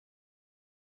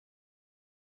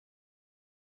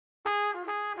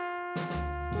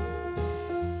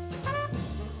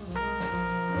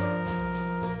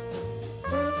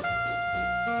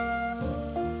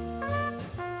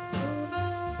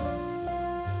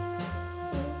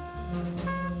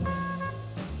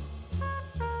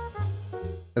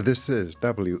This is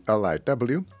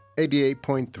WLIW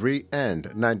 88.3 and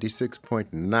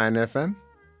 96.9 FM,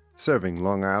 serving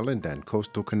Long Island and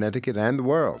coastal Connecticut and the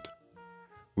world,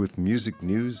 with music,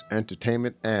 news,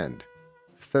 entertainment, and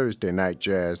Thursday night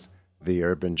jazz, the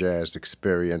Urban Jazz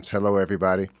Experience. Hello,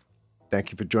 everybody.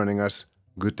 Thank you for joining us.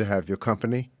 Good to have your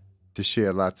company to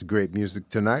share lots of great music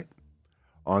tonight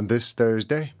on this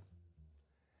Thursday.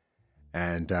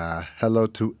 And hello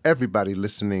to everybody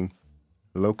listening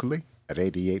locally at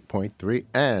 88.3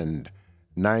 and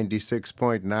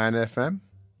 96.9 FM,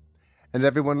 and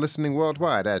everyone listening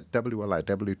worldwide at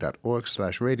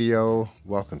WLIW.org/radio.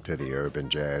 Welcome to the Urban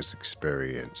Jazz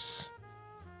Experience.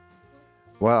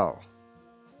 Well,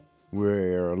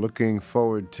 we're looking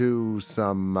forward to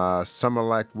some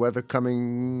summer-like weather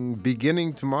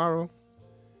beginning tomorrow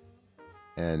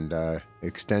and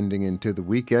extending into the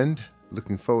weekend.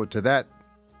 Looking forward to that.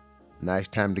 Nice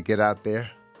time to get out there.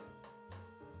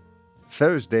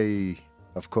 Thursday,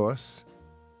 of course,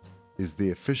 is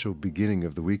the official beginning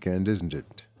of the weekend, isn't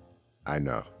it? I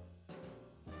know.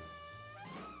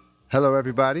 Hello,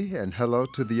 everybody, and hello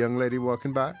to the young lady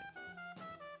walking by.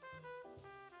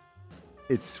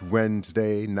 It's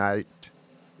Wednesday night.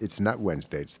 It's not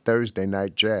Wednesday, it's Thursday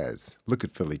night jazz. Look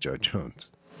at Philly Joe Jones.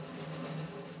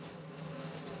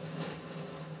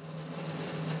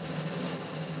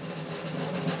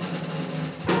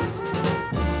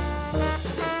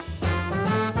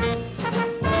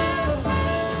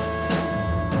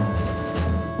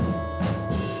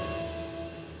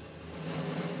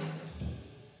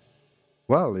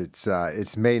 Well, it's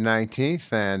May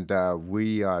 19th, and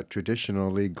we are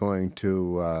traditionally going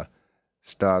to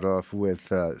start off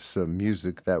with some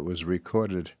music that was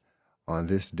recorded on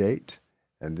this date.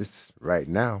 And this, right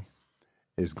now,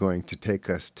 is going to take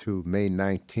us to May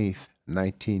 19th,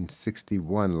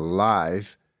 1961,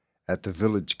 live at the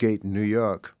Village Gate, New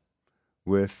York,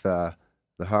 with the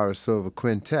Horace Silver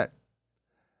Quintet.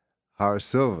 Horace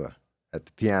Silver at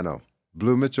the piano,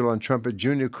 Blue Mitchell on trumpet,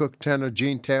 Junior Cook tenor,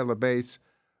 Gene Taylor bass,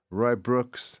 Roy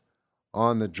Brooks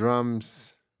on the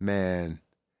drums. Man,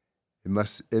 it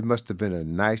must have been a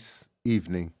nice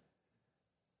evening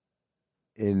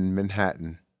in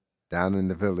Manhattan, down in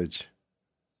the Village,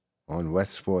 on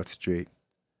West 4th Street,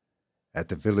 at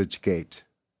the Village Gate,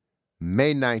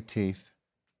 May 19th,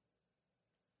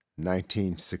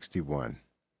 1961.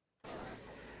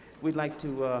 We'd like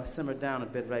to simmer down a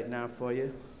bit right now for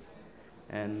you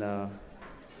and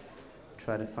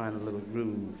try to find a little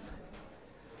groove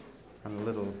on a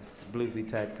little bluesy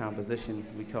type composition.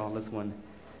 We call this one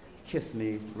Kiss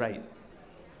Me Right.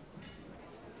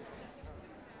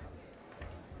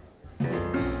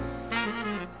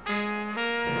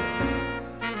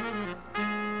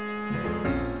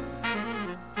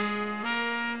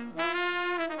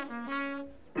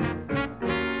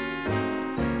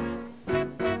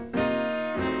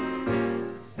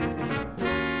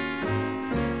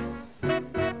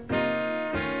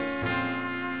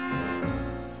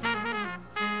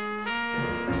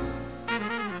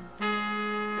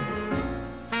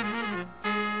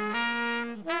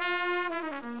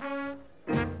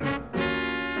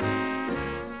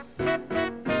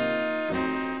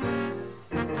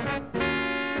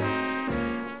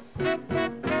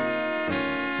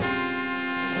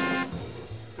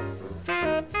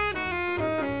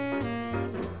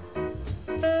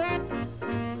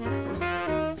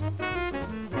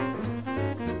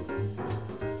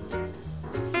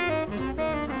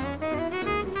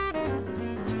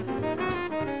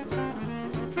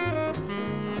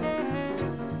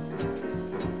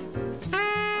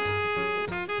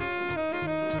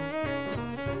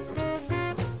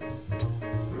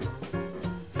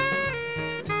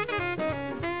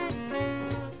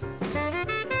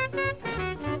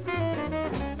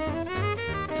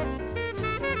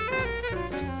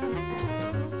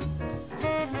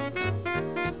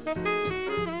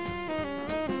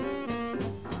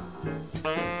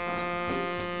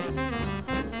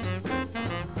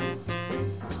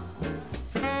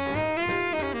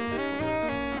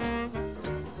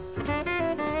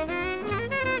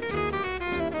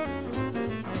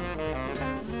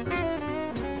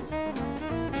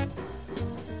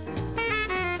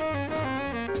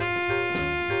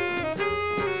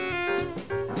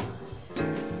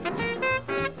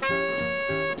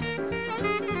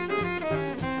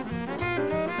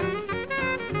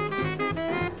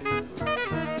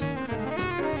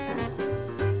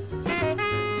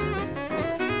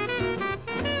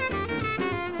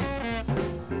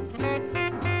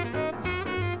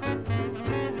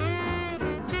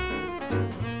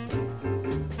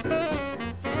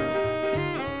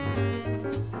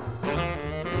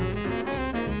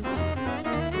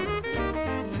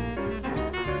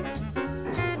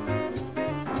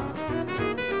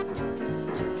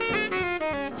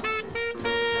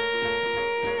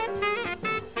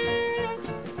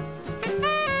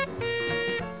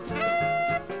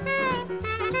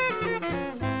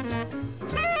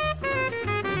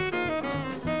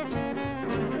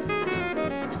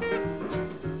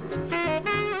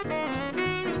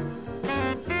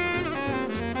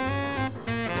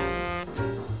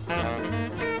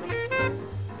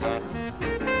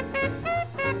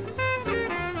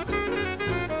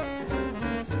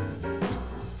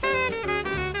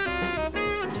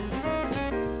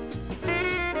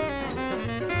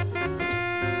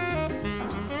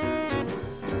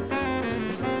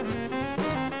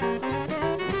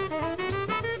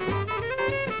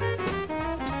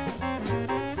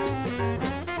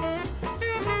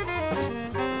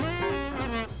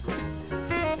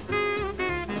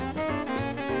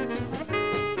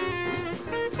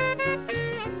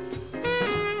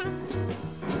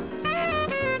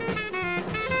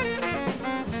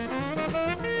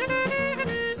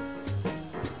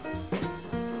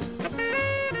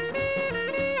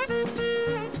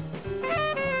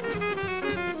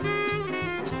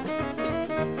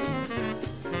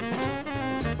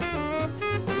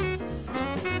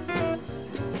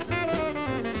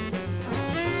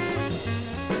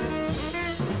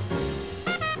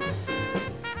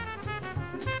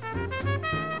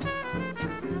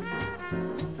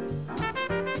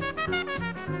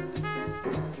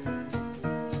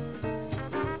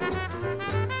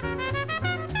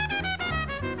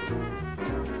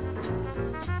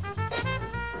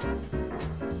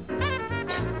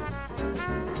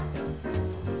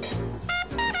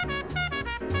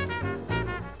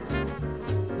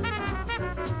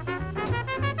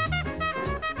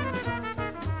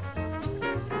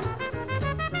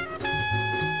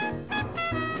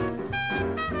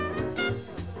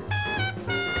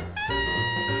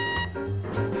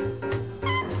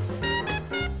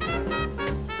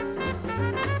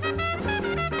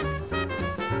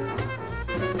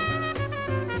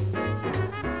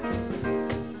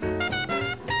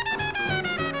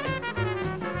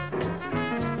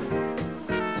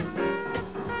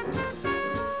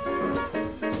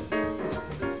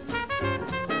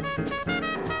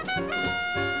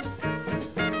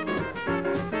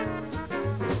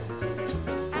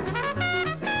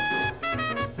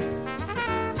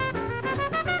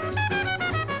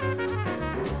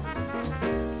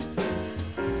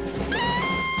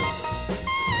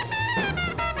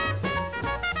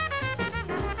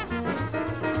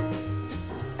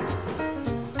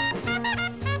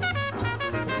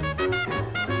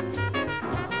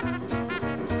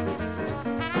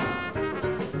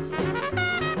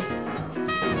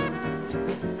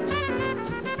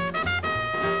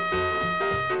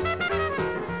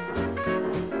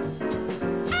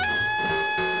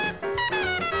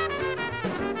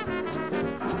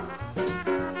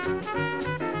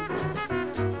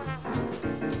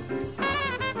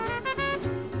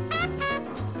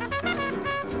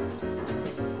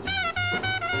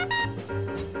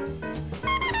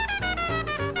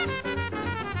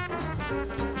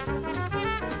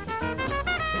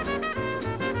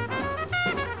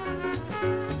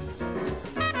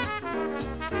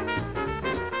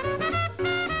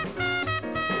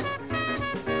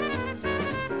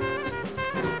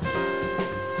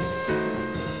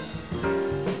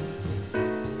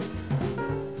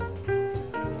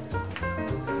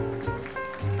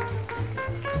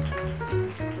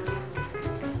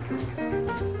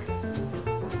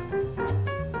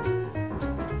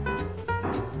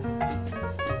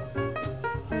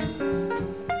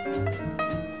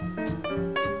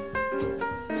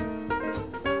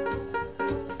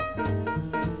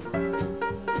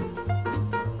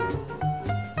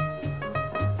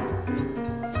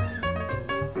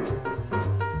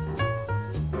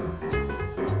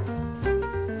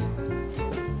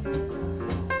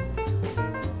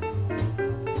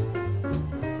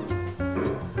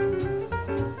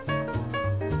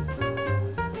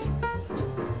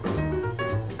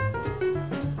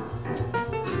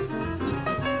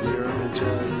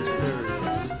 Jazz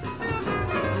Experience.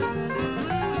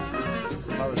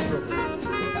 Howard Silver.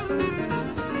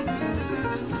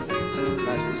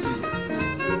 Nice to see you.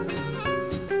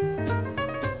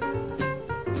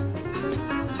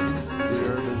 The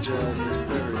Urban Jazz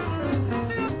Experience.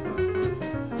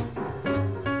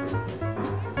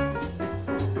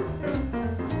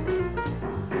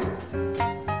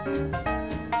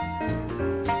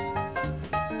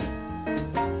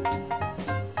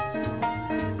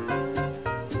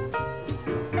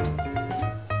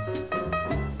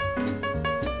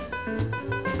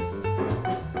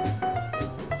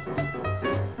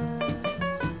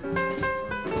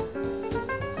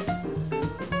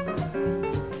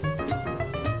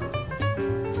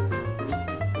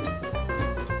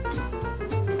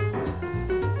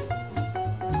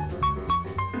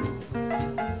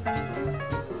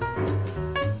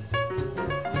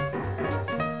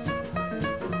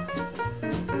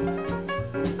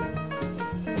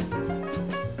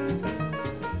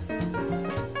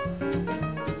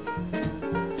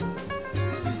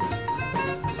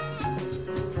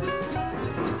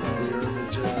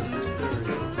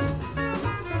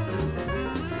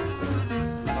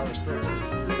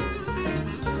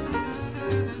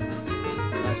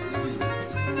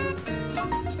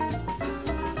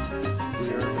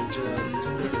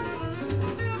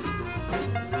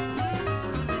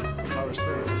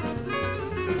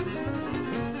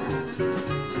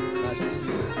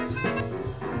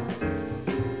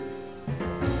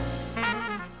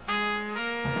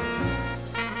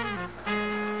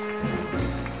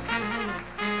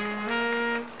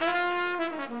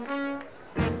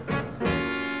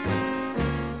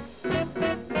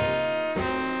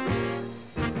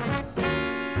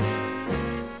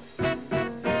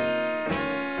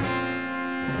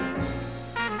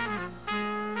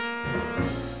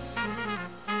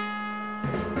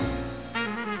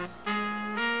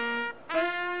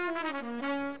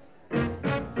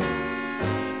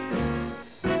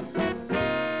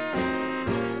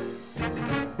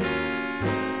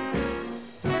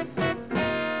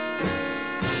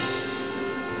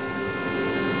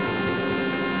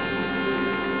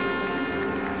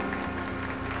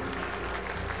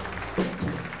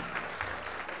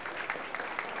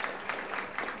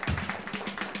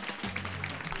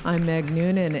 I'm Meg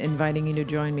Noonan, inviting you to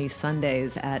join me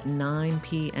Sundays at 9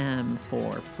 p.m.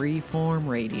 for Freeform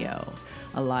Radio,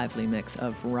 a lively mix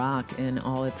of rock in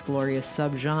all its glorious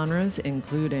subgenres,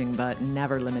 including but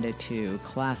never limited to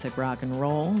classic rock and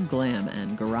roll, glam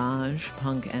and garage,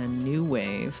 punk and new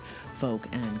wave, folk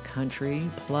and country,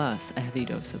 plus a heavy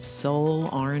dose of soul,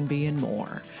 R&B, and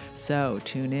more. So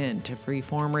tune in to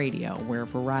Freeform Radio, where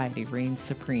variety reigns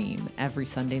supreme, every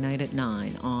Sunday night at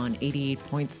 9 on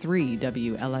 88.3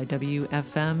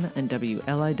 WLIW-FM and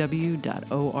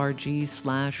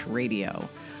WLIW.org/radio.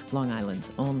 Long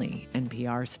Island's only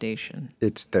NPR station.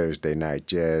 It's Thursday Night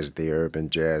Jazz, the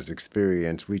Urban Jazz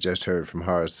Experience. We just heard from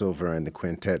Howard Silver and the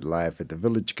Quintet live at the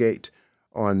Village Gate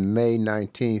on May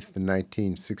 19th,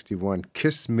 1961.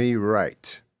 Kiss Me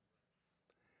Right.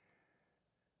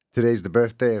 Today's the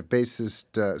birthday of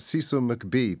bassist Cecil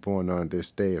McBee, born on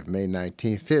this day of May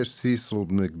 19th. Here's Cecil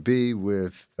McBee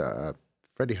with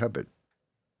Freddie Hubbard.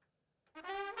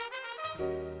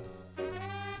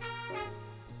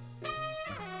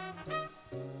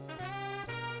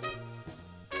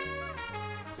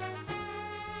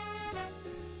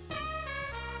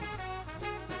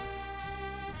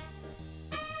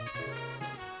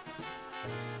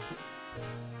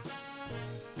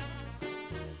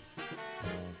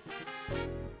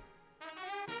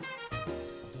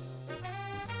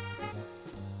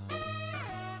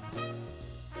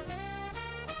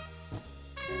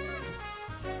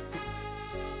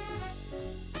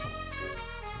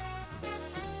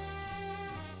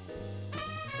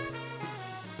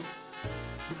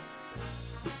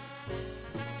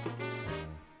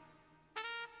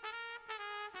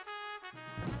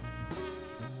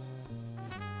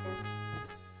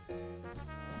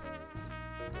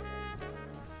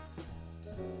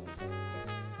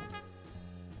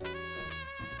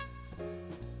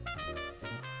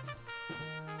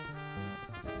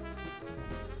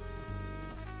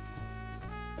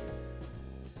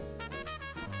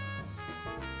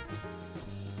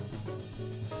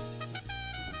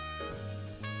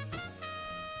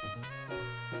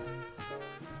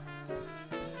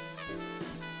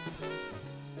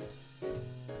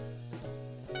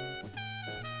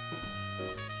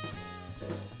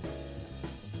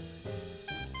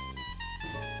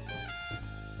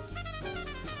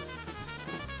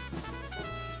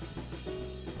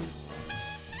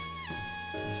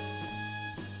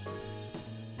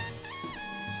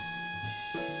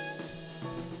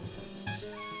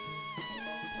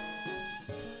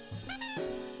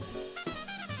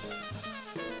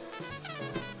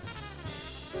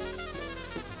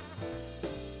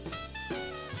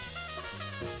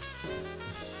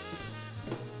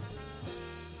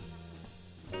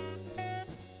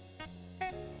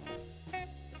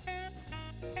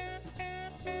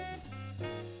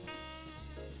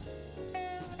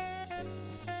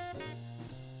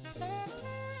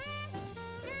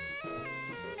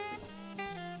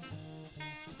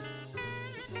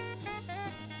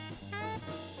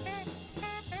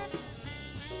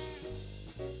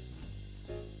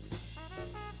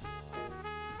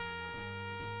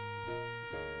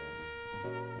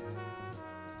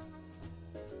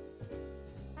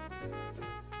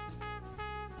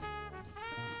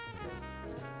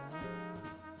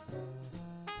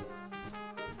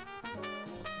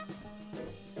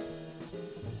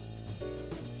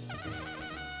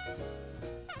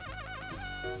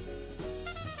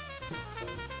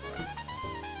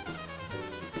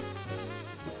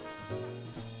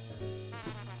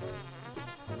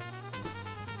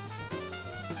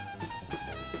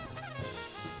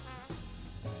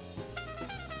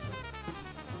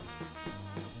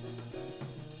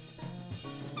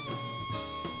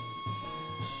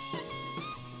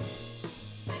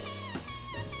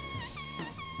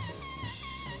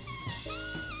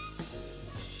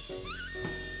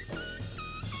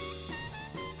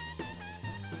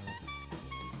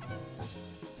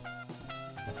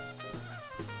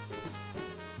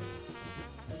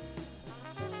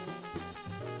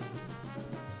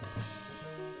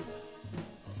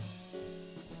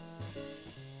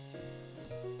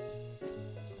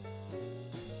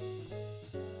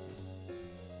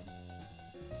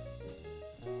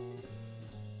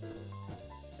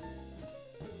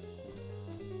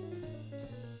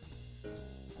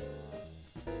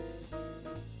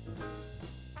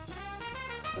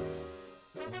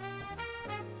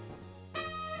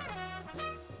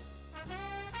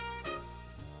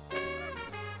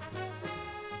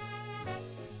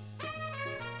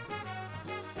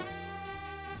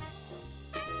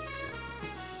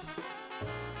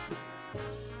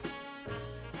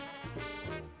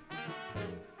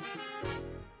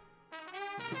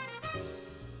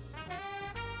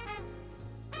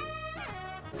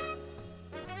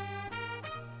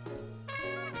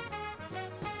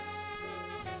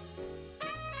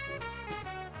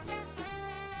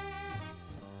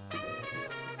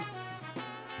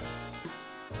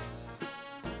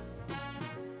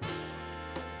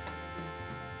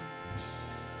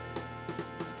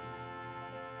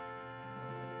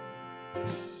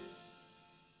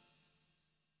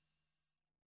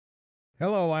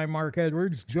 Hello, I'm Mark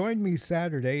Edwards. Join me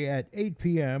Saturday at 8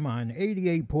 p.m. on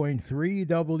 88.3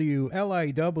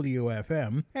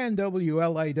 WLIW-FM and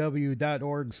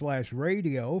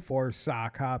WLIW.org/radio for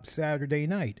Sock Hop Saturday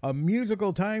Night, a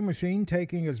musical time machine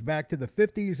taking us back to the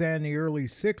 50s and the early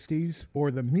 60s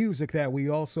for the music that we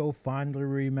also fondly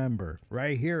remember.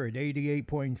 Right here at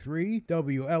 88.3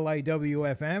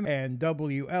 WLIW-FM and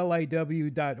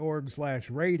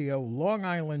WLIW.org/radio, Long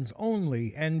Island's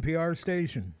only NPR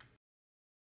station.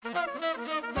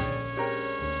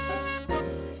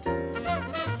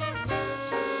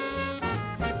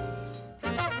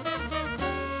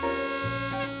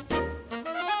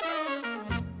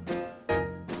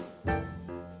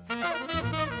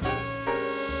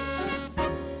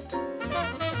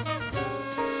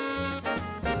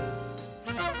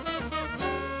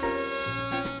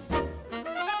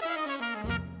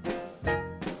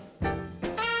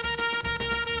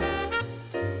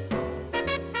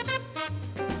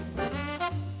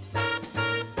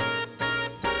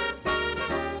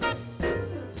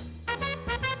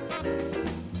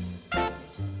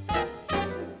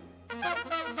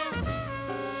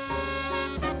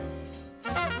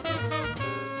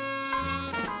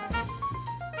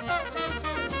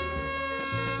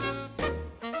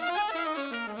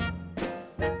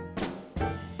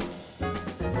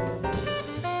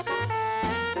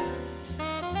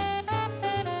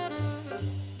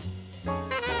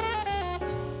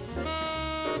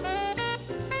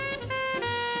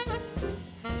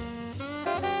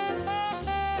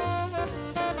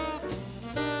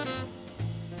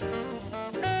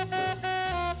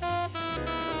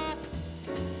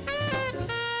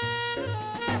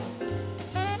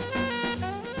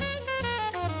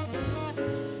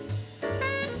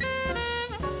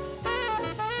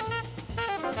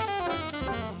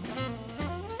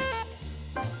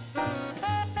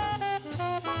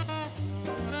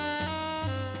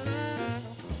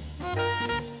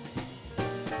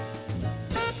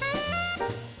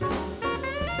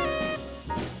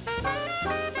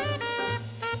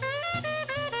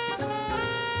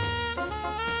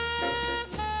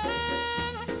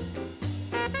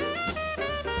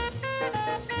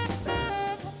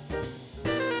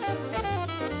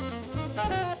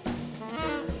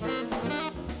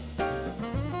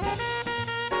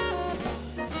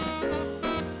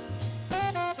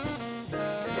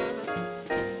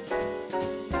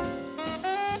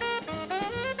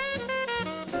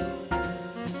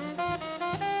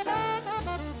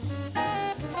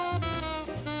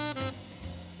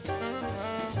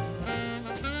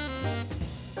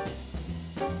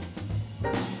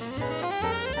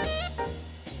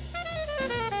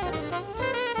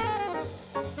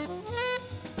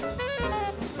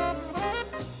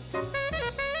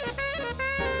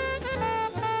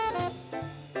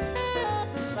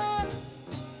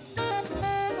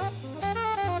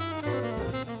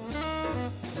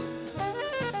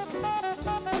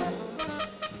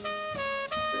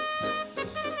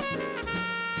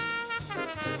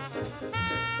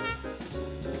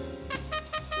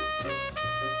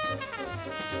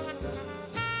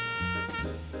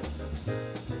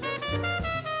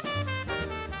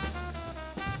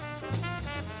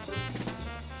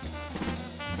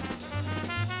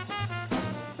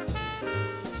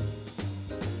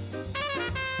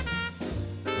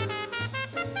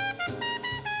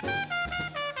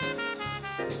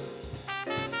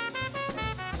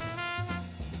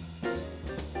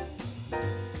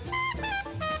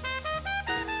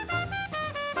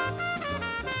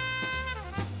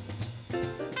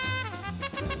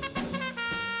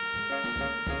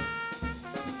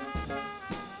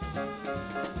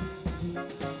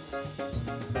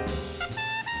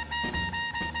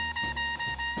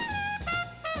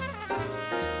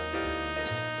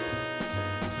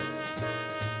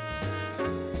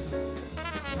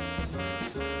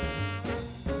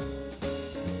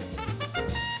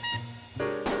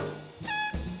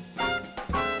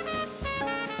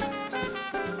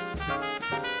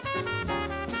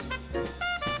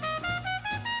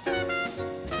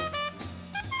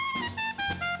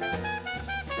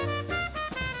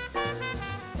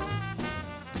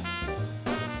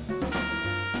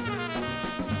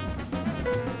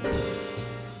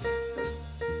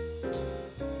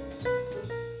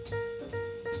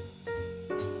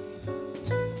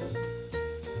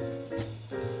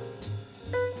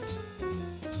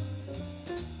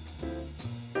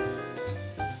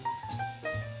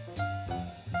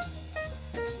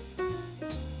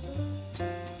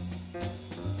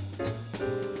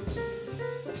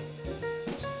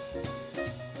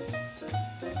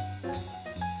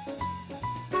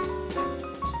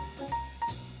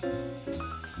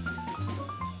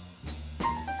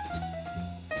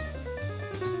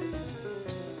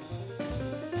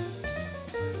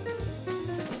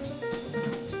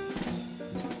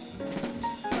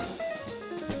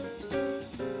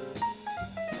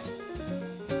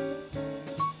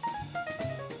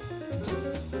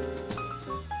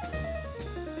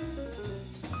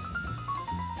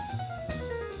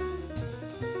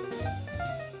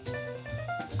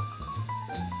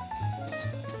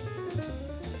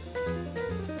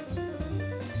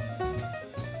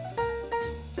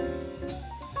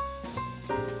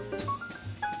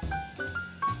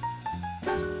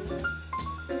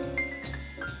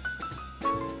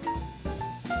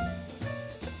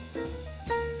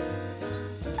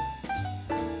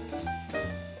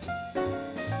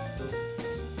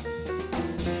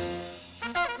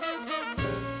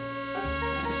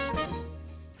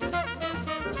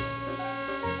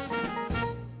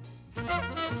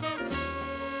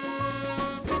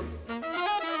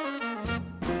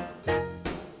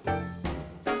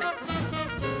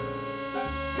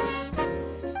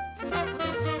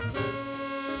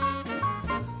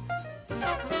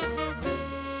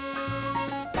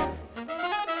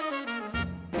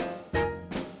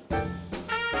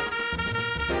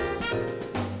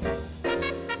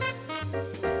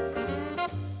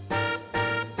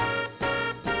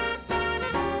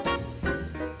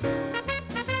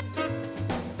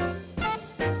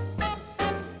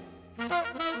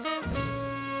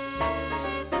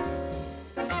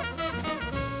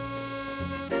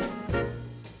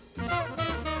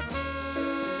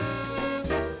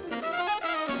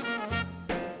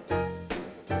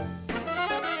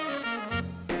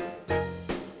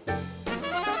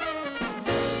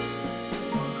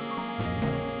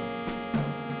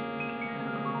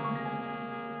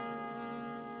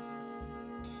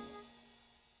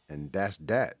 That's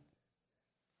that.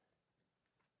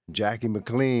 Jackie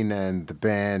McLean and the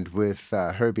band with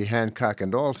Herbie Hancock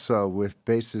and also with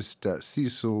bassist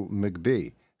Cecil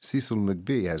McBee. Cecil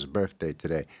McBee has a birthday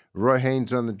today. Roy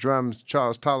Haynes on the drums,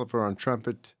 Charles Tolliver on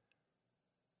trumpet.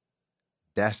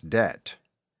 That's that.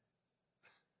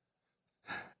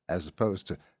 As opposed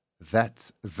to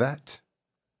that's that.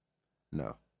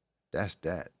 No, that's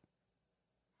that.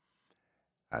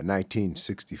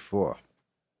 1964.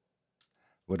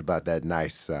 What about that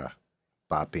nice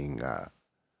bopping,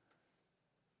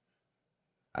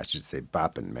 I should say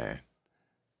bopping, man.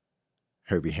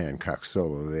 Herbie Hancock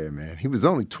solo there, man. He was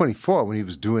only 24 when he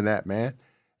was doing that, man.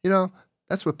 You know,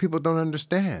 that's what people don't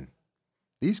understand.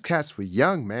 These cats were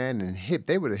young, man, and hip.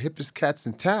 They were the hippest cats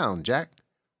in town, Jack.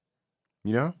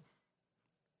 You know?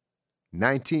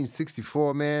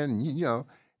 1964, man, you know,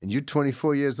 and you're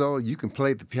 24 years old, you can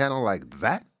play the piano like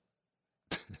that?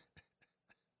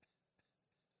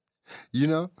 You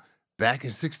know? Back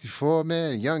in 64,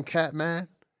 man, a young cat, man,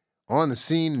 on the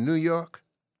scene in New York.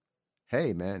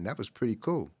 Hey, man, that was pretty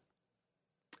cool.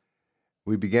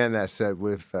 We began that set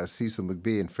with Cecil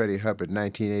McBee and Freddie Hubbard,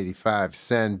 1985,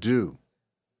 Sandu.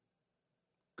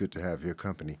 Good to have your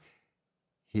company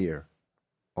here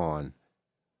on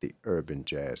the Urban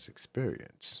Jazz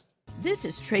Experience. This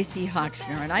is Tracy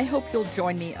Hotchner, and I hope you'll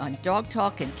join me on Dog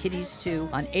Talk and Kitties Too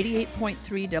on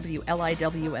 88.3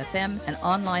 WLIW-FM and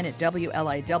online at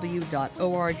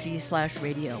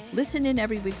WLIW.org/radio. Listen in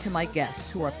every week to my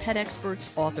guests who are pet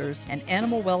experts, authors, and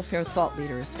animal welfare thought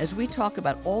leaders as we talk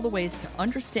about all the ways to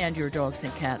understand your dogs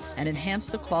and cats and enhance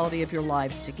the quality of your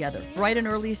lives together. Bright and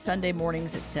early Sunday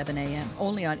mornings at 7 a.m.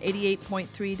 only on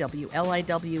 88.3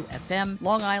 WLIW-FM,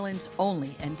 Long Island's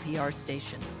only NPR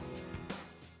station.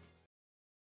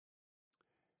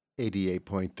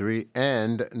 88.3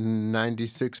 and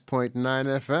 96.9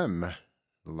 FM,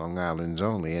 Long Island's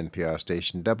only NPR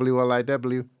station,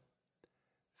 WLIW,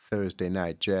 Thursday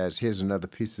Night Jazz. Here's another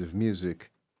piece of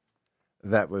music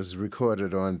that was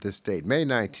recorded on this date, May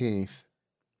 19th,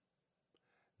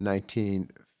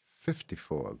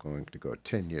 1954, going to go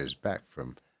 10 years back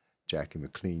from Jackie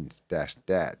McLean's That's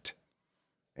Dat.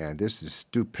 And this is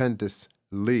Stupendous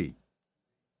Lee.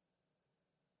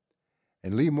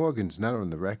 And Lee Morgan's not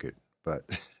on the record, but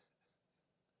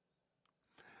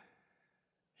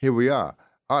here we are.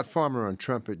 Art Farmer on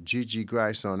trumpet, Gigi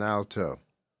Grice on alto,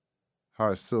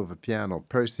 Horace Silver piano,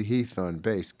 Percy Heath on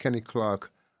bass, Kenny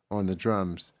Clark on the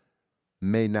drums.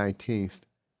 May 19th,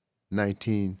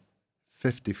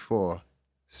 1954,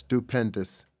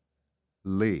 Stupendous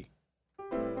Lee.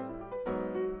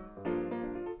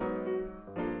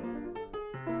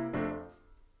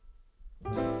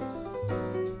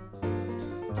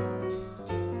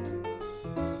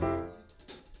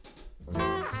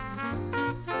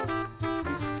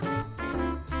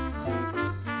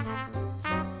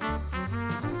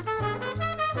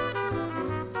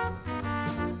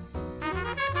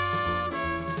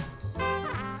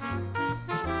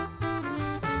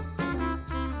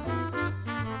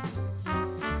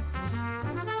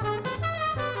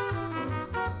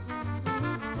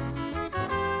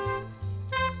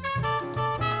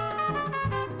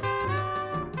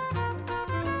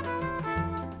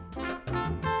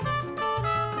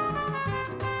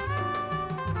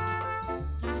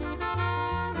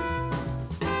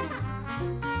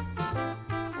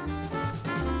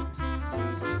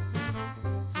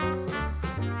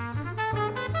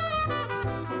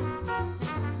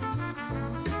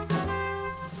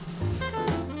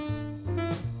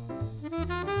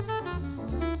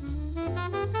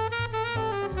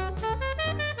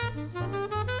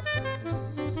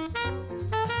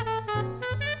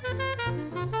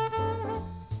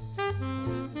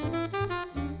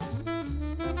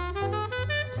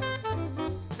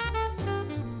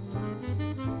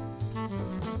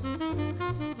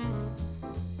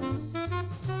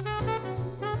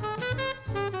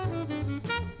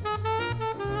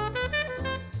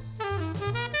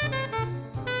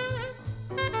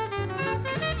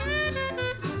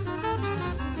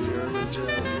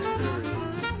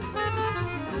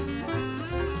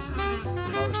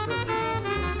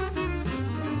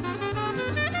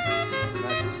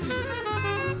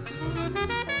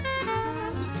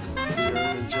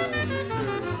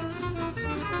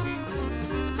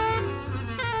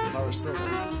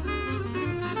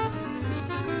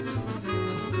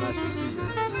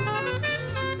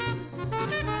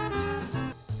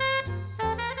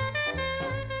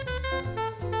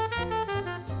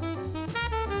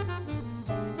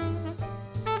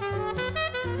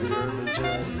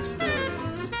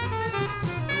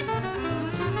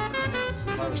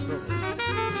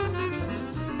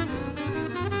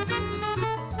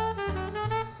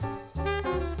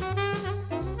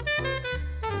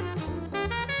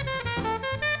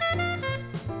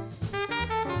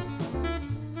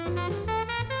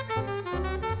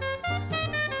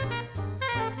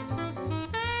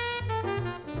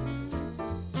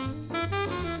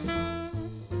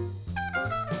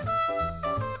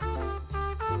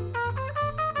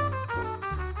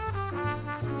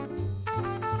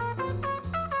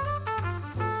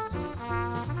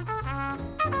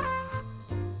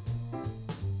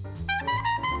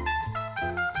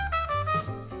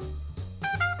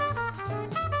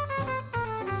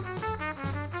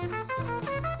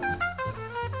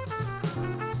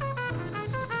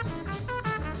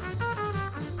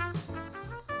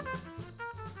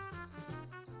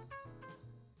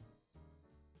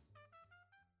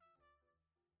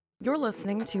 You're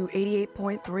listening to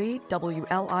 88.3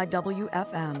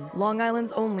 WLIW-FM, Long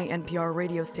Island's only NPR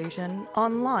radio station,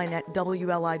 online at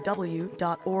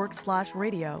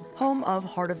WLIW.org/radio, home of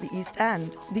Heart of the East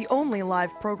End, the only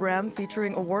live program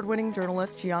featuring award-winning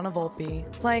journalist Gianna Volpe,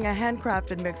 playing a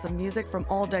handcrafted mix of music from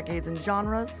all decades and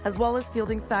genres, as well as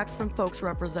fielding facts from folks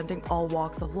representing all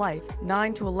walks of life,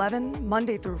 9 to 11,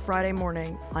 Monday through Friday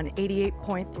mornings, on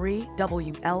 88.3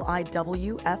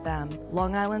 WLIW-FM,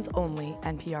 Long Island's only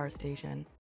NPR station.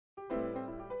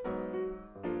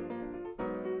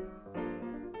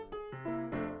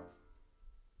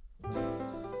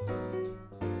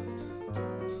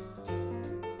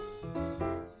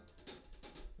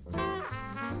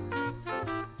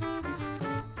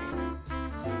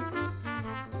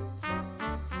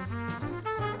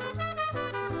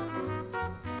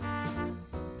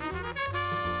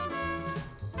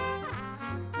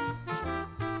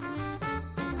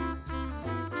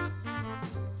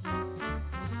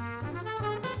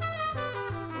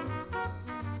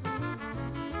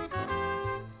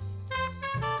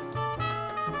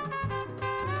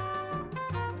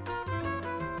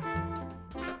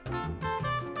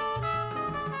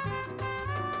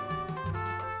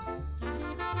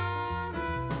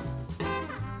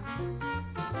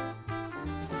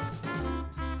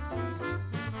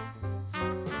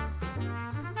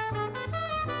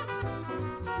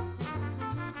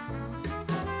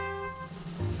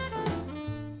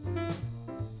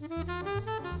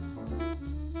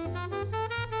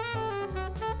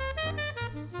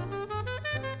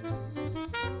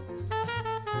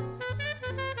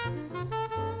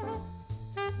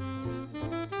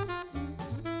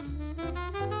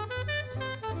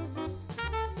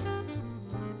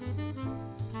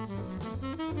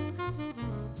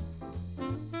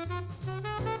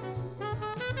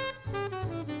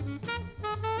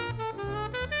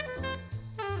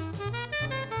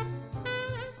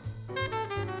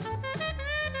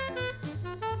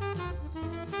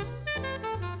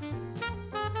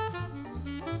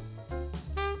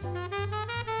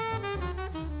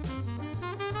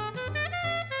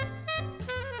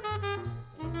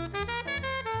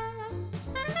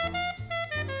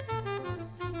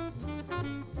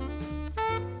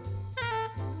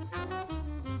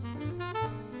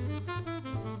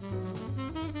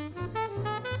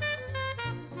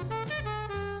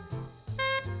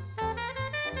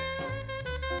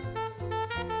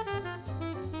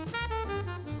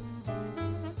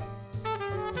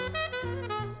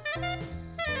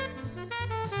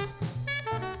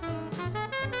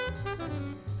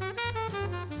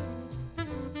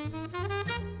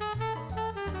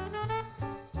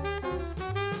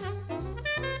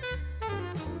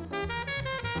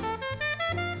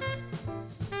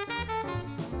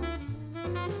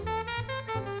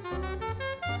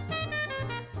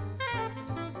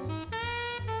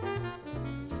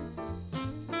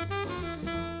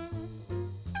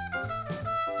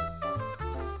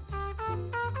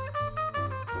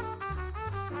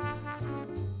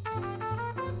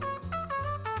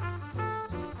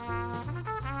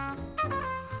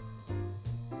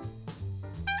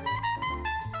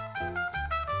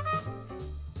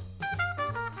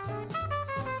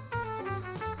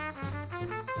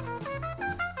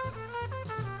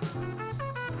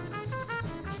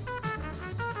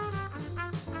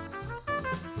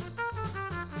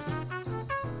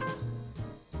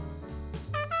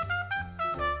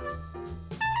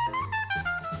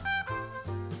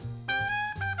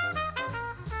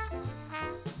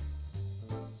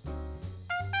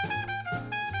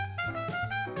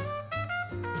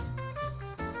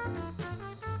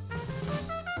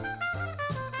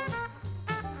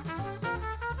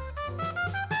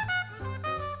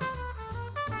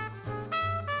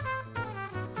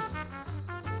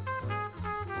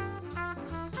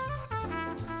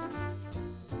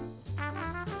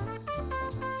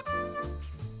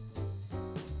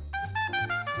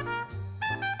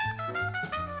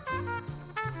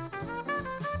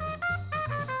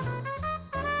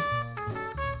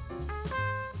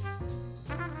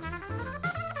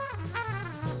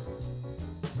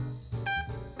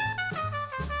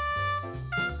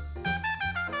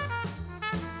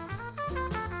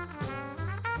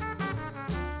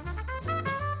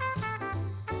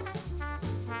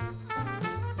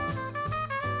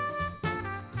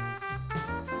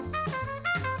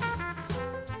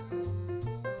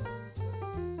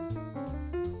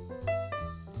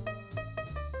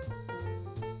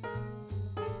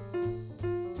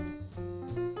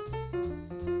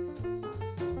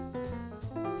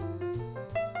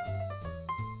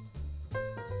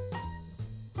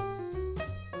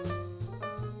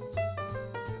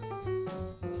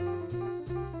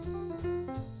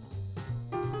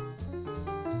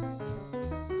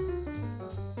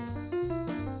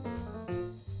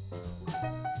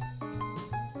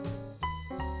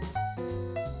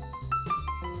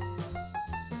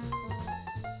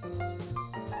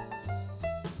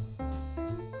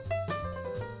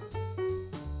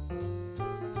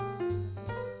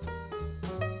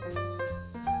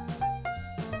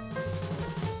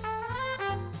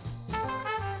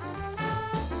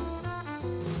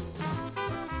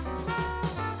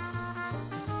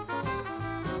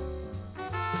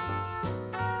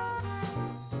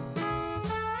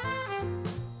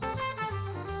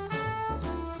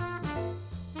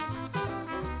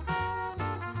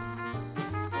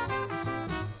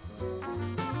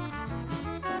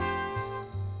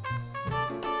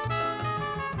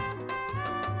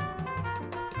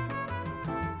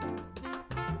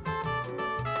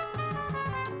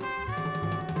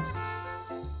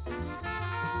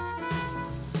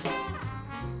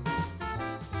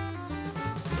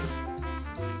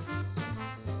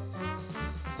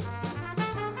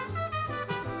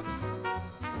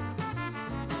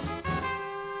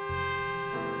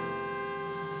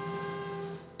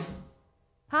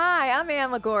 Hi, I'm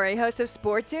Ann Liguori, host of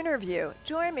Sports Interview.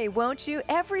 Join me, won't you,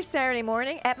 every Saturday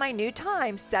morning at my new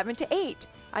time, 7 to 8.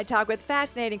 I talk with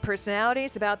fascinating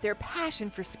personalities about their passion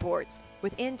for sports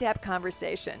with in-depth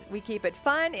conversation. We keep it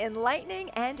fun,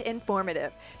 enlightening, and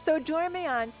informative. So join me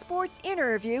on Sports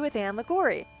Interview with Ann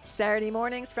Liguori, Saturday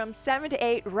mornings from 7 to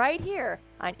 8 right here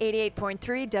on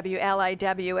 88.3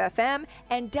 WLIW-FM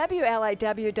and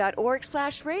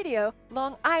WLIW.org/radio,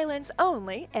 Long Island's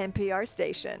only NPR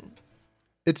station.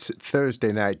 It's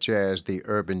Thursday Night Jazz, the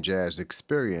Urban Jazz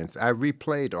Experience. I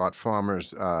replayed Art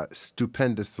Farmer's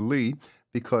Stupendous Lee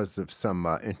because of some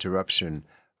interruption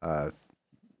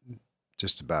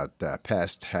just about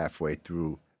past halfway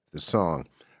through the song.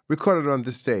 Recorded on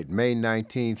this date, May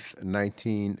 19th,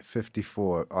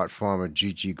 1954, Art Farmer,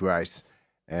 G.G. Grice,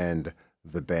 and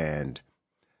the band.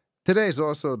 Today is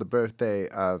also the birthday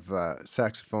of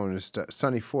saxophonist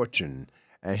Sonny Fortune,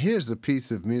 and here's a piece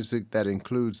of music that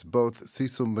includes both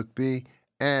Cecil McBee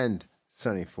and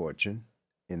Sonny Fortune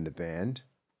in the band.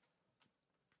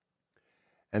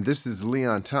 And this is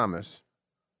Leon Thomas,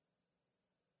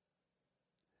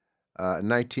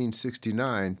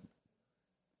 1969,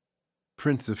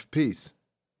 Prince of Peace.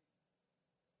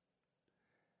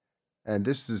 And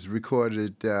this is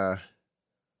recorded, like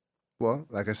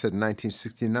I said, in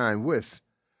 1969 with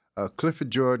Clifford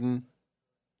Jordan,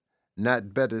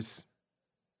 Nat Bettis.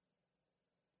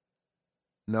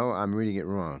 No, I'm reading it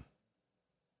wrong.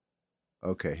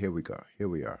 Okay, here we go. Here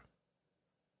we are.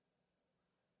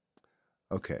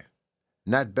 Okay.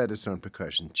 Nat Bettis on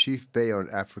percussion, Chief Bay on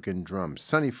African drums,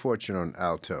 Sonny Fortune on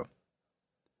alto,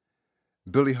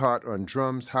 Billy Hart on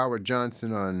drums, Howard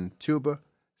Johnson on tuba,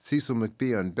 Cecil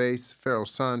McBee on bass, Pharoah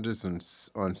Saunders on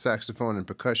saxophone and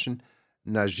percussion,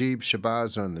 Najib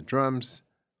Shabazz on the drums,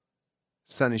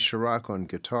 Sonny Sharrock on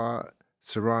guitar,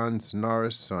 Sarans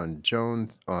Norris on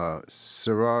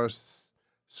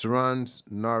Sarans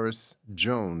Norris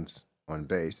Jones on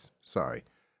bass. Sorry.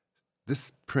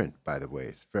 This print, by the way,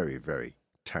 is very, very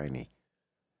tiny.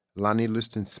 Lonnie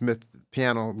Liston Smith,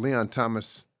 piano, Leon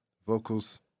Thomas,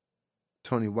 vocals,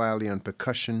 Tony Wiley on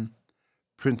percussion,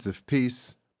 Prince of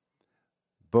Peace,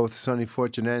 both Sonny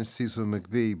Fortune and Cecil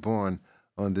McBee born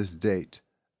on this date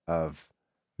of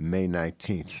May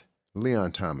 19th.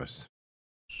 Leon Thomas.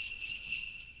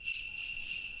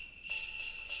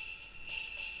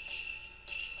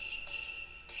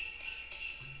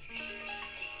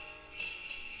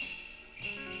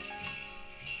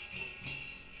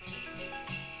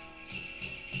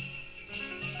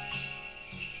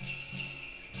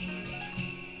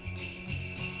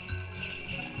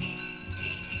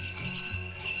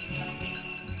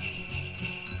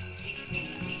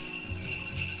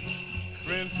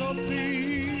 Prince of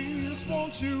Peace,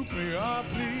 won't you play our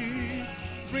please?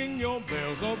 Ring your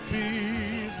bells of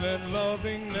peace, let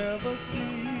loving never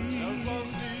cease.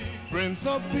 Prince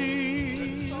of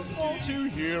Peace, won't you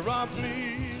hear our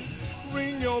pleas?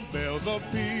 Ring your bells of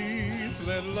peace,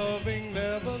 let loving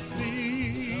never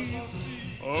cease.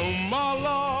 Oh my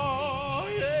Lord,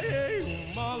 yeah,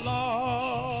 oh my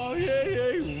Lord,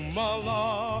 yeah, oh my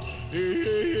Lord,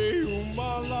 yeah, oh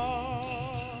my Lord.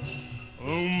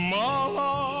 Oh my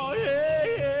Lord,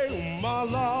 yeah, oh my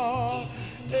Lord,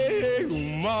 yeah, oh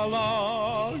my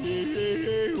Lord,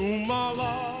 yeah, oh my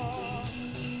Lord.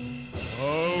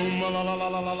 Oh my la la la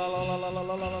la la la la la la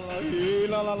la la la, yeah,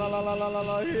 la la la la la la la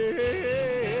la, yeah,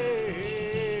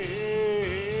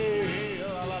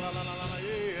 la la la la la la,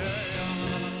 yeah,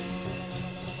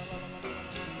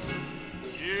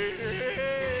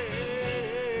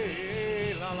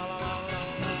 la la la la la.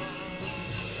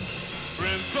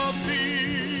 Prince of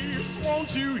Peace,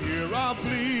 won't you hear our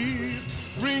pleas?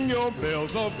 Ring your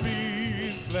bells of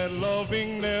peace, let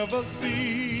loving never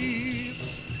cease.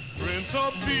 Prince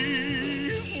of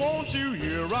Peace, won't you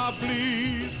hear our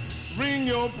pleas? Ring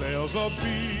your bells of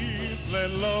peace,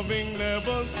 let loving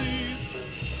never cease.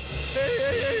 Hey,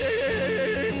 hey, hey, hey, hey,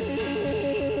 hey.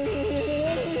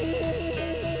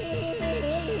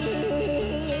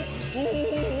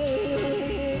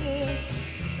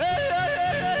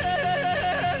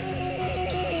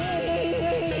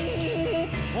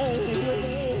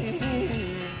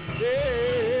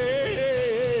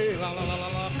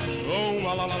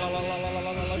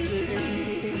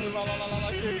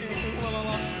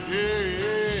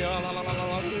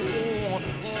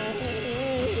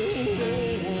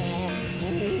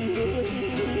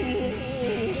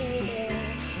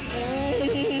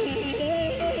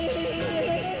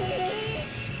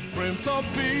 Prince of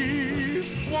Peace,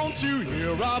 won't you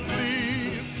hear our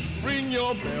pleas? Ring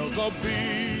your bells of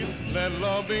peace, let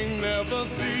loving never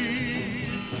cease.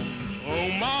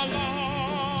 Oh my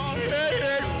Lord, hey,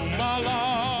 hey, oh my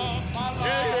Lord,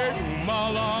 hey, hey,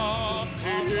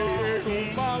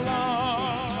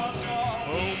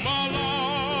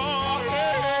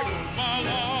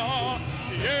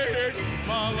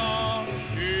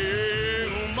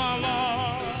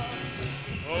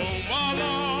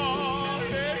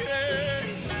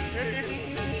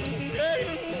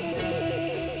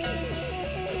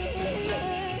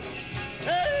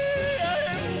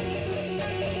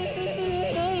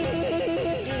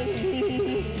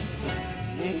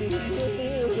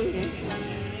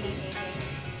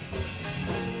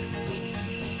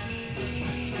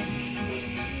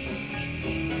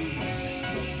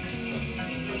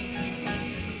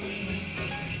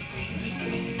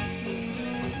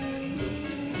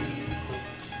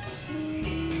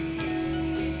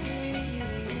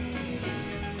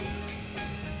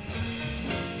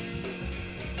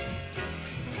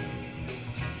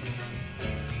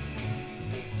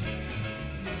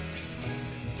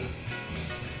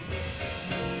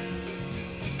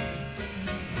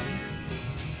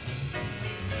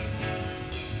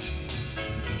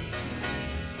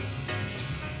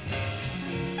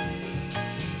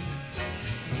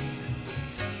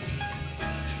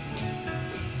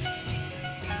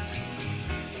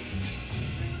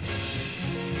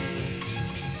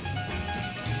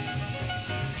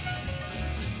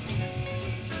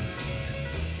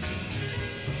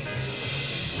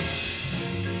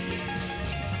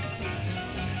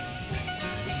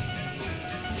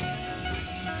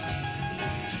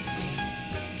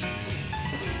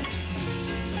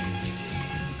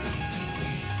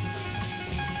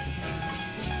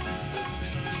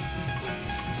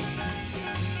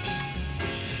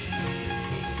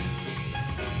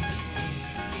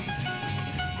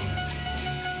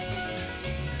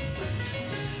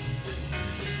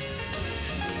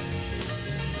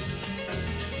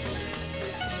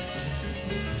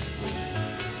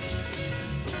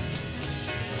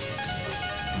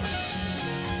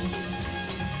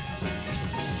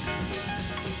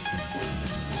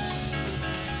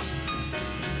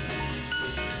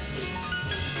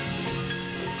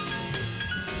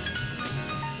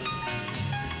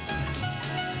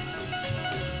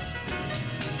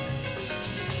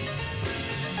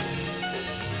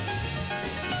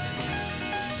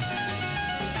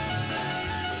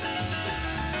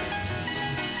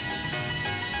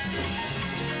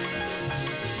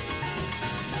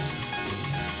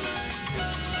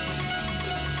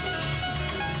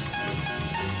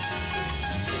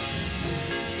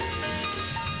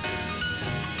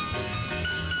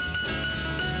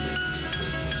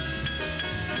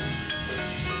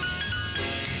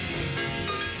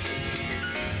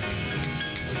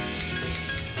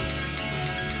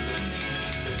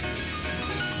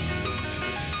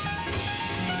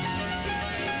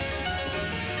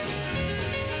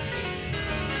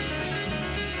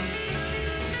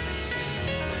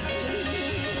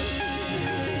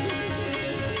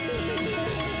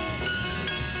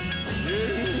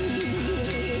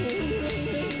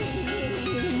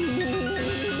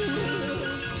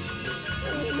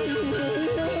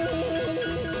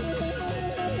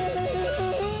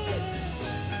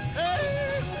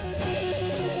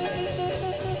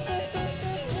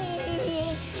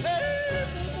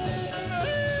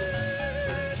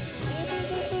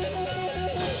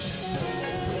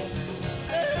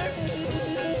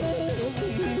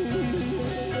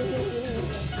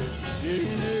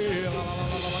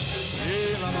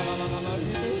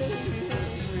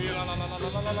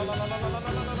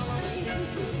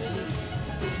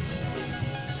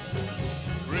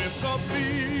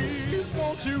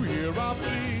 won't you hear our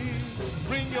plea?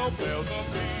 Ring your bells of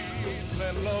peace,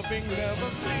 let loving never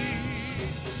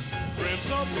cease.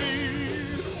 Prince of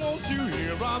Peace, won't you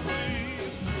hear our plea?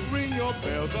 Ring your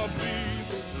bells of peace,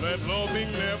 let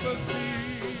loving never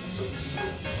cease.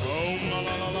 Oh, la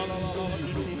la la la la la la,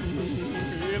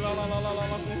 la la la la la la,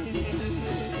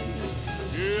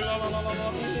 la la la la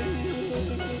la.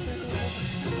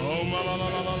 Oh, la la la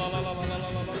la la la la la la la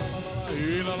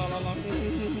la la la la.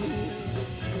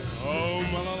 Oh,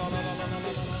 la la la la la la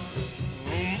la la.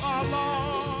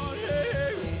 Allah,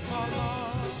 hey, Allah,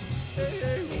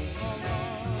 hey, Allah,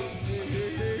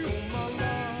 hey, Allah,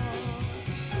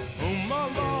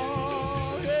 Allah,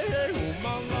 hey,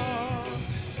 Allah,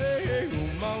 hey,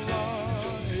 Allah,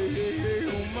 hey,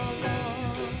 Allah.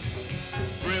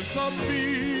 Prince of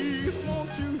Peace,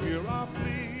 won't you hear our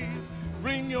pleas?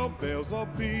 Ring your bells of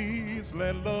peace,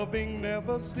 let loving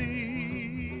never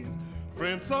cease.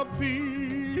 Prince of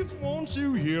Peace, won't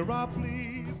you hear our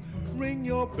pleas? Ring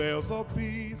your bells of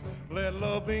peace, let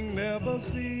loving never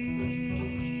cease.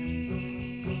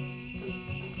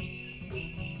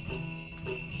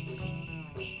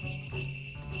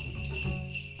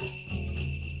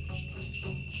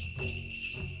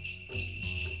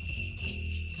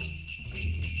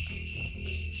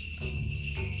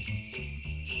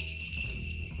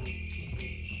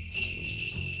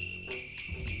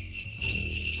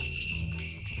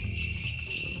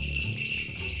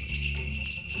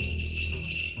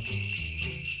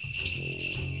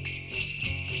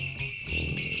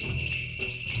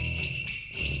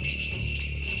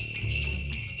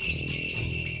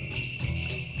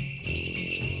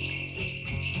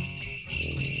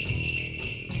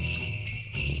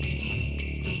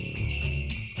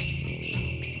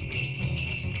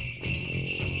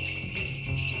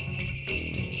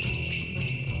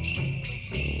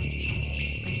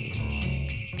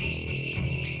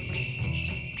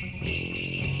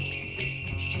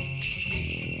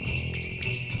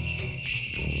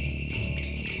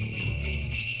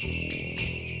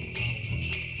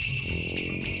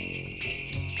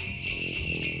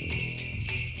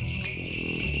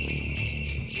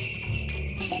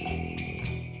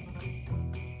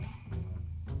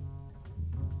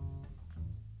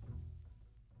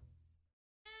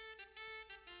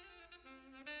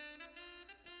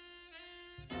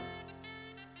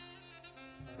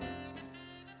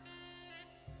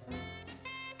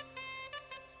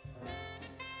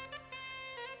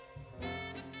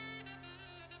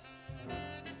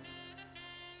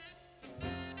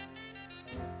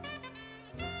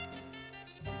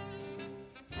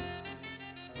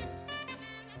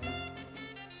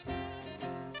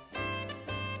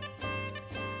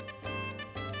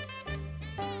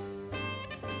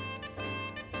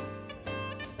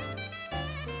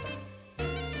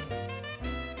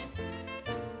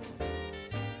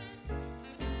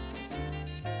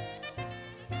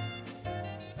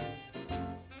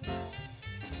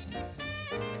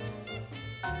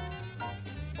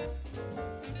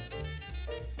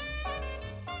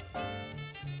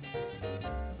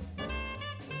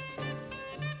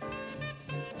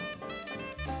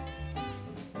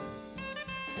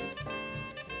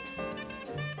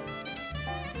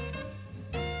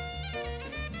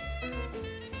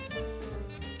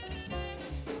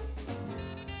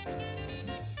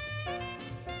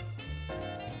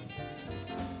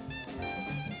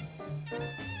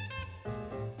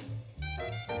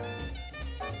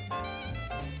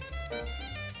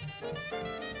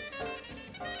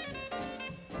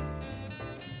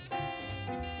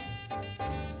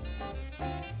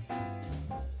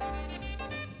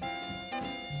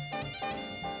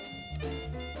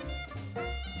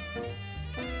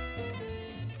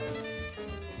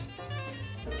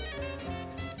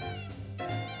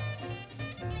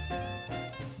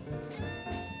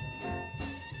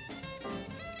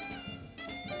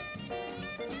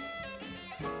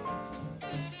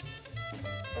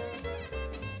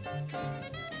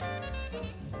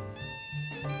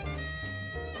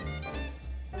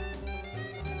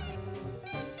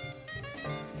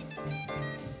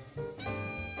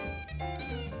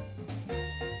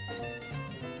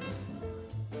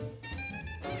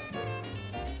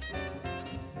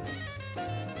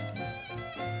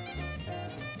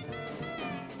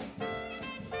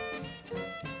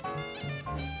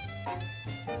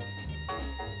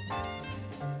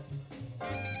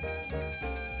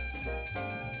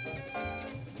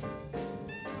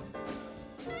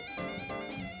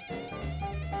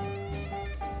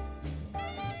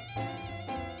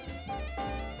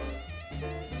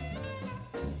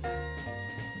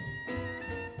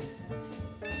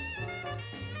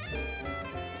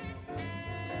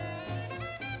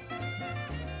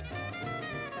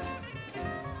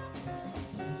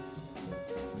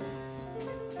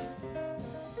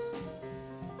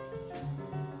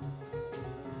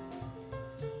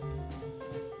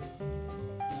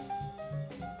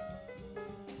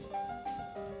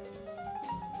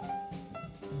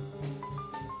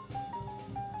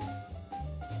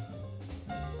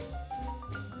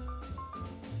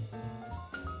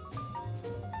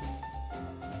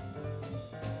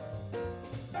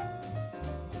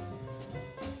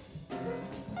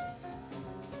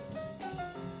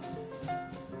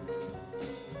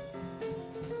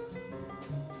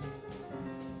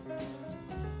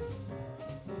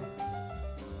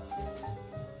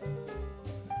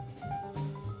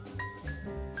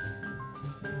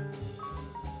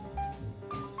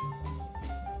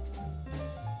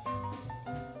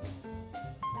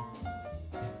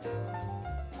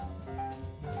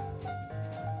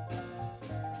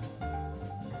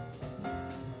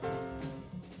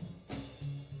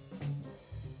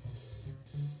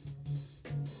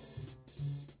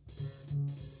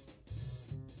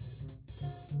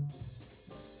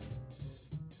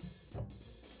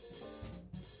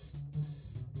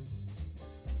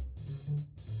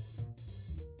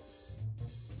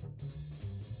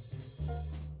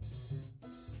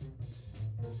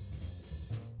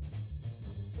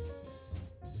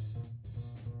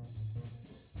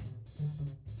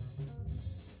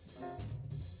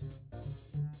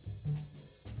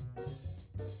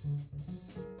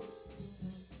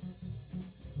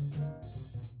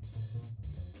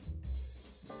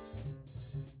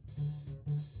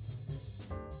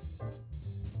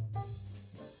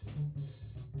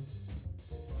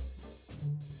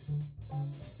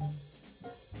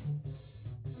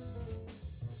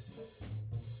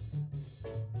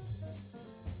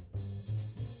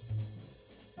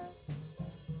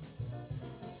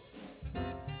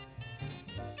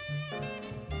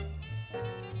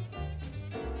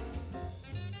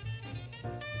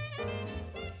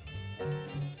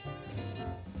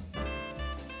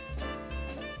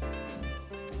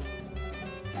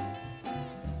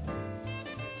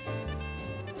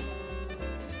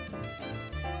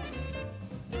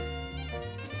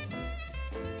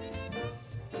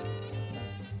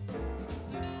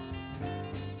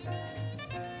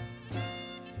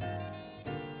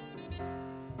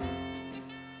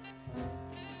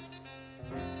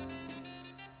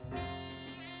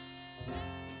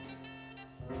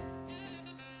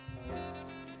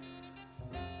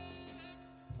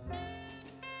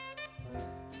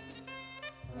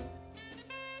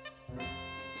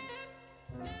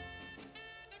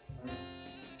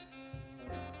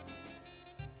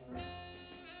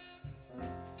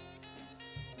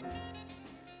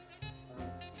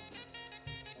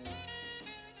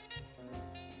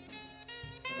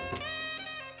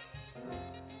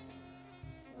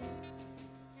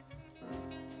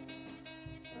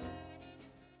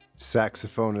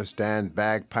 saxophonist and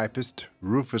bagpipist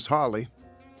Rufus Hawley.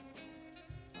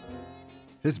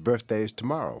 His birthday is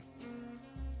tomorrow.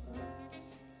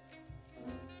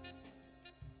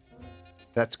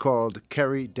 That's called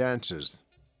Kerry Dancers.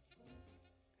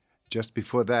 Just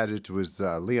before that, it was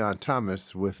Leon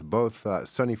Thomas with both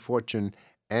Sonny Fortune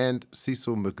and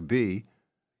Cecil McBee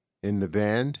in the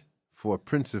band for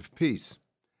Prince of Peace,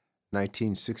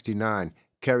 1969.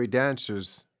 Kerry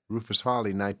Dancers, Rufus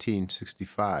Hawley,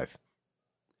 1965.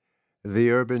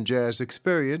 The Urban Jazz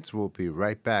Experience will be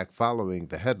right back following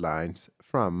the headlines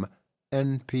from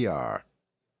NPR.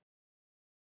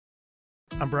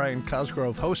 I'm Brian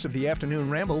Cosgrove, host of the Afternoon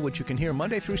Ramble, which you can hear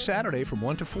Monday through Saturday from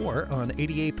 1 to 4 on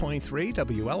 88.3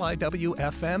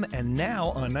 WLIW-FM and now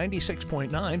on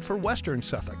 96.9 for Western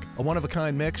Suffolk. A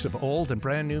one-of-a-kind mix of old and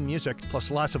brand-new music, plus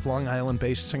lots of Long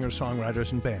Island-based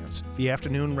singer-songwriters and bands. The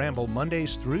Afternoon Ramble,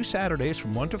 Mondays through Saturdays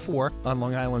from 1 to 4 on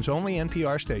Long Island's only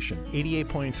NPR station,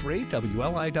 88.3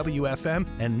 WLIW-FM,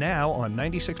 and now on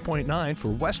 96.9 for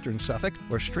Western Suffolk,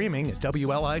 or streaming at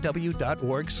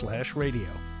WLIW.org/radio.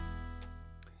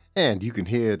 And you can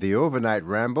hear the Overnight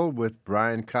Ramble with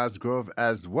Brian Cosgrove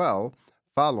as well,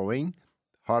 following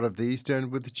Heart of the East End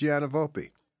with Gianna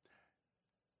Volpe.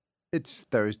 It's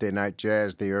Thursday Night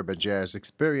Jazz, the Urban Jazz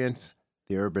Experience.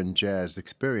 The Urban Jazz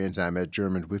Experience. I'm Ed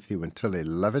German with you until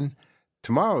 11.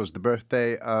 Tomorrow's the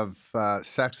birthday of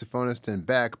saxophonist and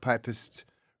bagpipist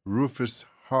Rufus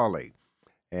Hawley.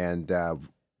 And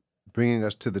bringing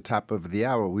us to the top of the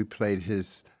hour, we played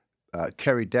his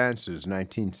Kerry Dancers,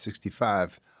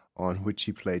 1965, on which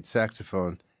he played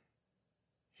saxophone.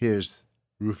 Here's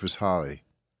Rufus Hawley,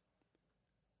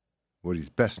 what he's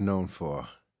best known for.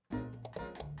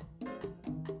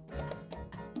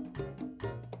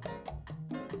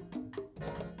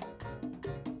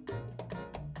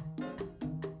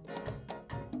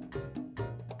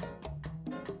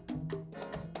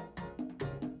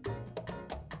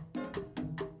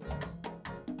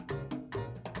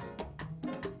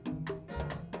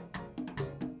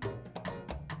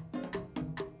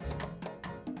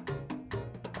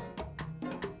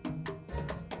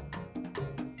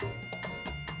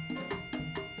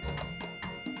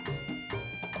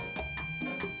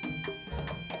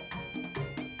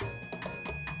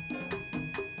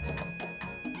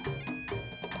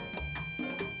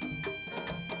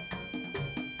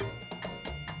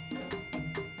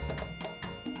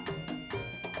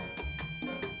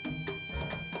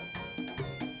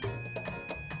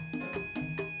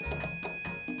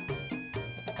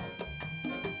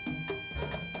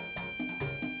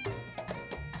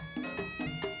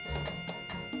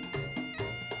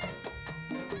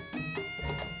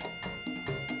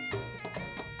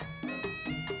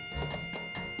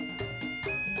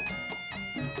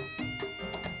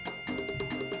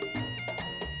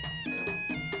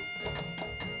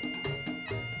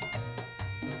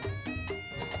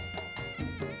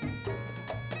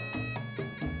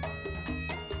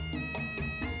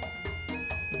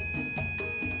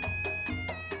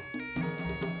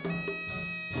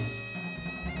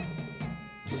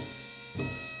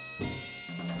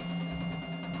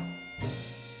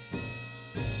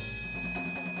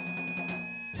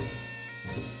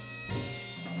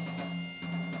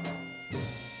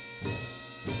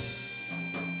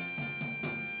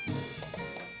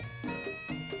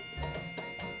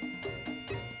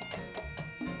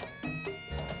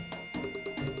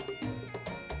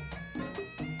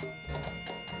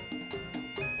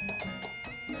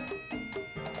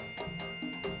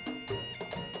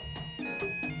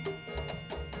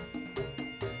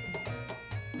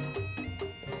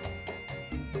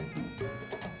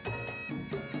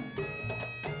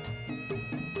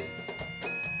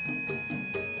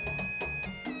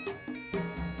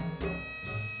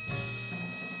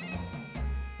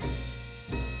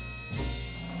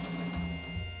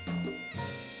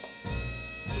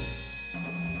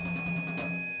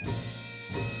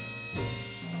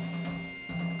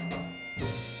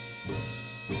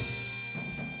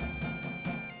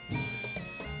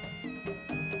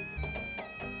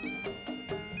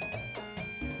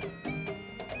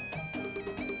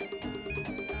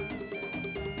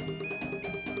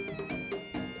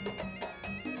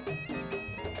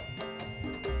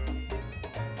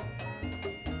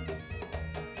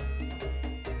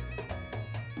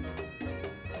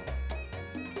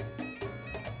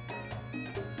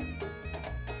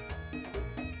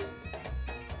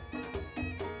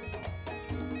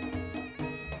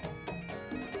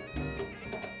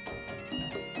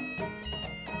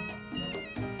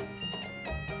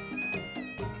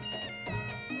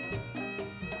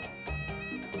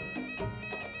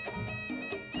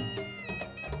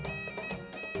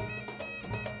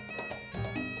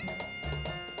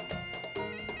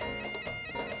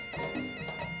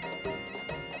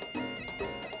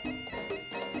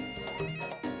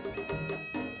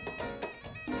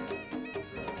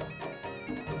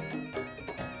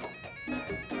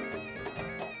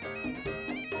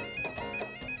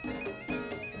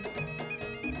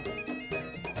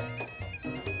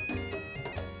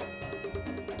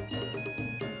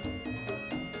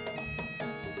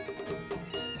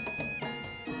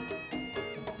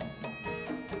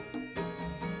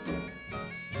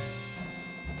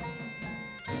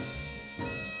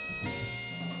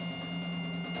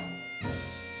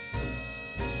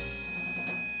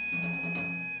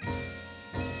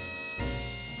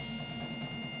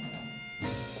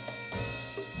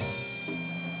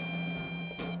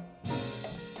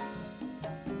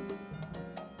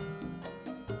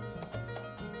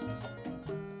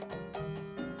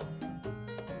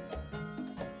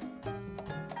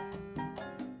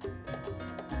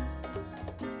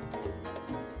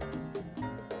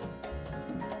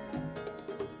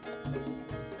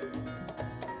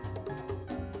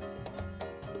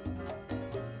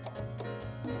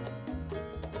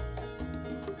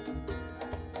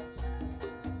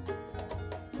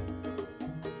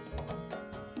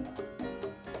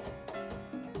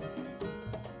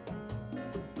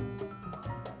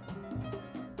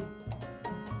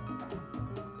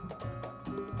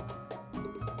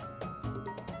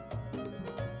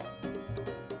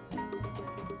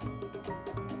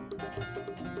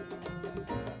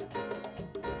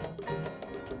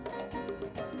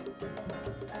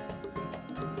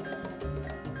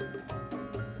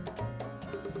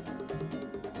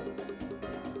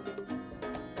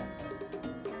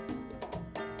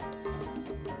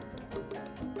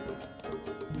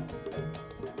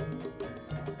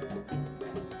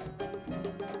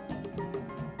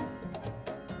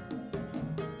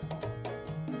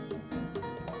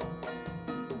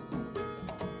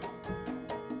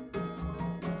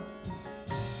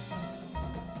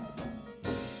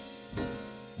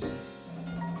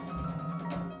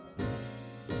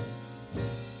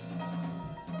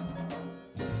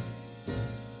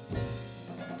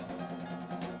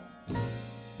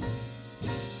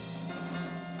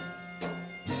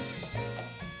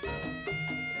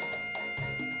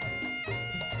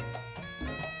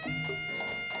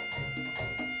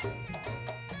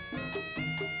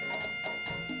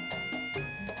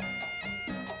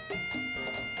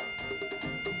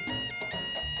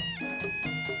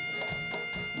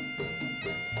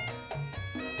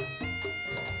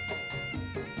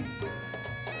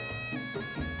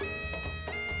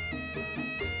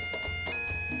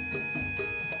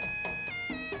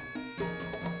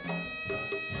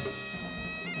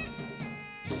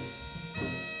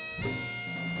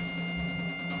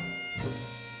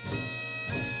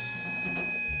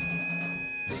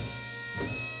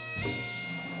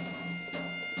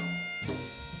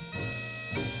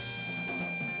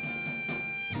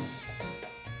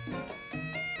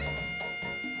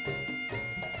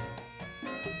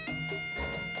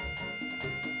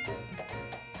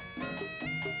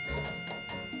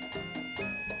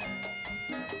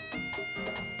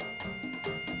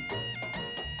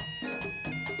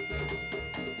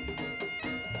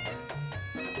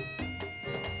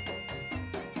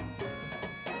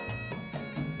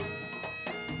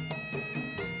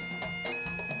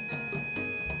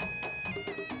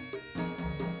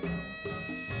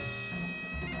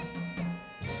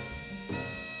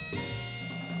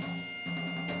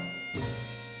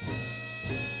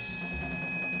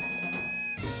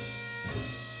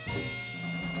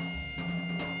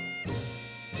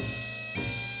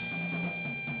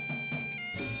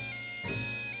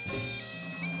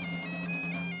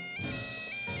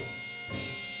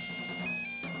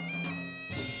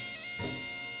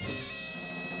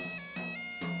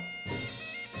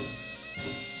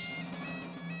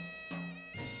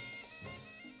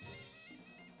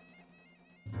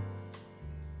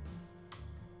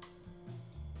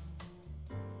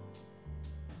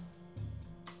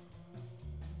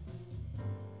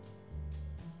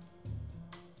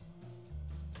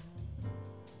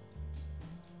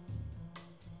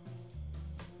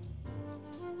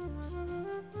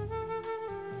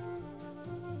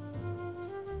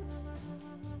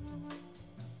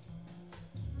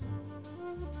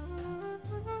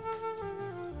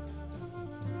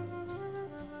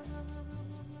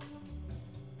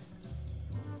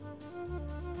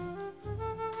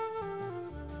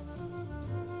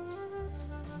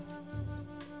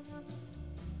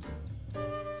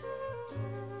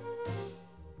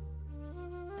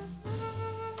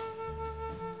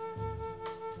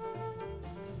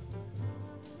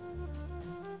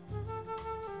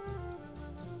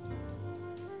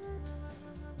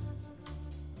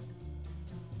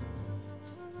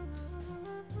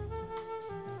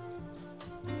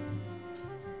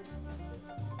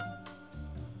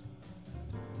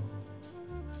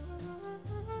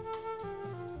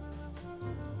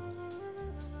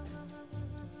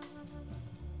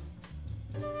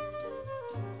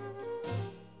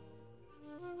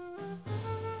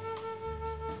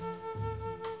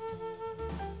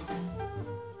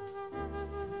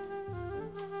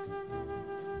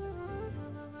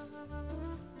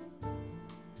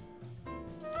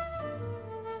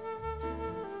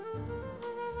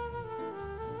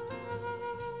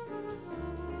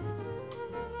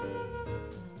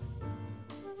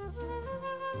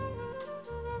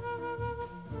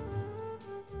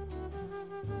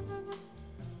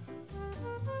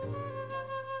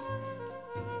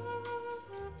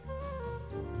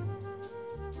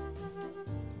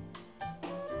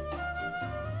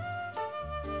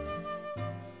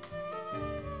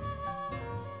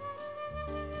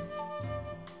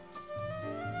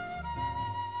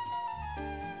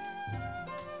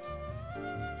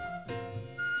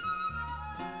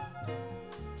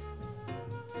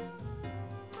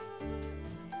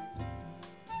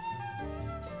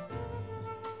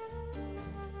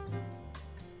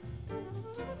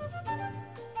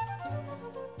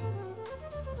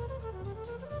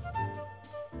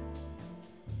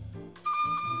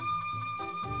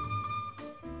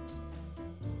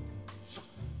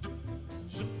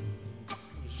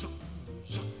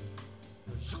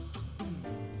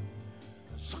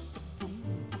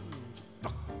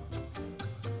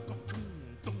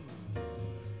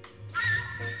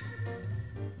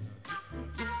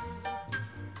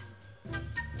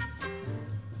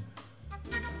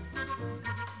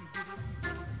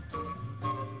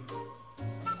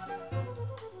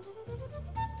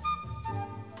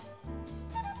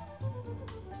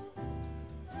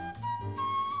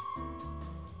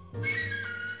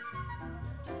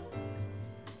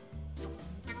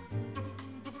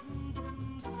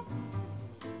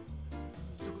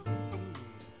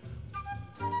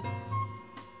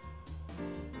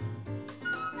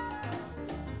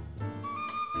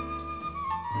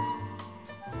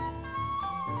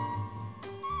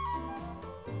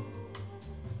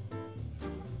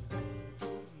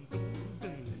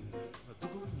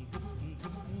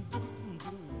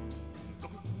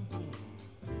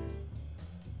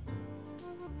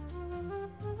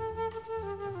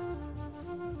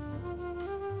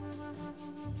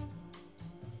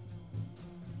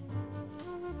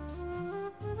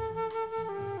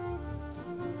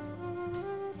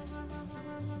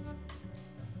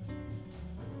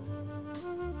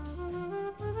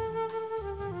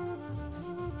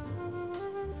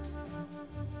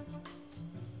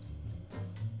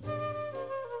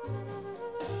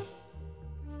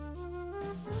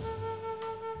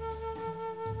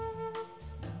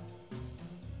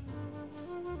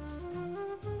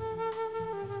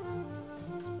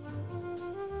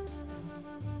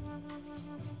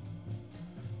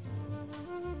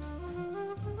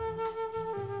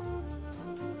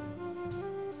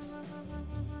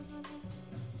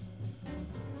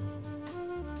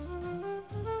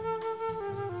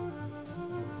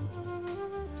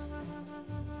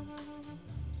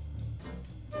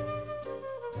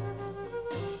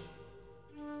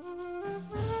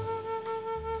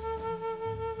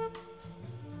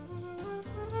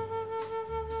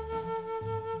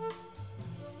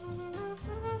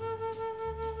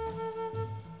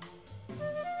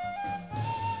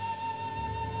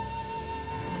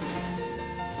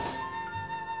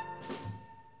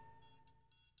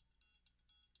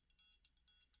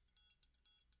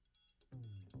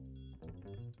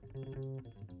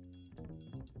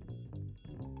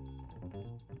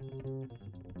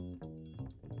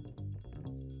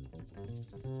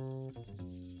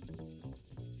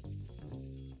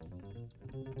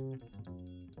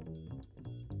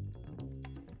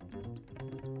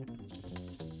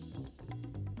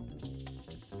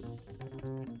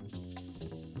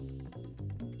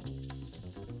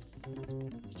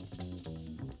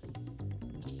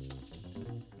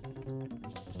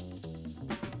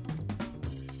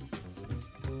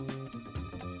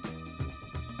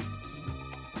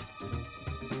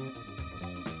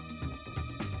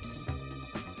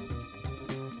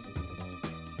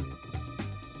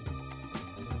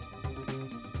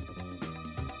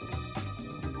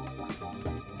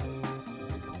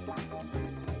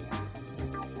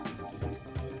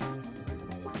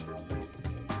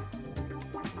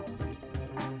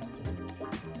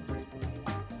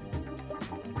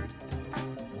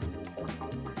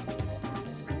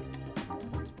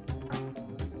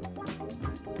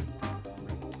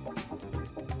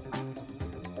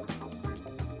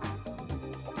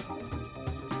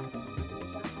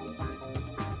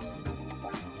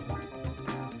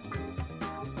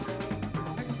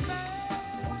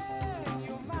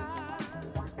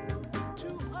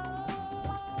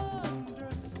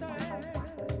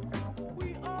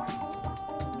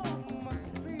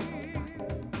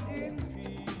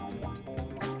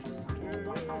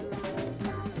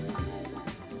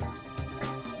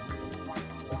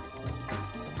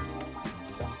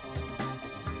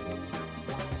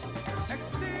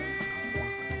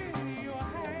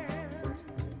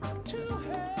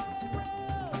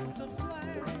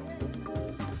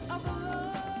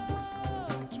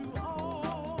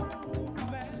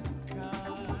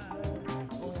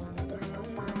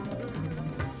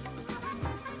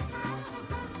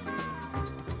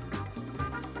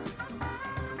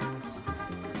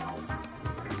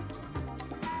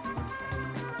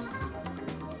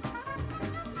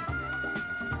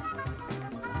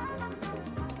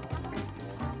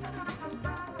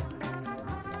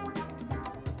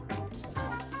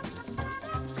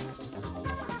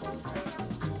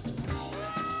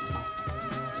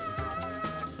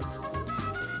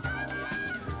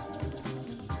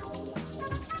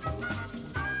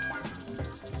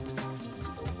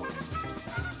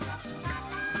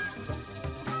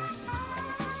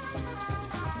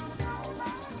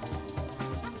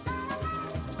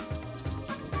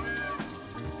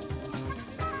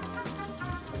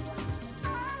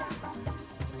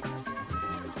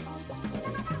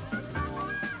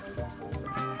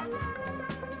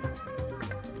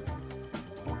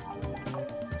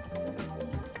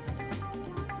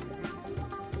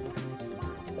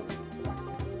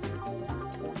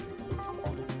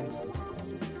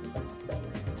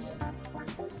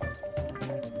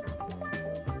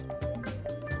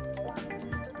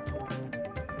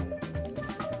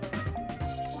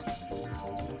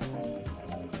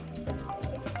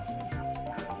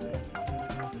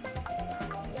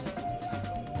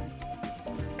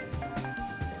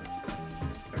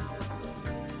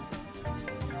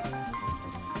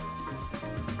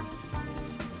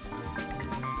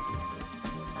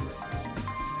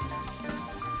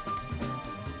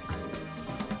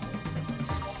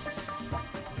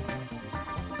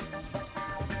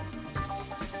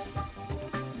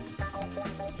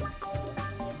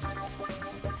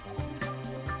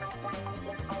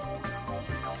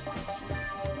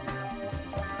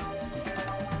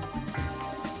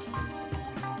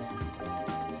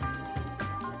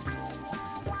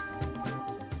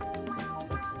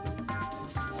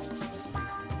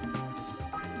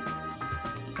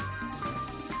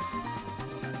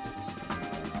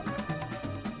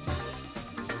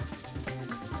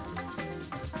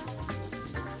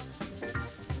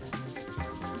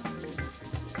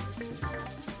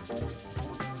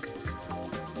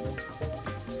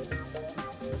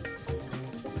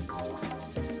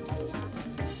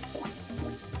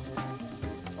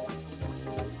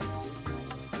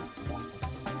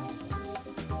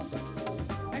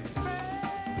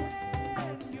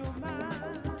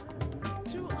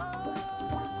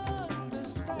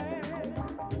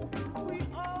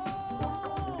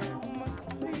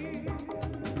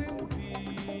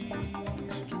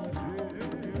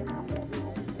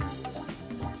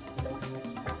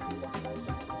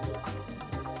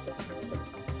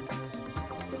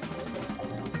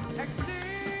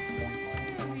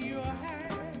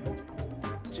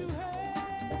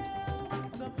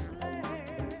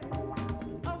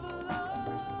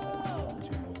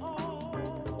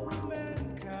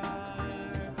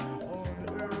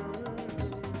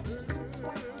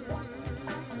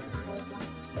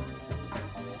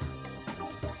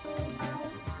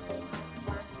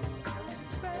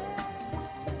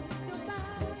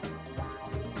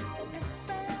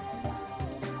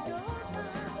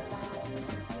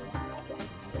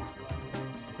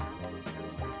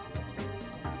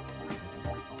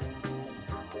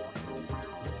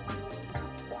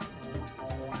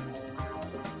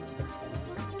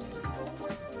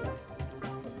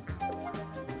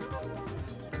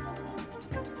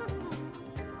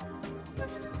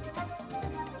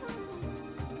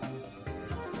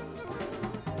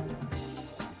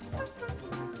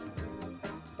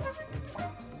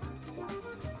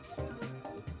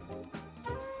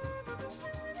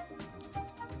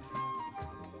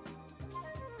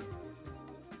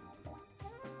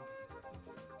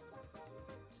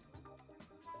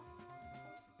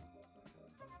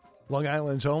 Long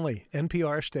Island's only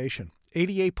NPR station,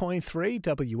 88.3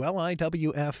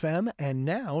 WLIW-FM, and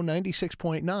now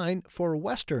 96.9 for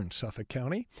Western Suffolk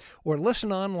County, or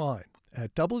listen online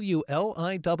at WLIW.org/radio.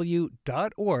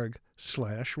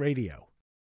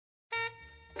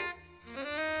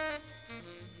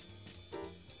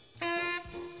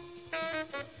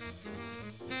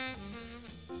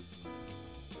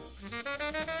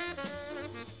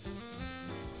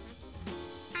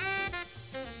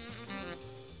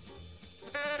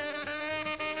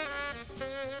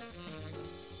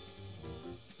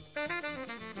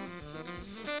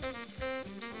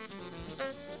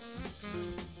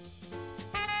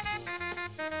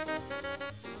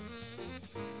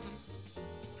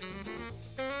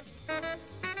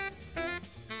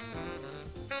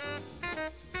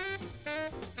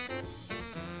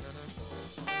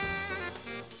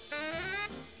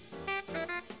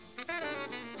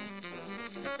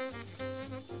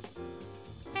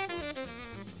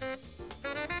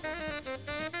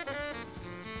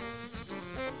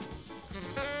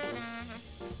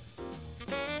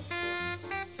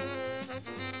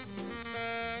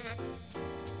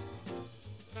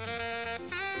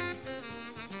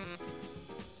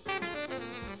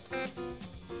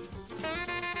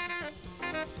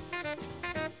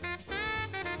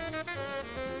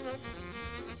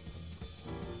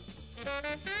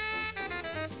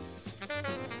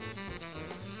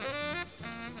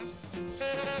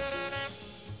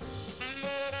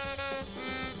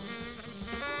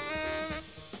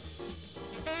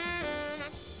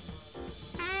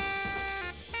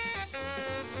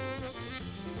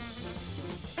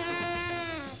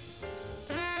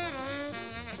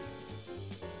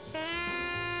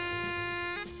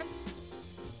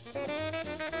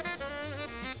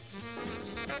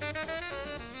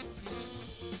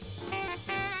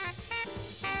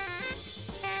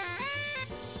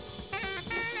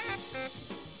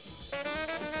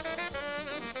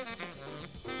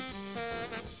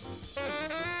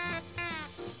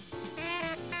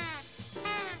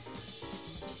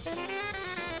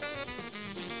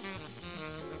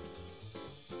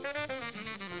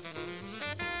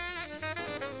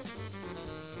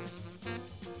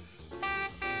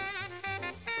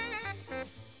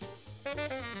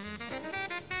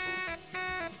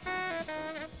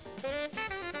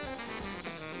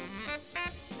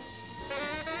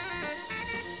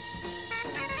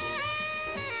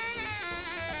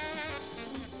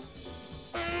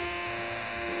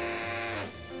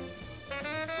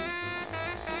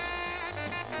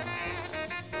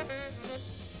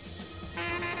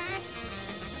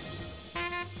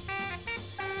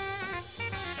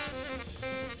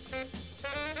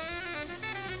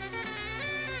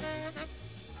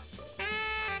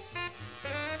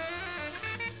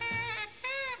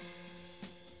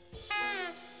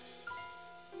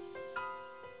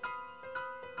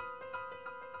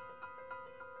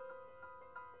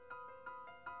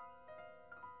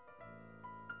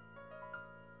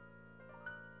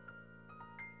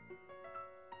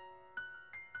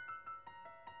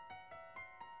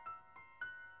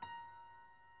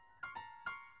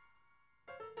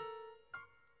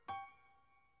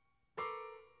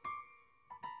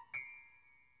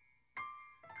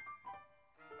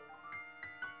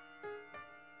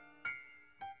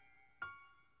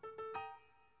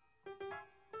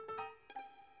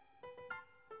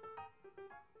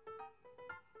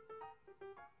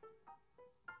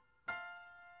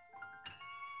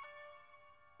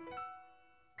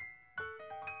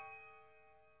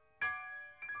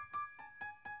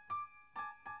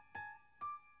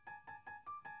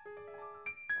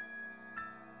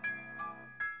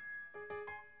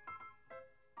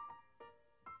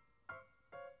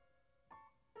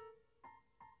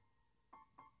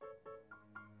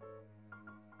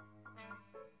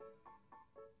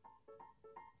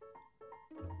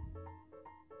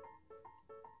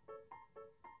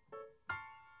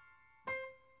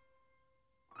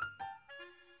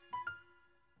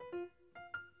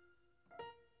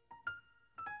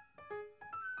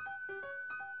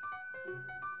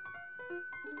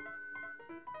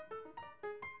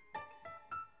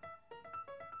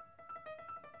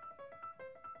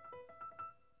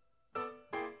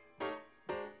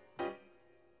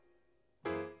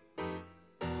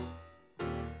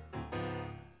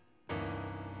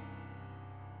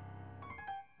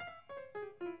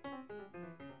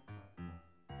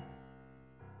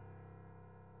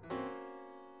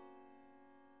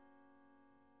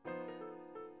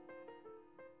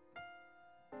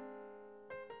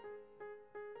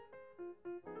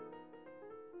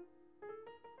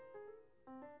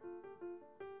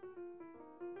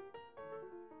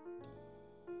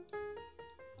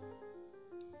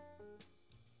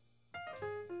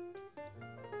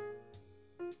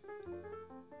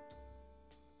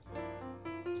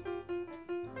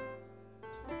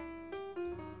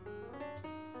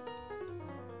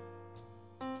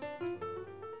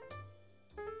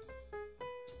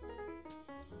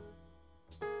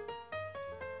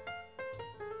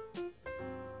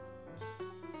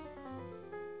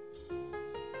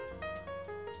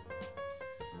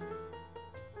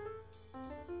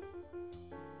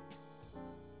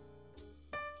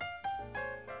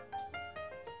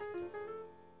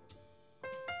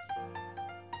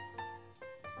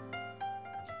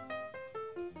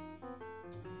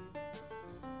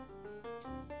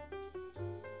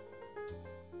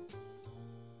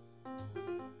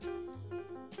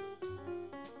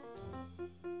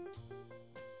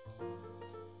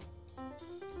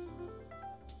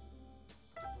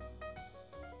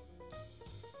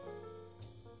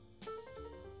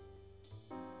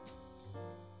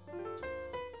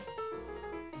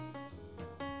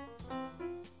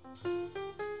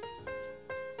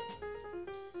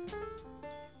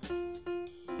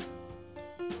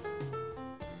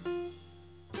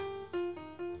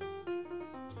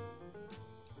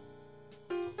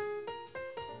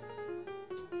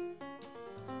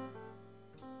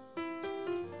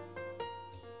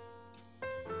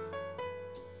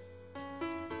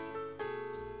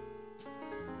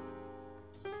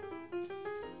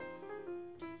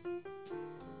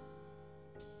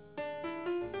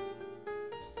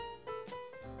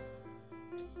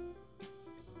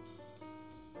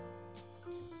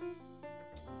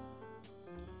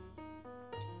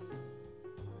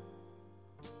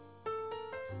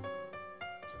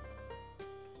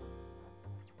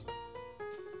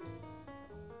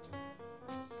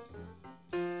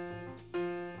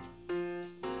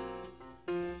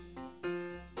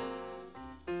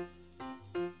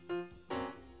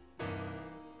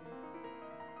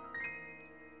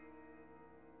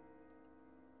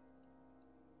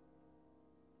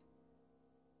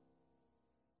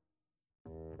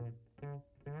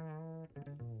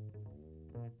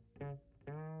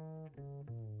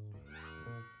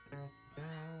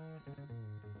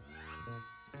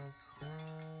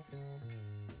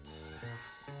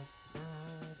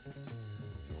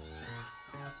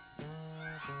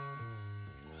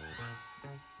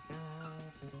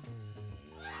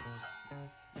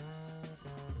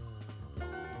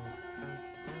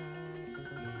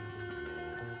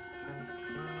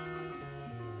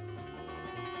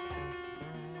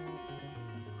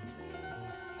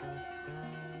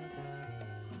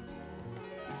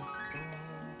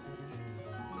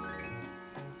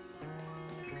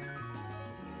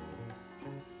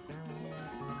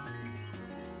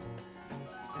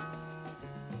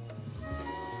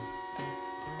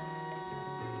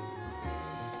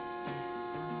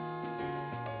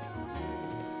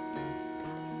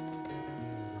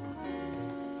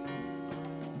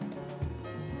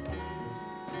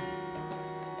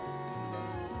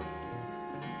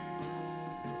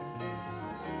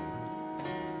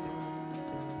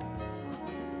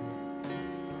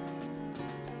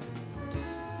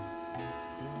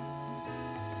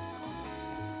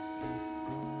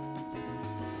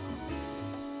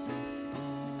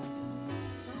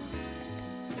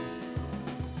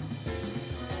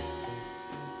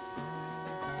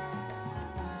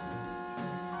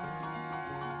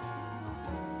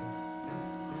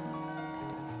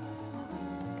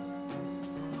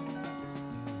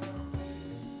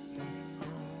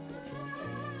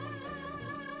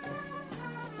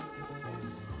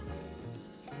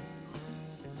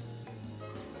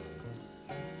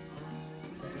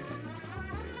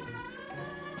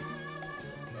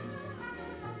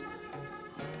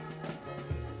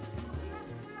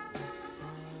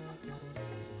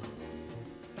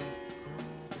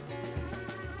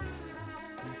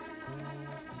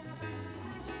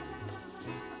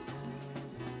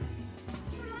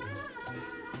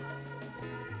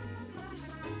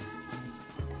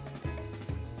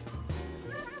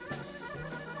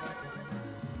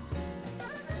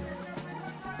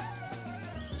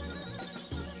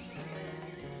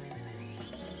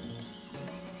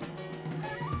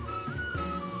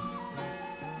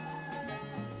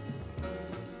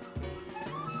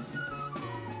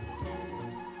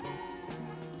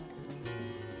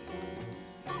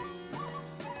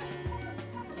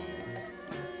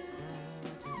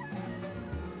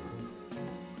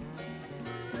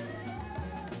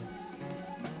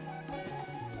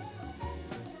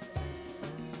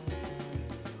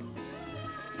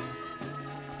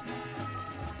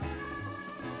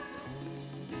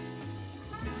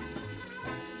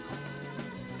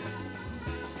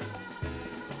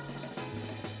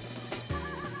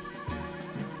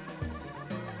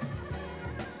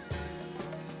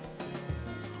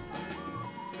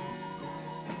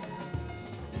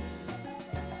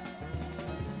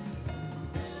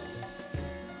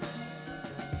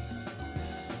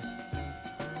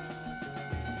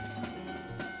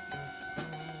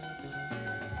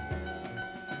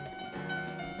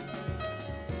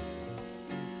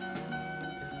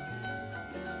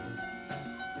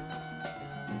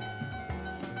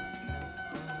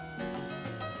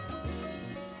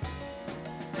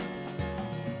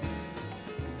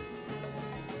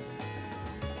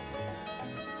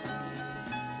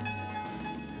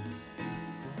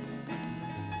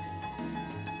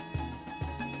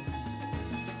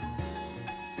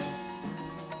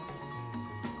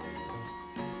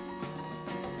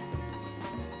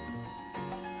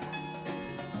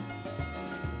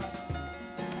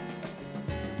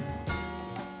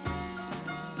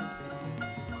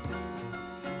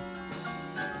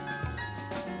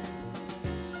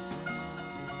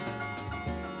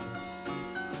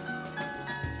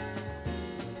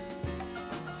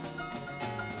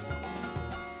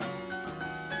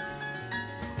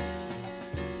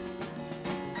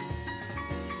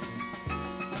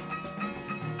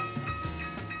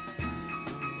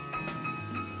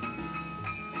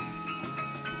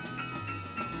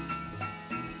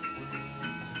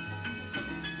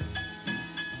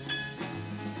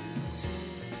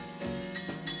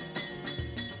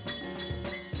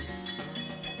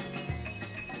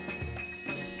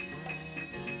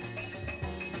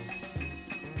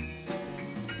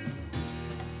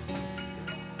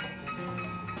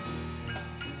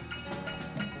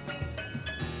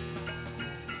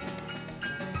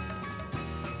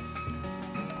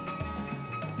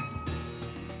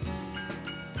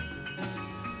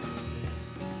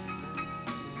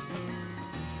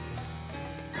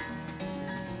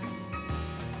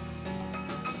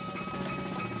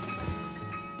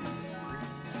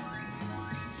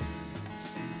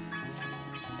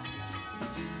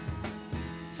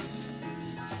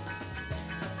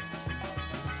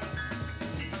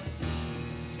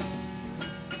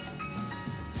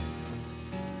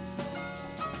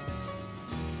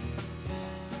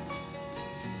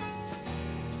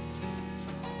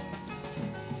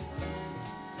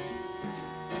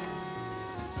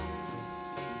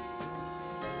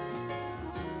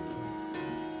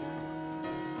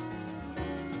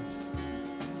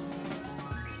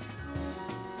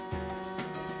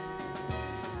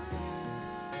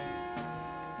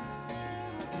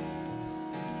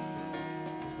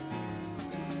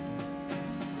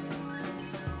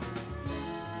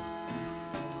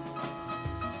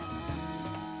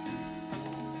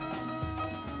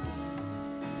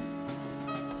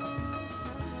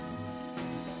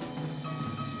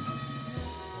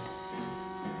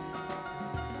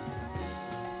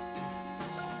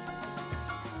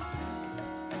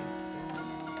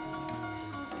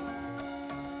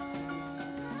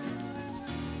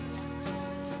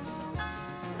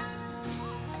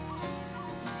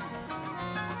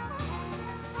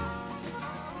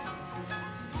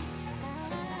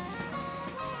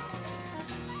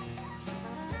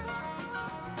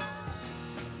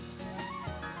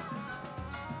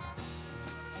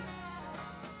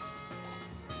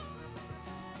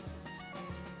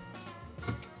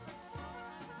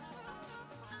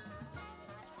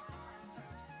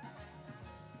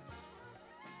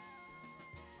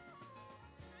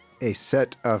 a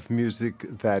set of music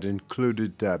that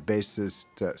included bassist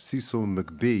Cecil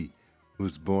McBee,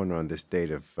 who's born on this date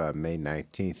of May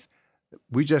 19th.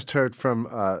 We just heard from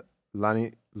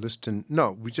Lonnie Liston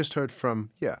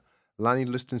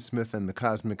Smith and the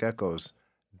Cosmic Echoes,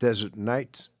 Desert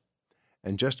Nights.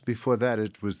 And just before that,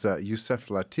 it was Yusef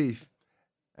Lateef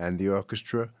and the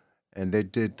orchestra, and they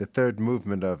did the third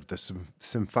movement of the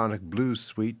Symphonic Blues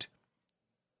Suite,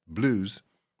 Blues.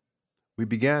 We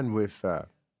began with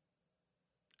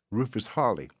Rufus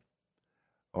Hawley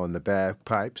on the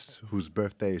bagpipes, whose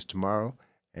birthday is tomorrow,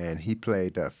 and he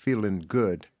played Feelin'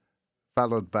 Good,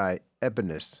 followed by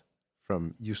Ebonist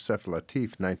from Yusef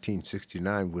Lateef,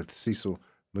 1969, with Cecil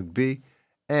McBee,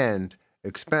 and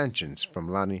Expansions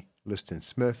from Lonnie Liston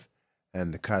Smith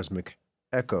and the Cosmic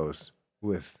Echoes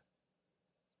with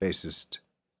bassist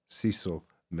Cecil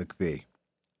McBee.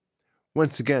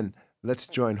 Once again, let's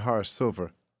join Horace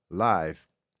Silver live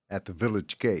at the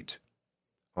Village Gate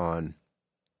on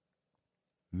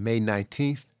May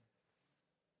 19th,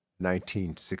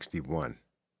 1961.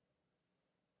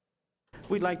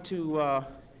 We'd like to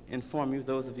inform you,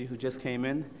 those of you who just came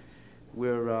in,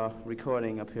 we're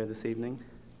recording up here this evening,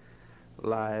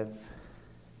 live,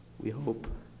 we hope,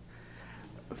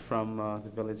 from the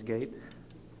Village Gate.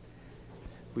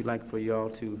 We'd like for you all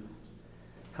to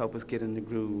help us get in the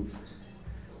groove.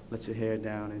 Let your hair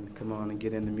down and come on and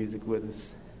get in the music with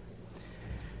us.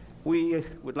 We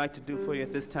would like to do for you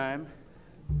at this time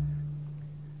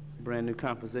a brand new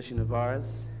composition of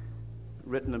ours,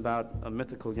 written about a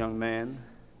mythical young man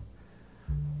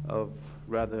of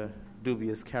rather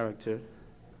dubious character.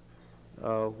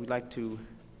 We'd like to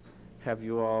have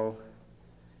you all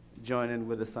join in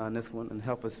with us on this one and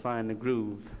help us find the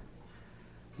groove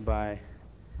by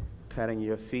patting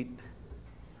your feet,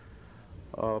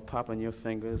 or popping your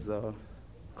fingers, or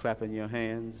clapping your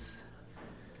hands,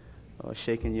 or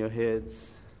shaking your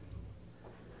heads,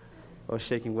 or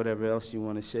shaking whatever else you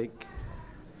want to shake,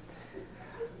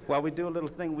 while we do a little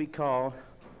thing we call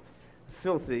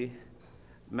Filthy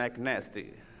McNasty.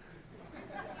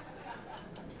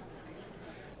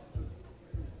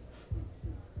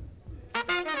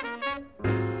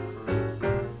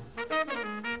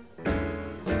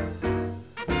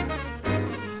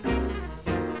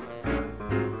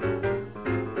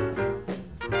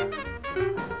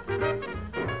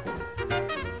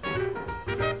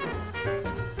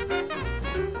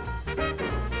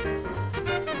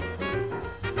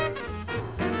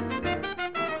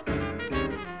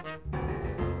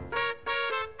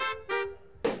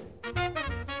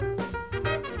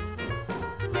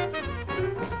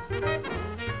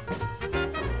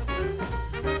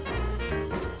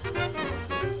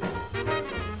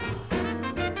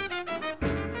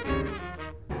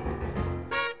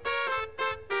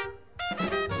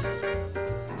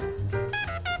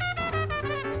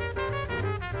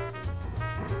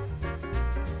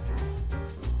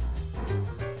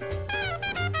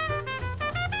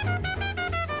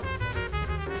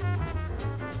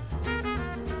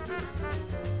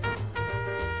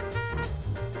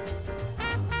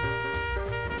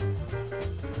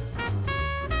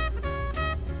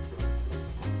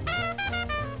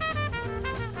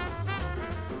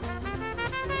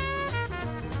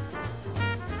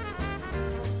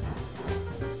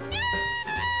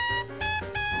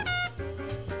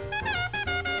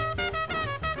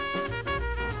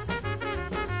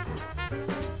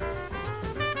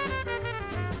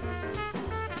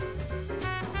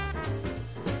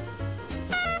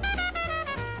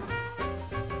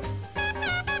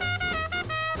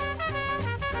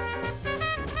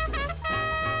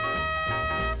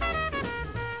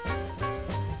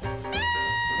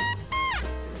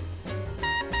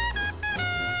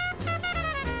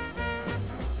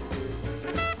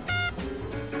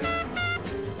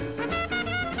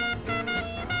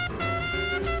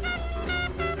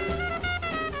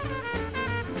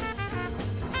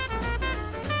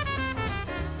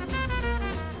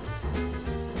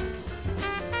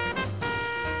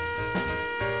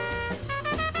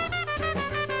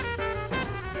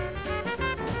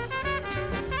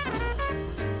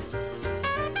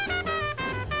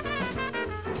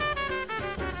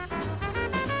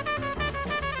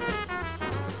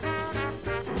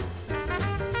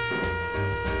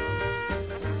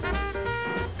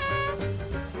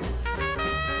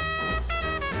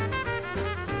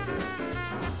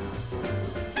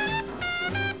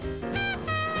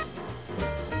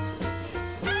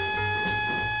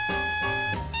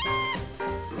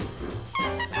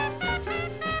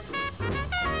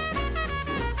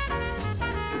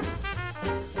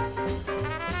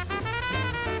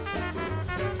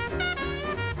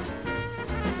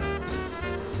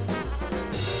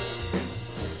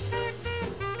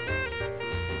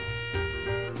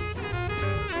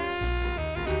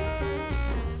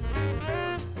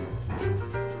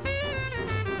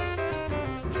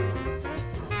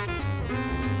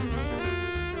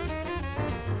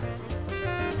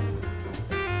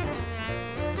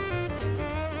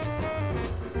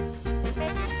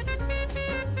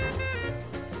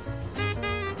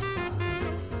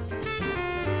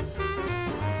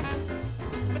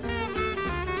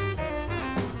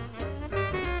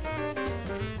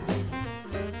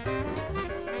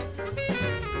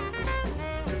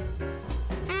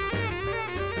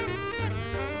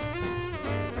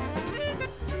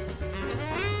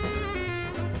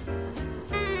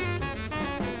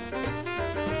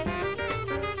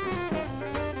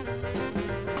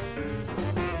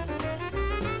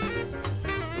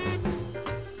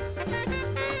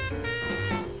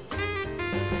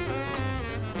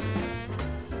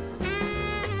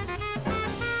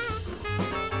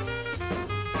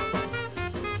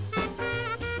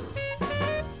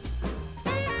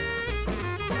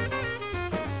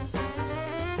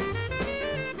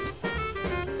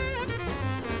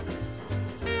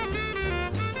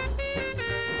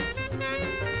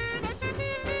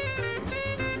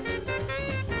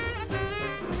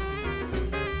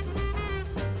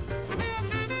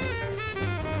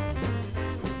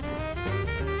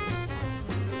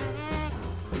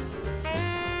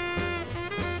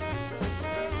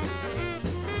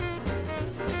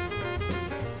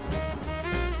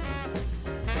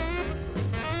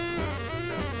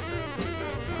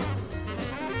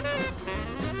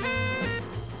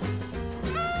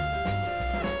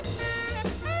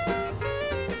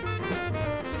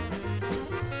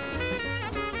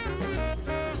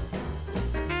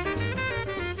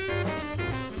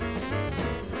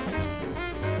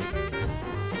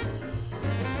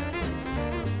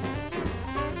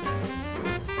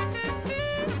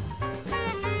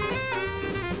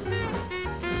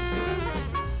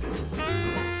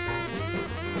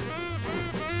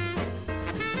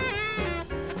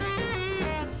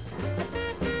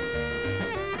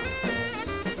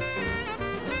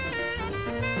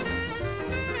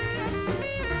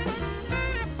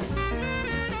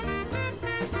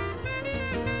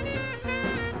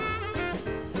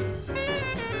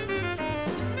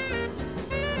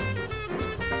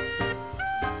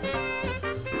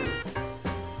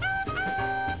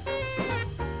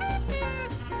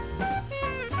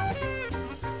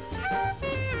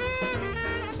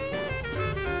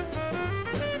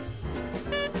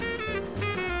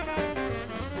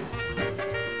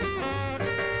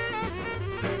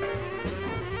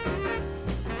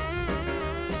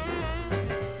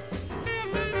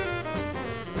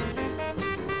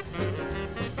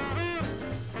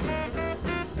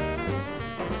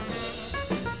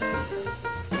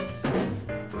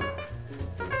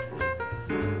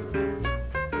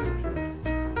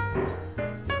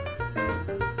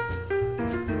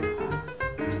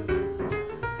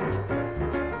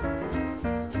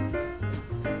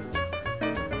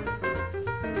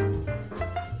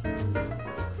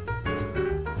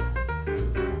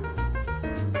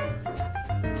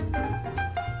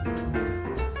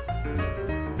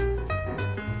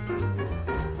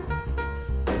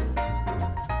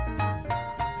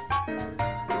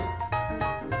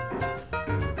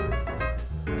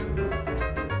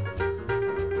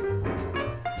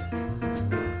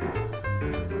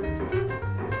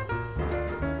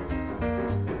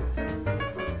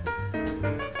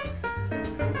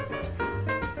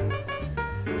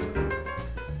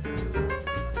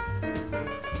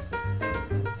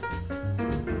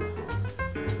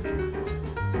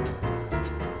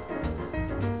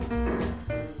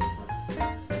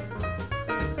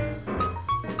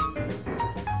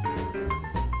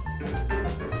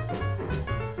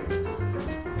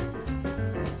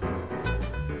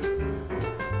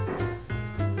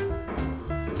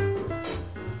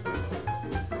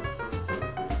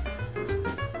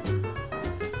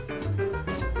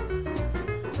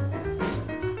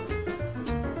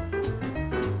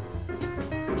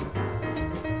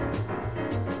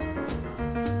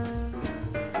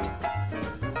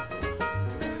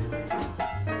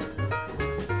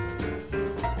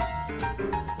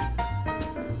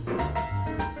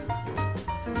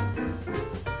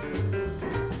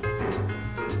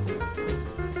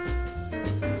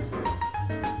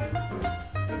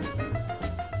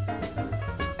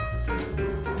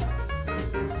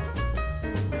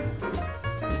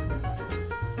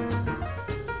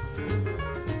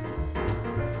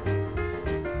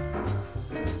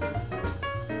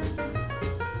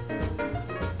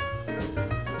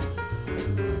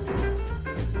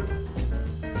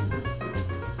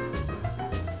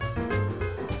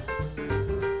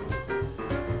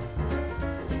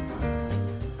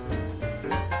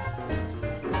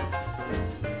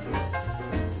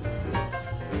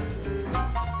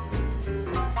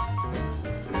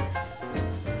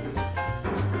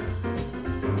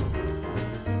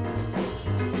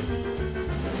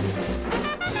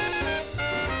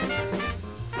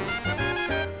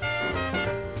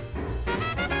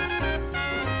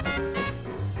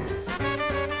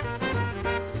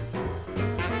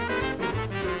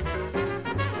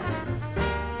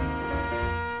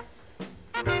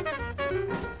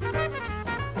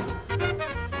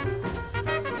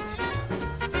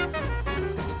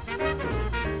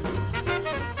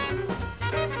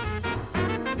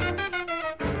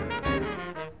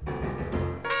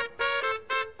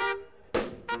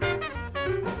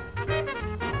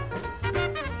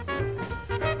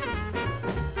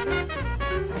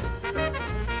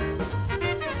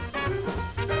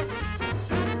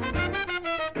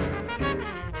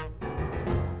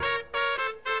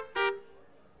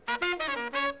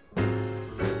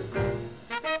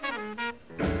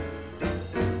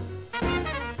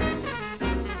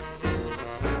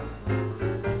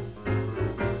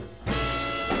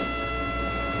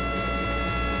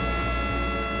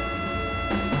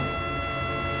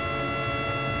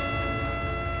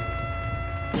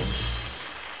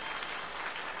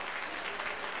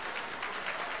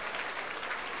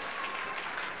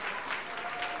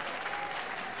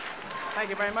 Thank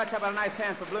you very much. How about a nice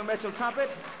hand for Blue Mitchell, trumpet,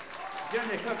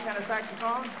 Junior Cook, tenor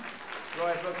saxophone,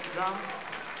 Roy Brooks, drums,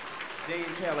 Dean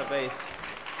Taylor, bass,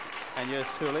 and yours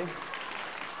truly.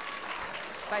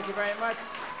 Thank you very much.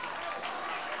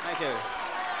 Thank you.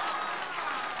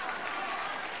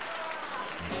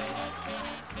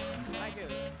 Thank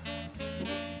you.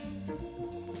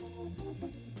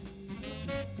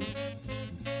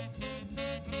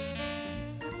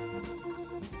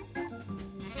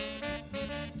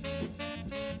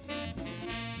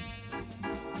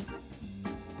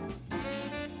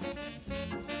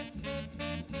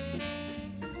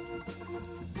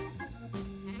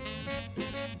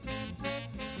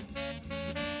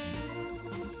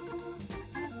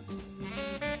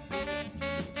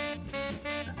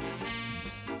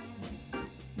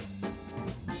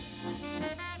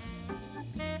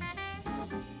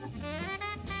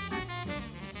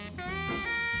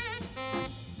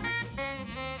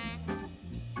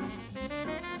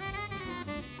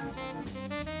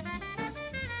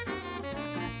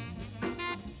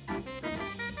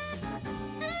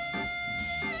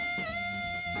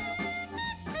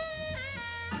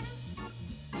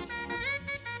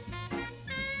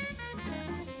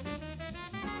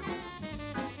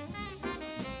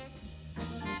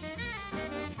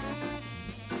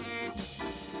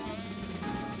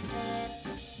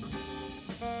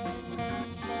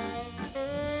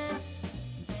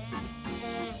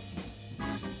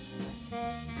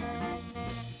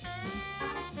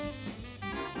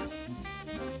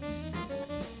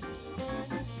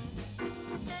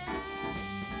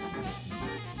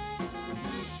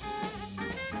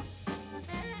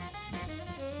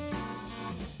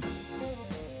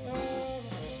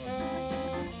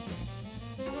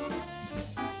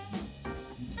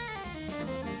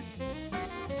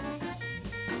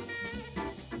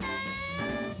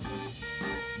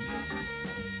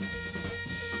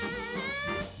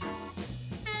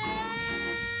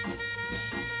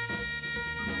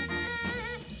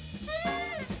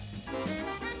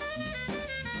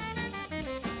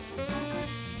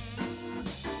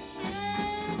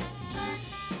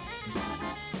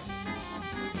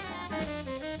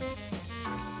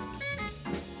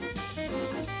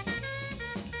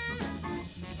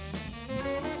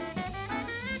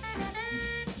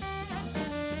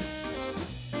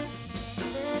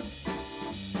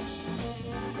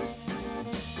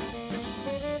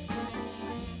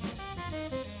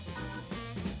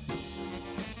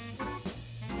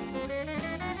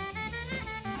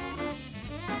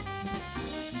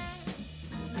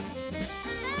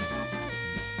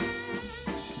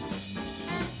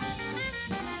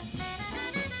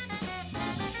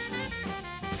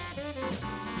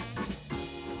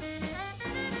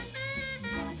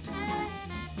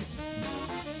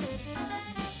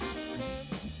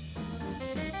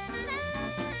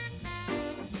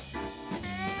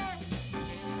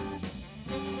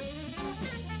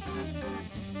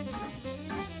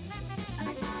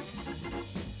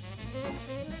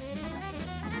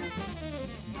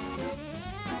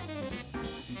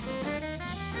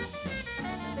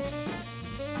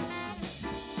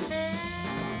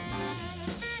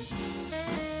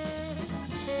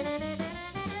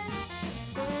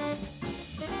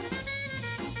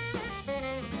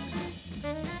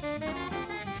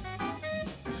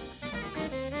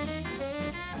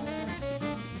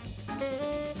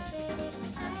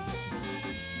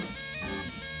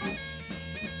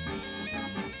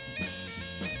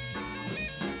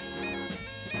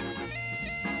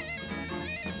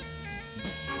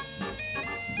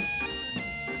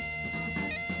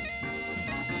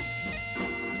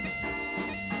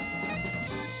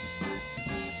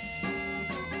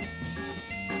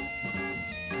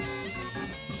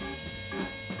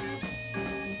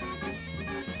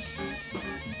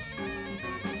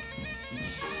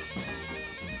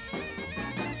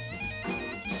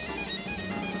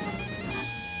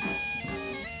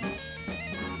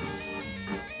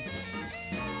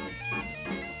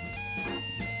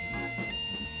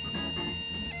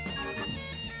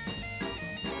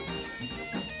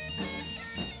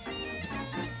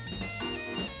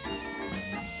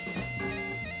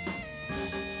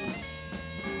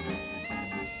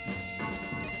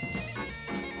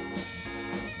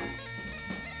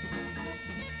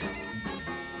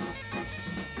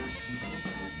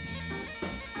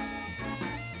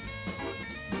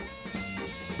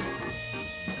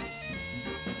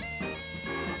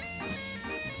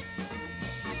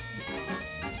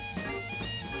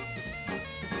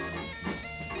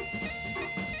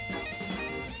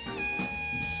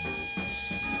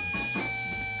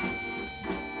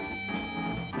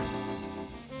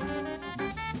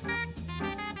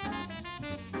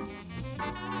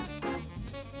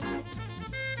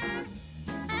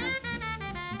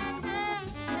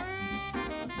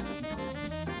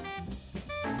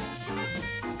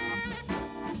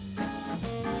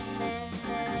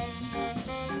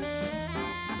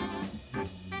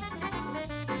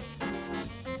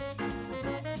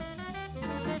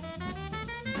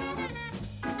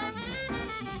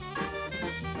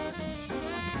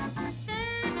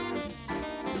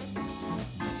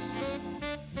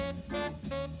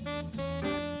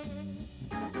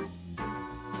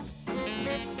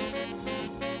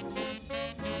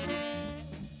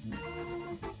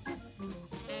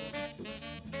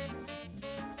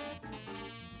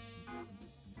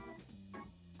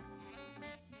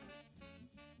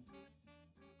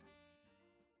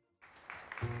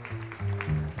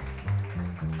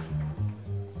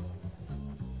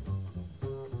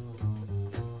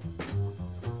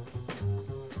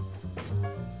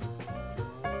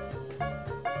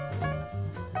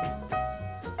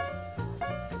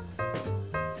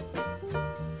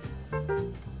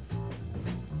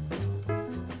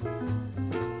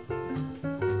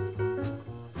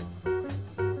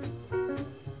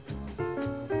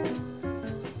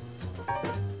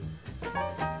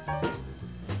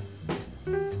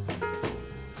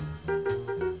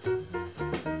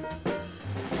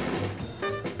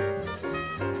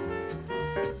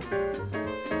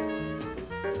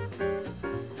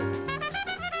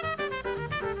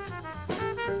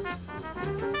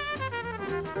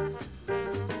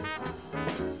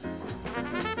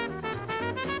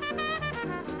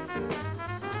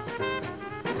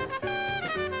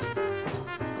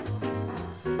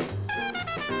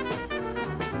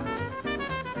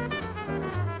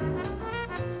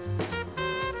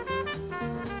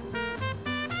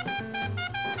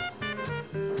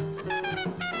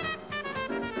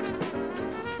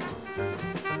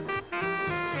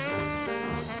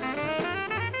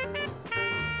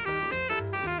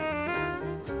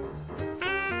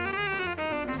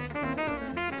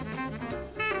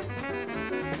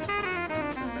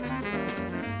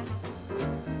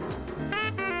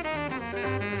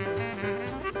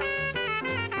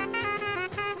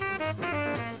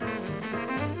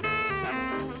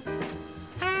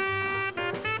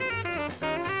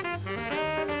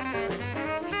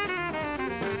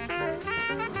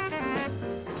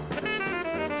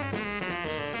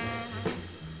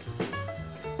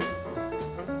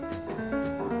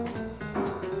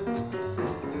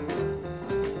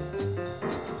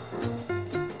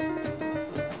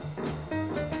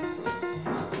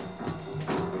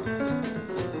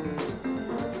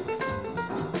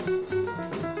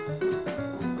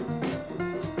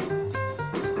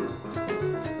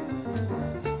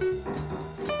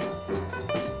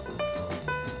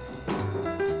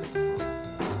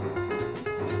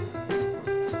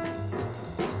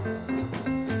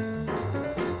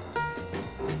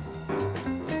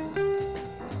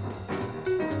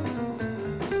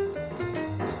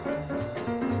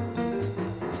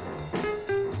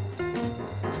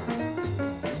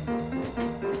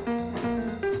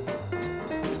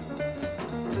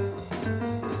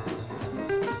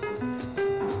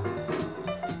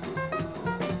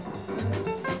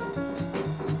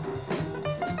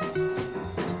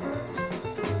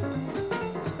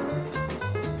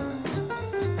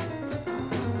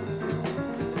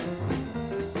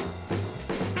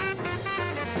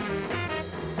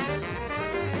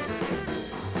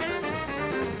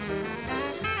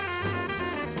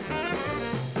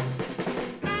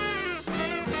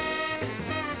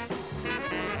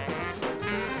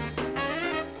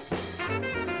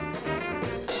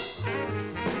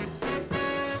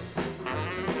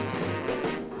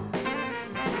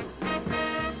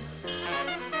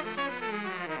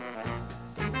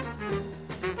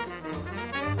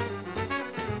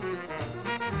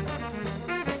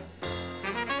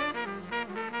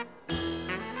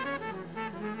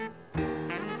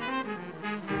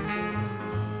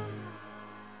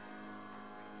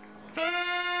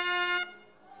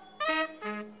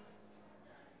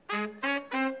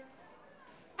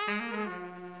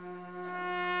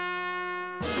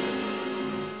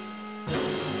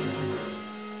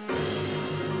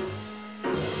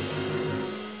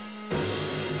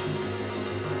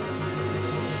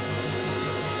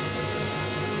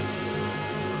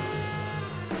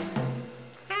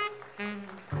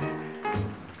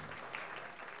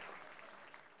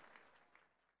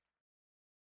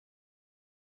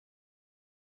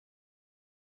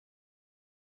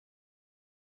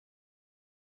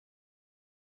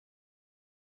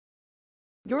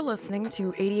 You're listening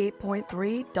to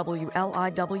 88.3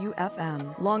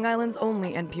 WLIW-FM, Long Island's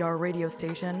only NPR radio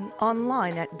station,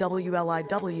 online at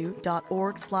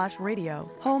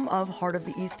WLIW.org/radio, home of Heart of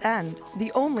the East End,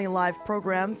 the only live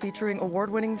program featuring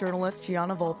award-winning journalist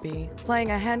Gianna Volpe,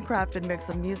 playing a handcrafted mix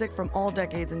of music from all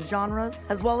decades and genres,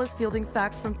 as well as fielding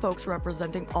facts from folks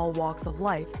representing all walks of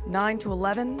life, 9 to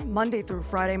 11, Monday through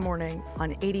Friday mornings,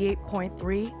 on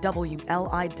 88.3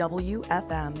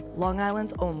 WLIW-FM, Long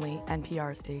Island's only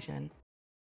NPR station.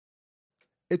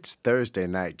 It's Thursday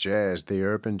Night Jazz, the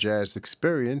Urban Jazz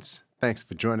Experience. Thanks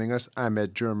for joining us. I'm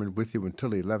Ed German with you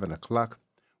until 11 o'clock.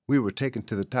 We were taken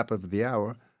to the top of the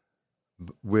hour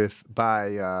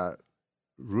by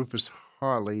Rufus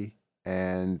Harley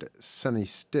and Sonny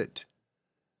Stitt,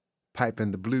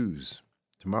 Pipin' the Blues.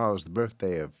 Tomorrow's the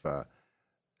birthday of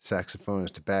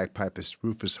saxophonist, bagpipist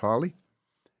Rufus Harley.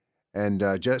 And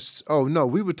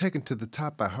we were taken to the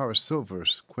top by Horace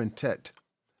Silver's quintet,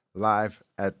 live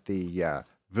at the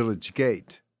Village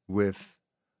Gate with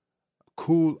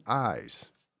Cool Eyes,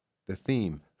 the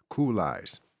theme, Cool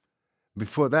Eyes.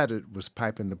 Before that, it was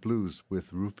Pipin' the Blues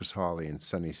with Rufus Harley and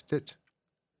Sonny Stitt.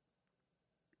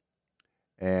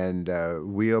 And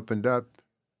we opened up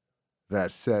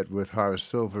that set with Horace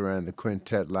Silver and the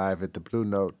quintet live at the Blue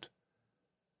Note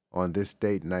on this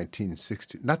date,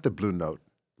 1960. Not the Blue Note,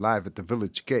 live at the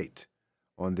Village Gate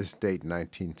on this date,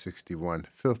 1961.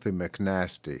 Filthy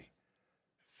McNasty.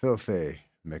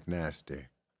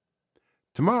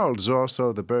 Tomorrow is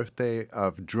also the birthday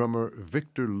of drummer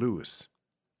Victor Lewis.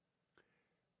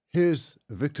 Here's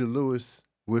Victor Lewis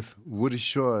with Woody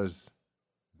Shaw's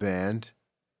band,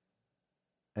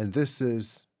 and this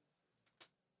is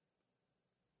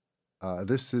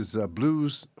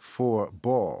Blues for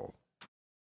Ball.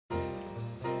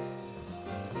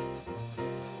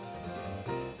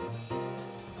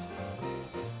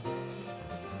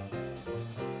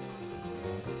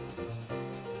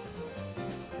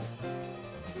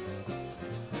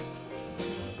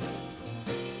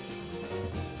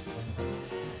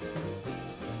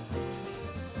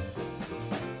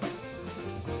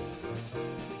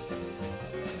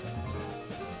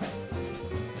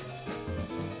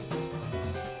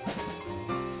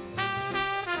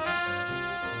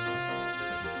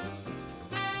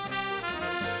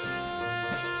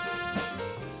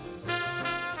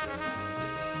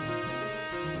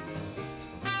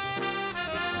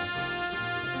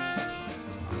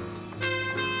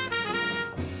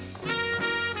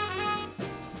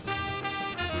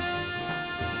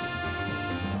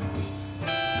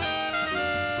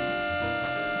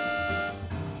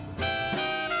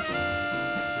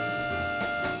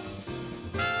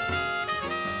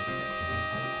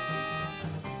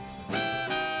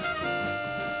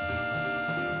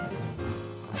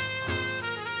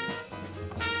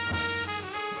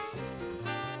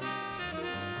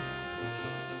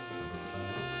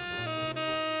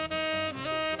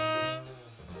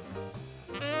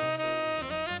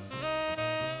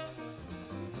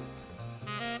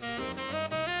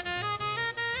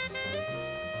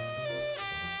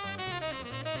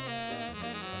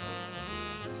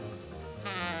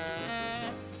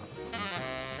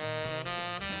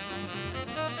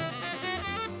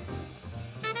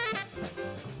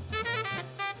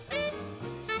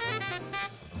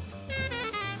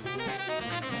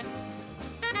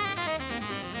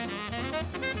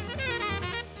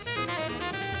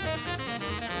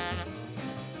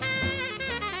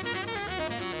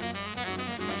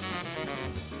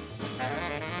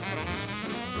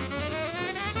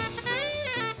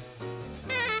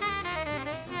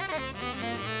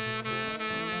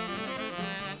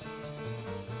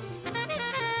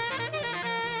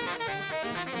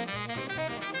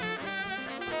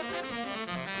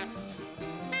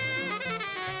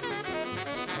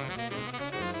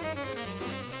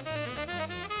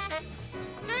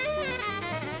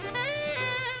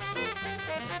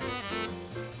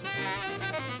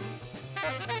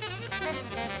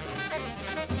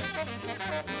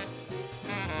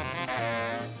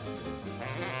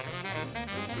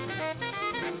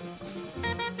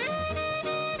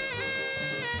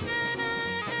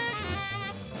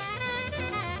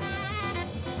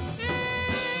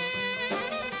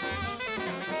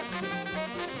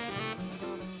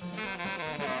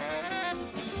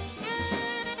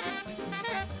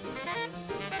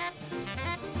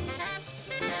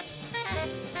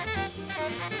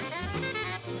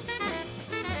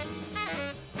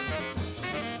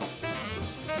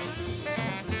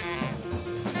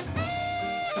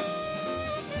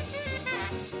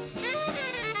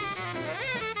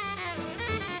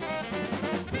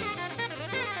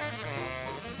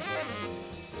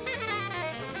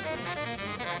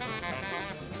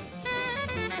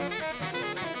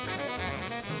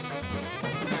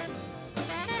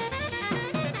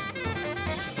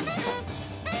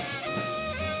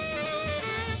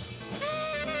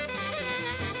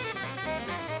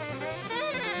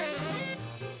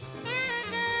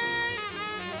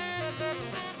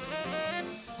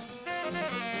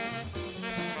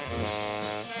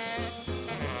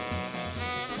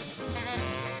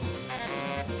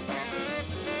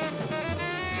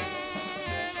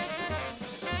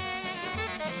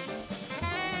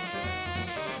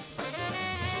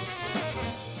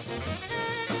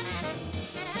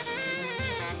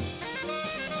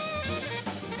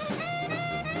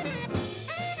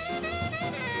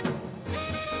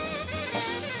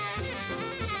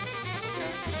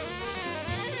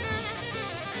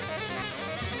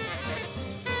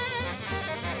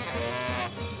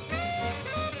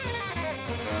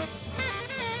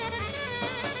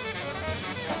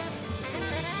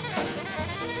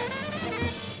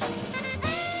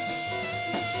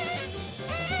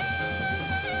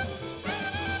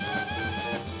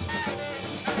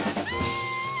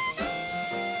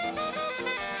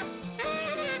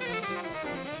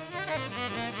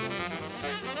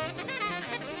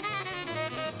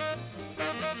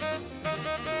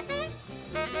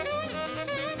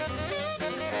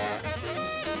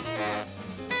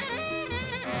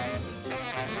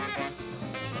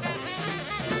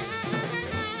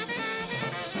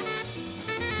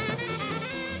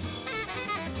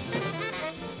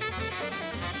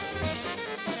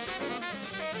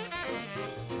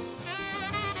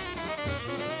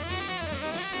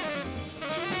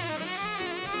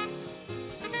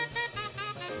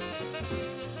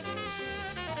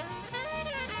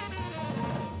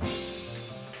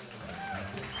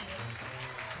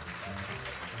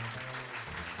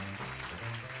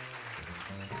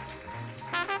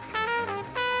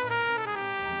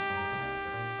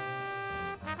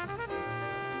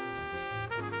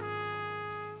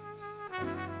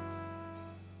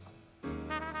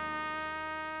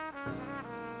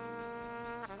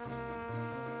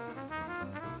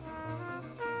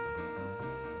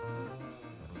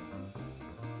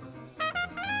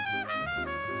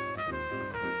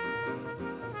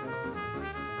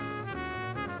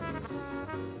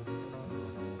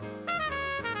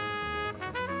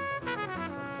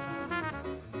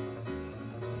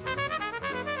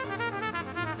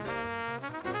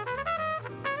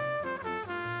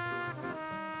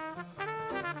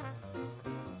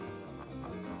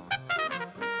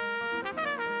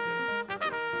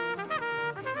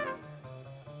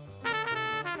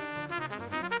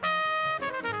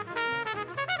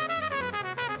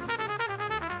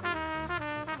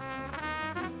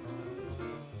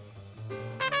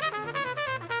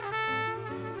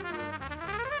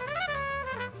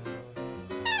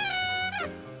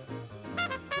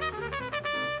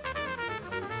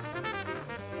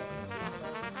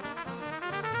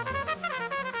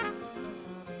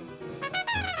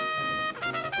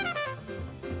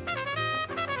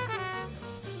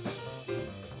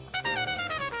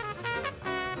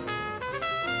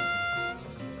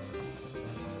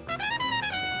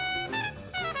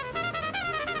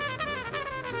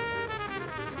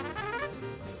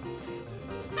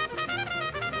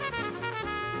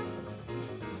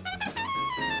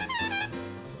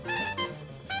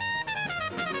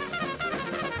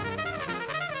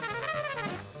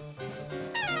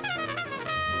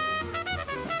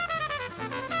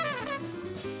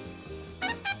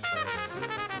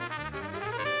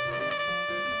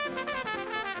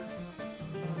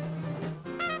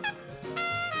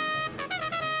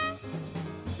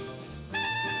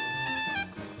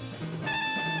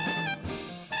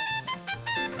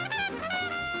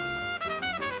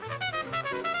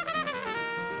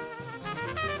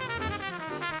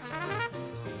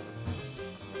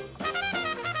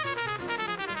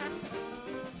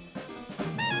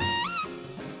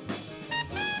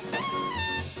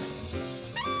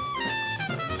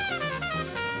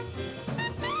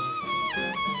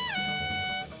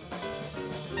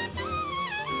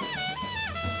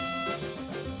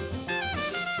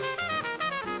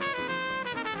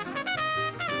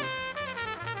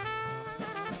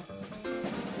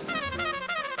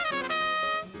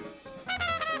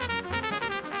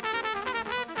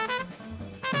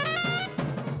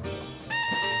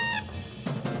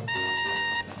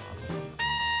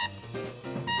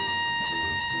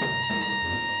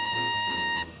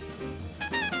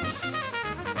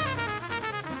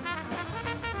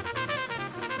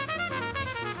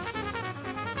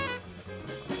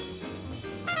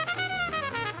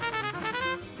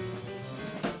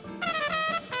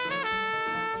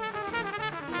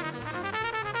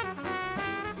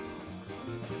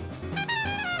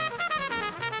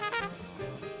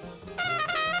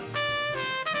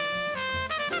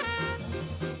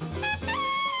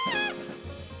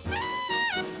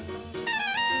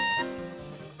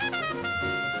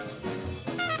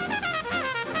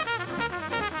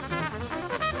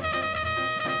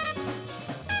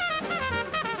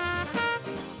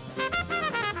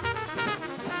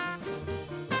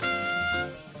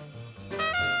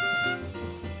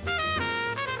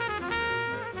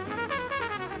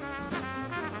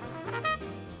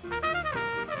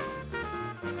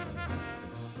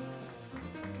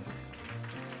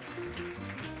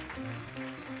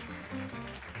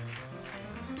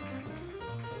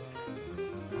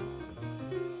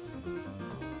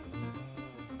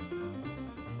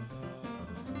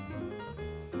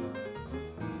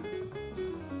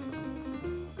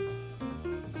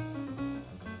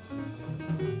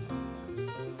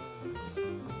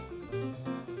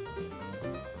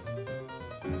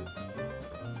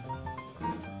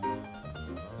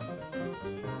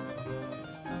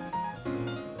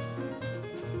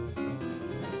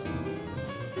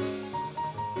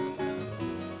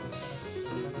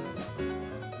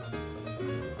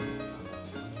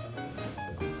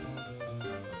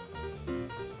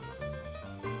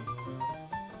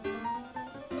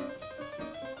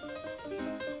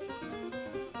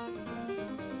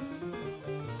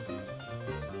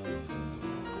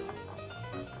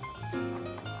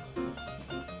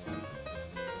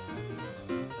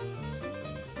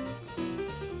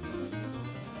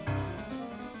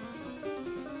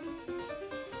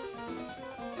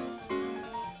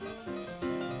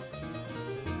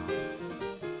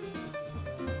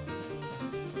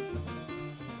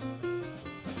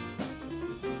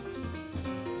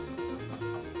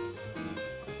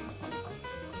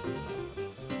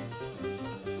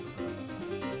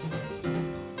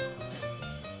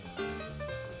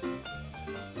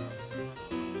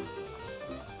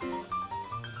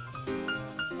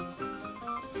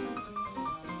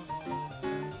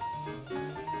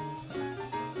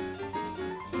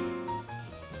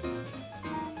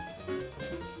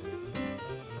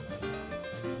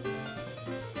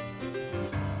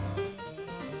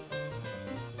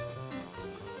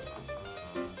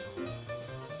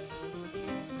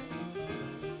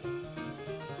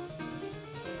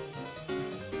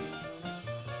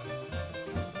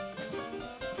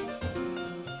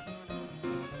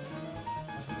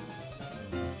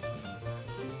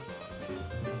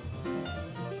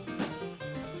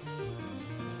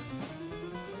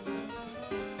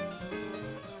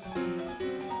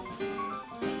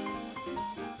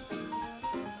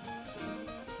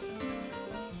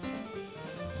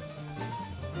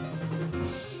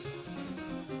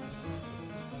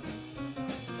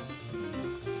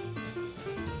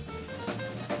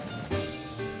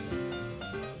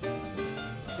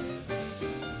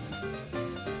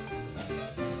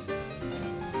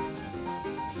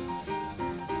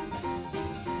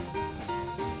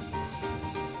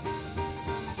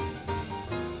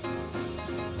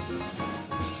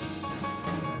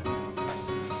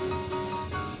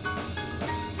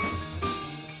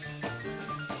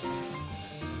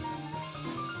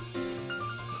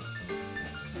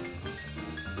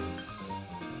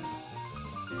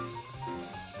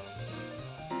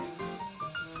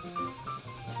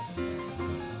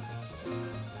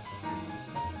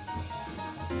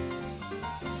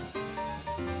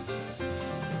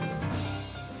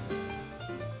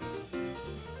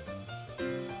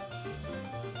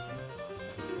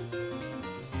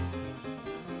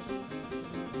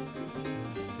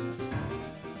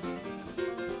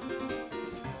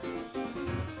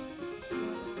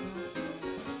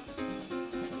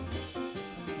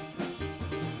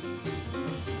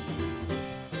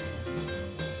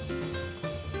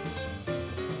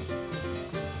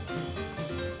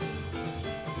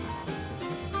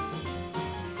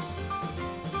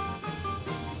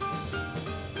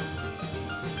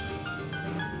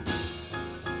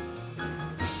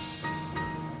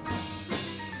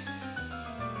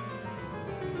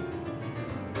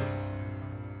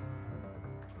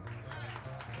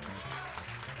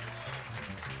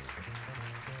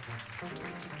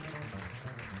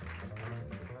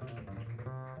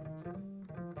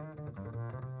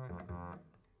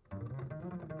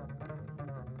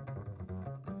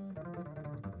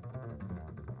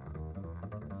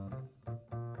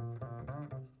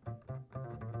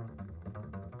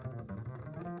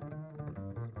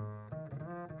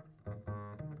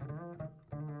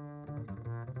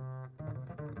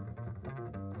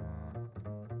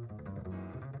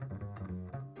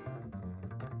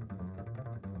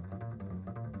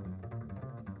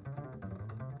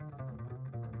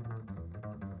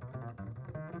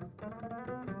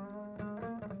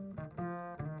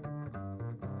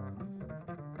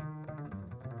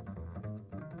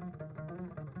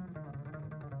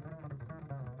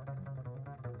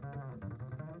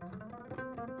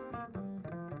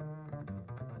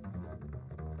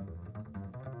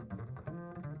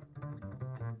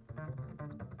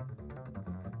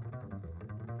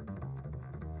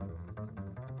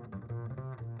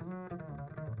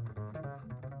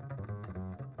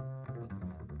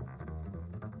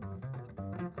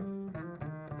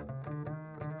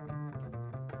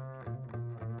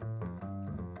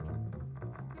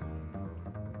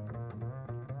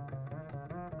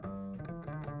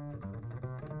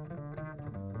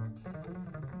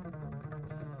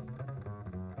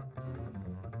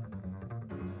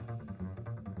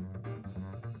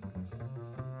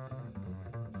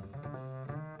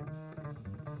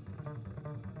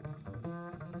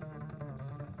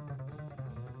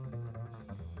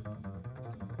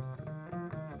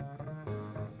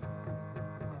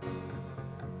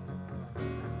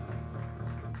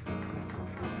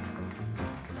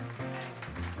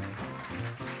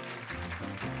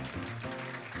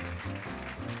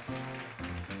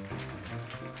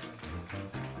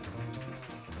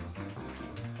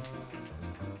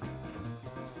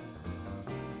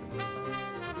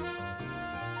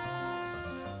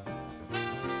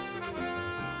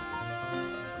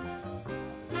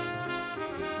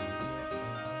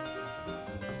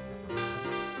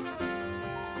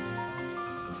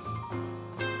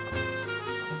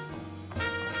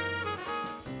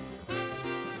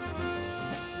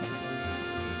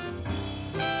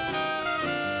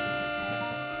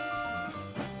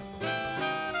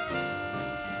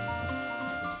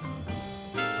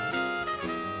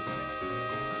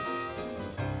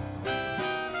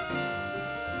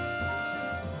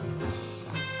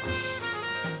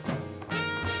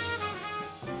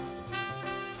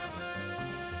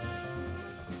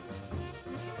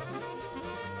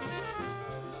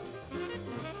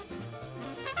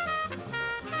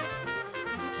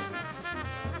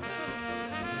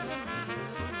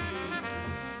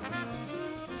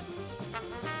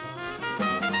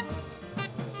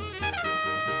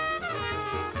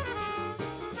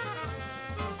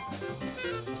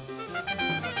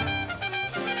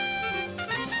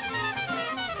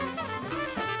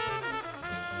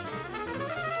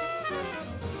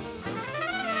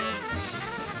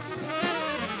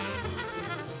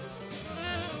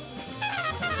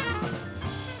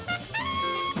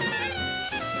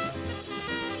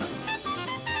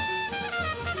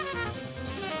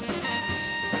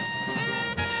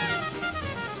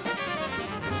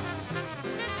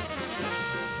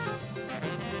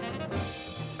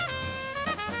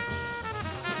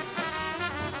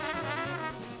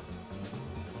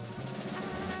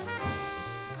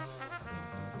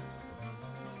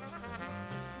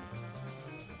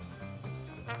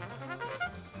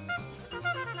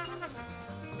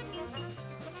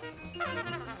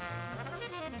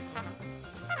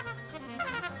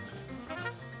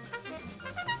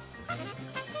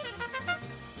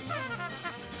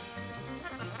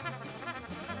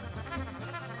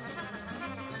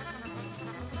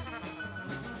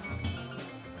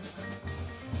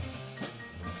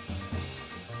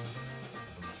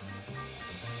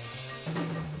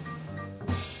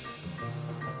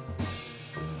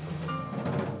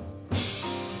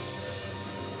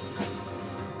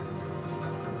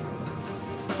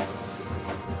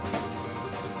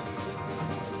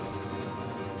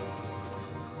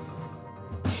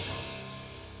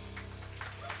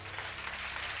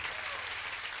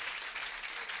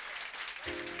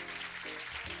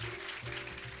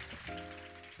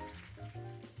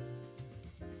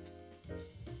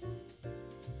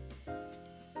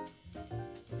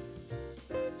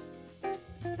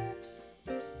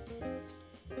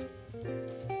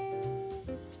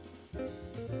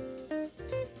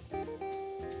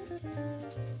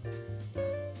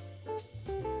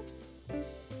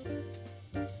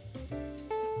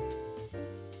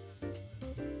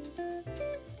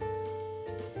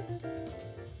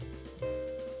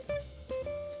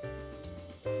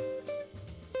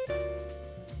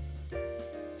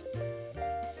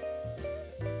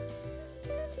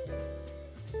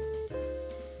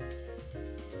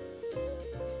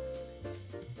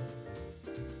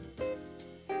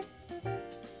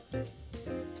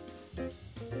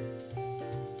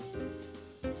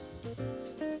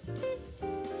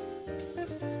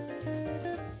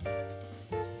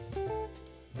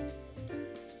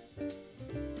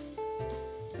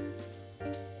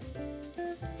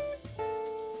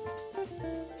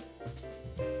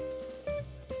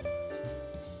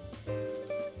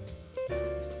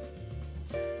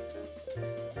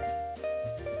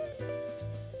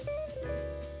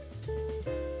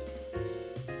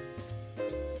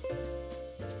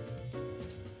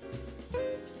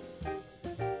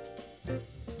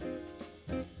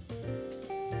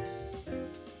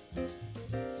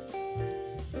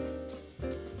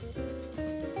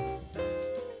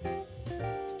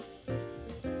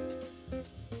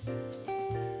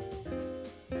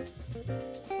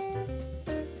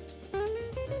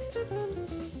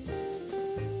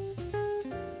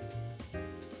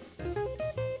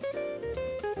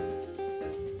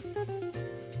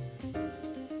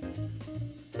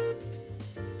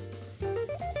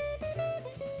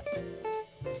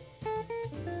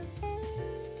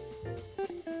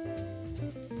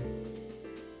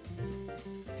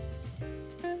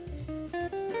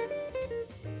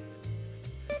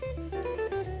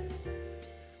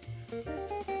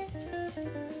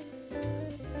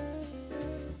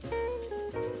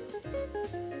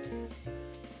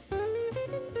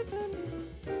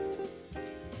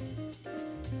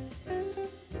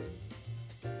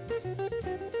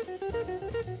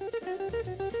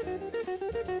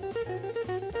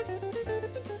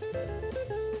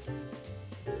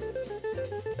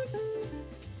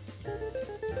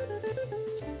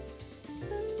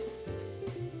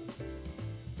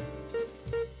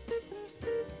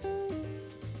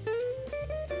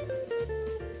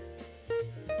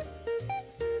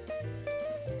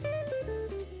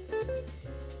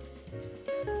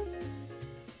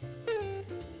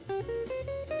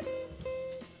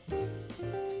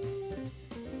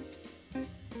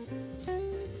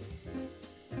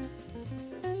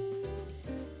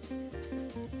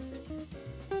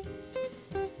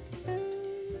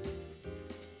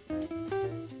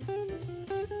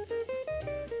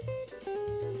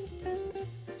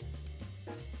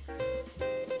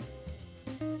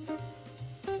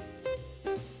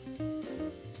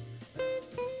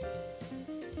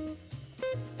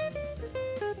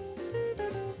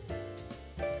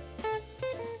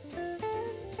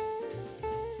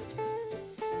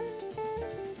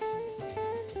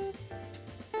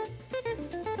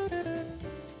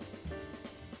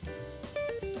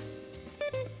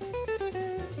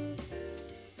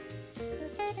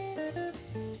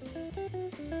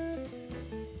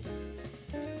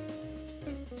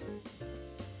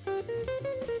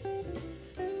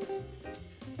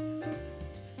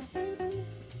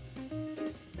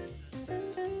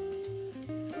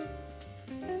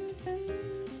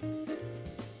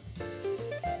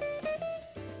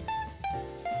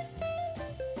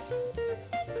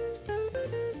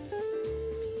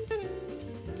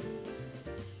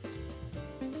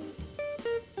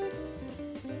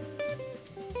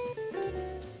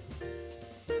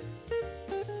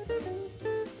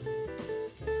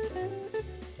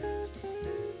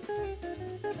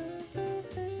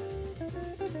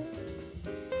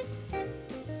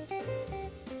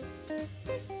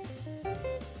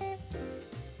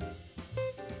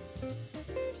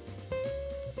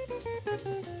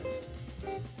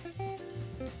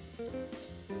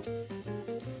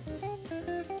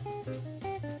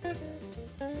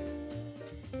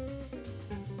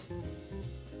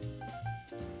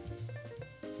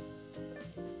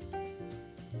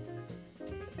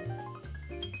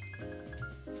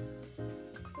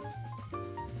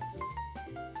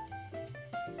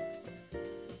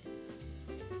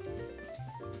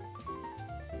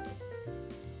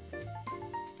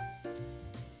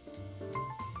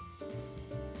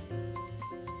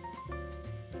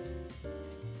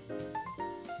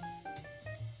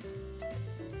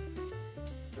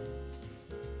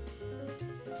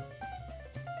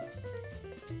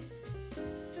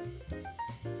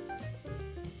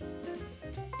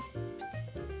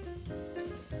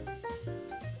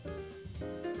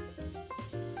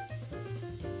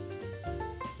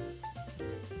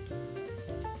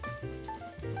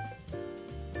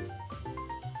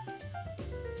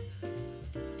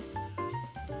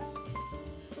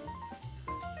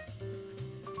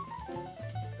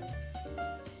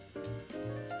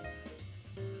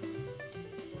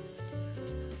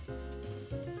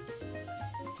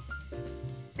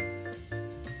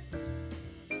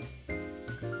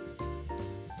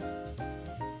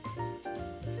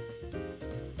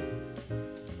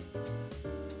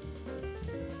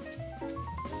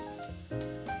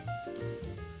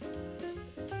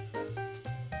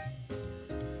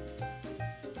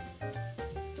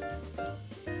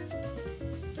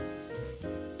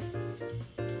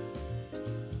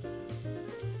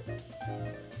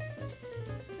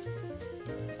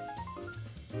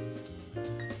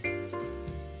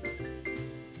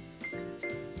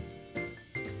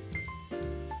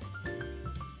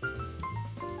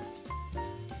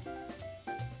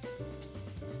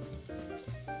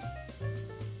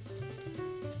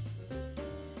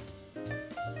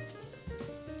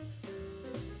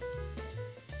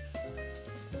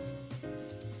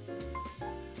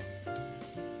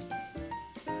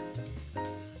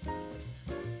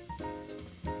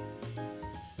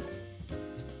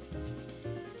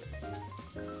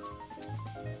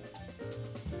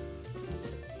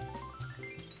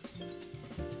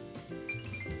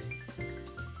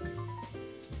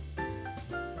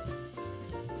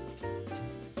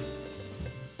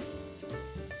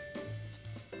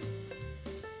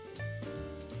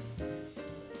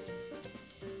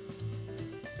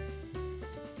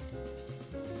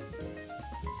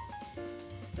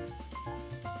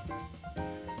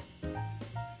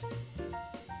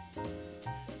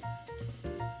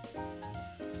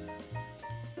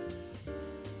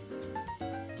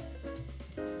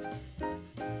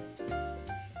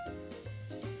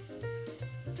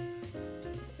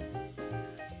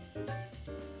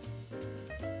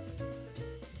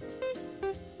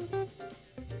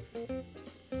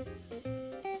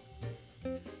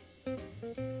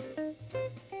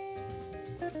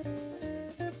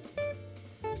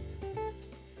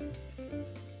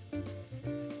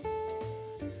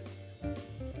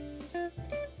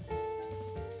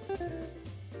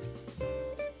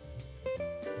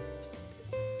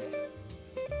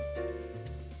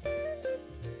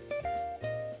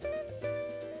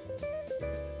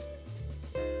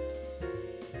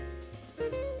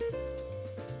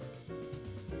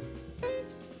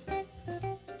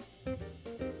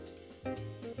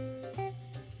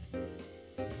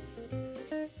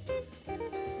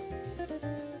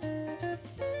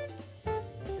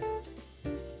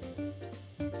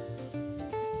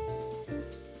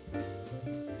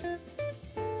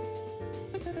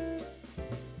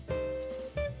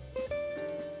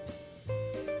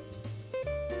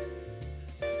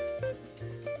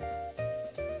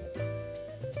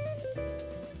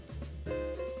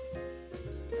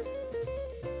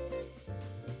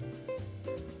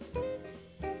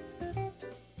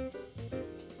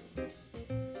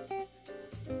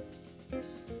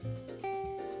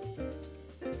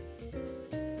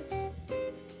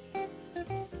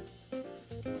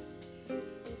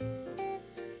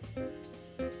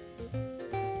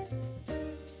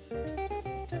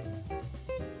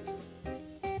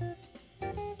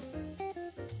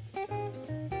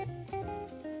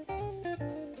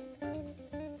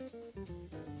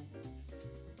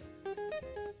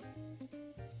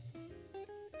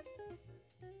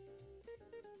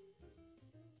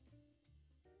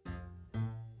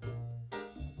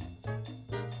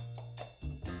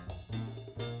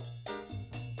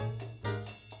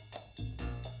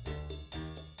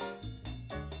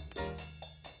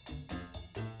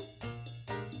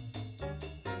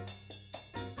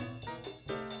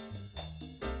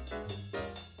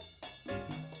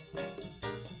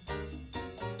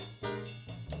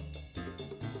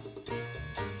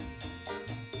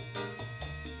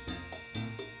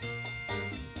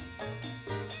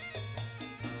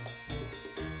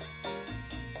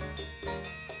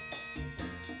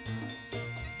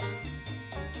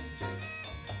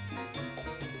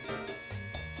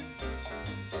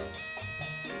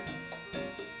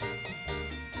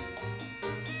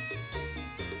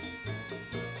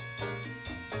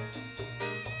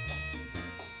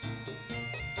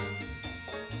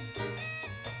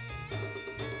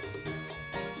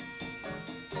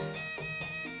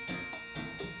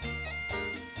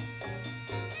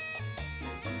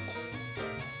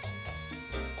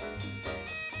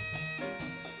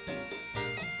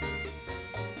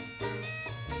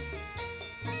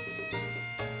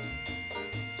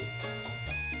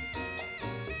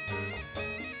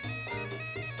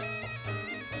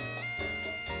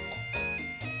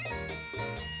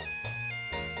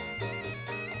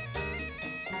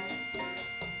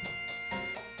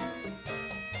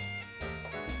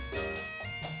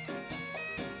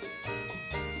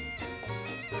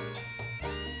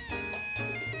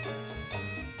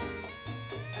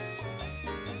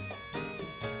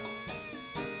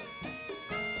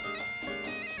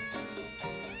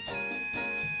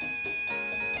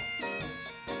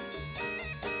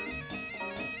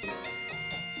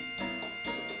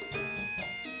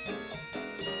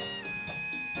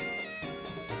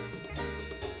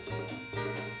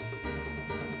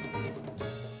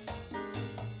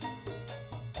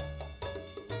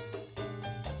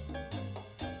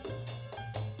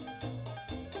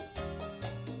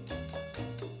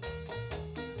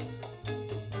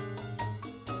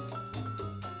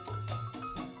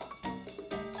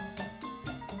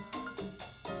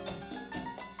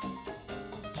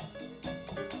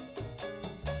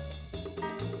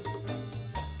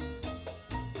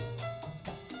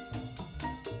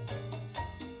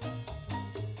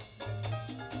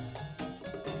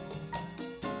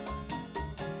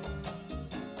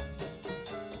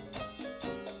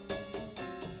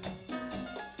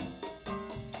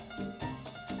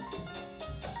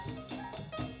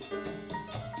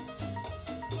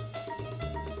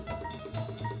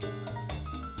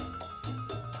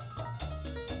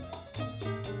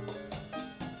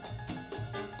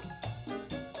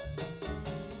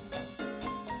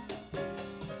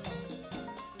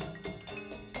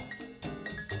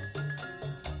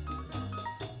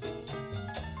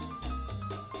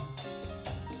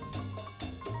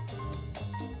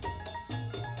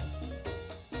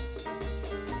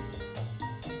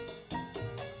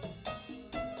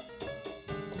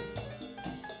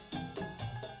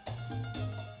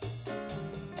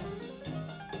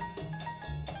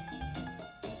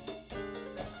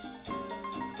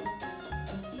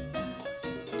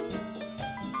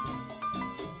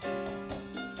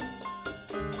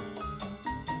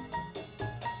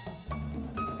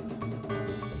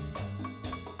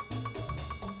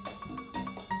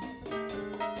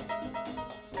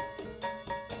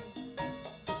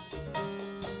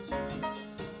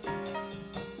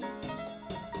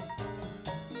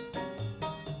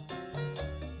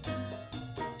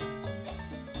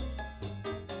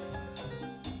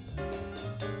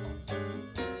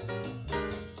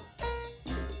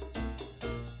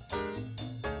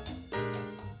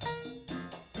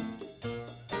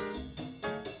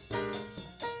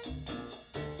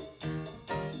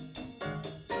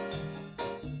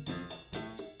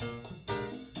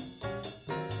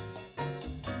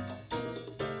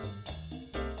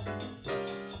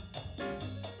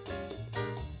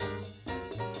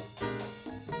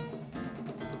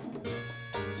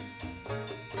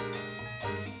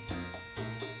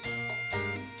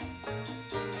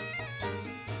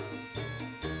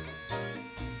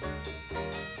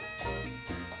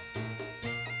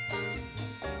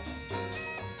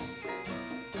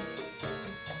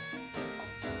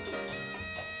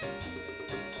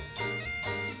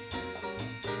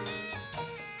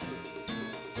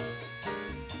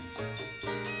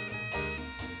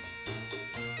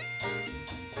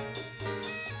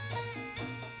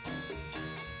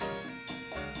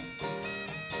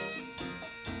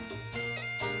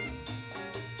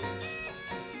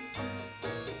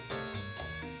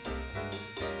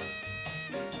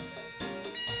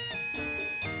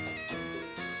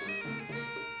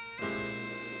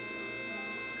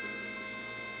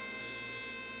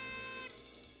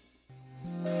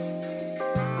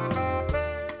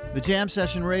 The Jam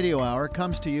Session Radio Hour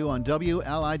comes to you on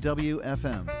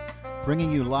WLIW-FM, bringing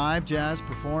you live jazz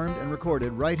performed and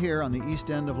recorded right here on the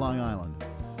East End of Long Island,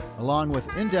 along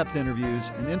with in-depth interviews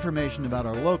and information about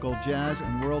our local jazz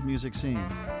and world music scene.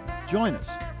 Join us.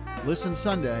 Listen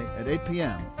Sunday at 8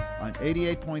 p.m. on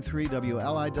 88.3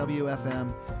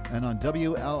 WLIW-FM and on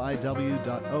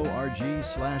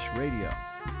WLIW.org/radio.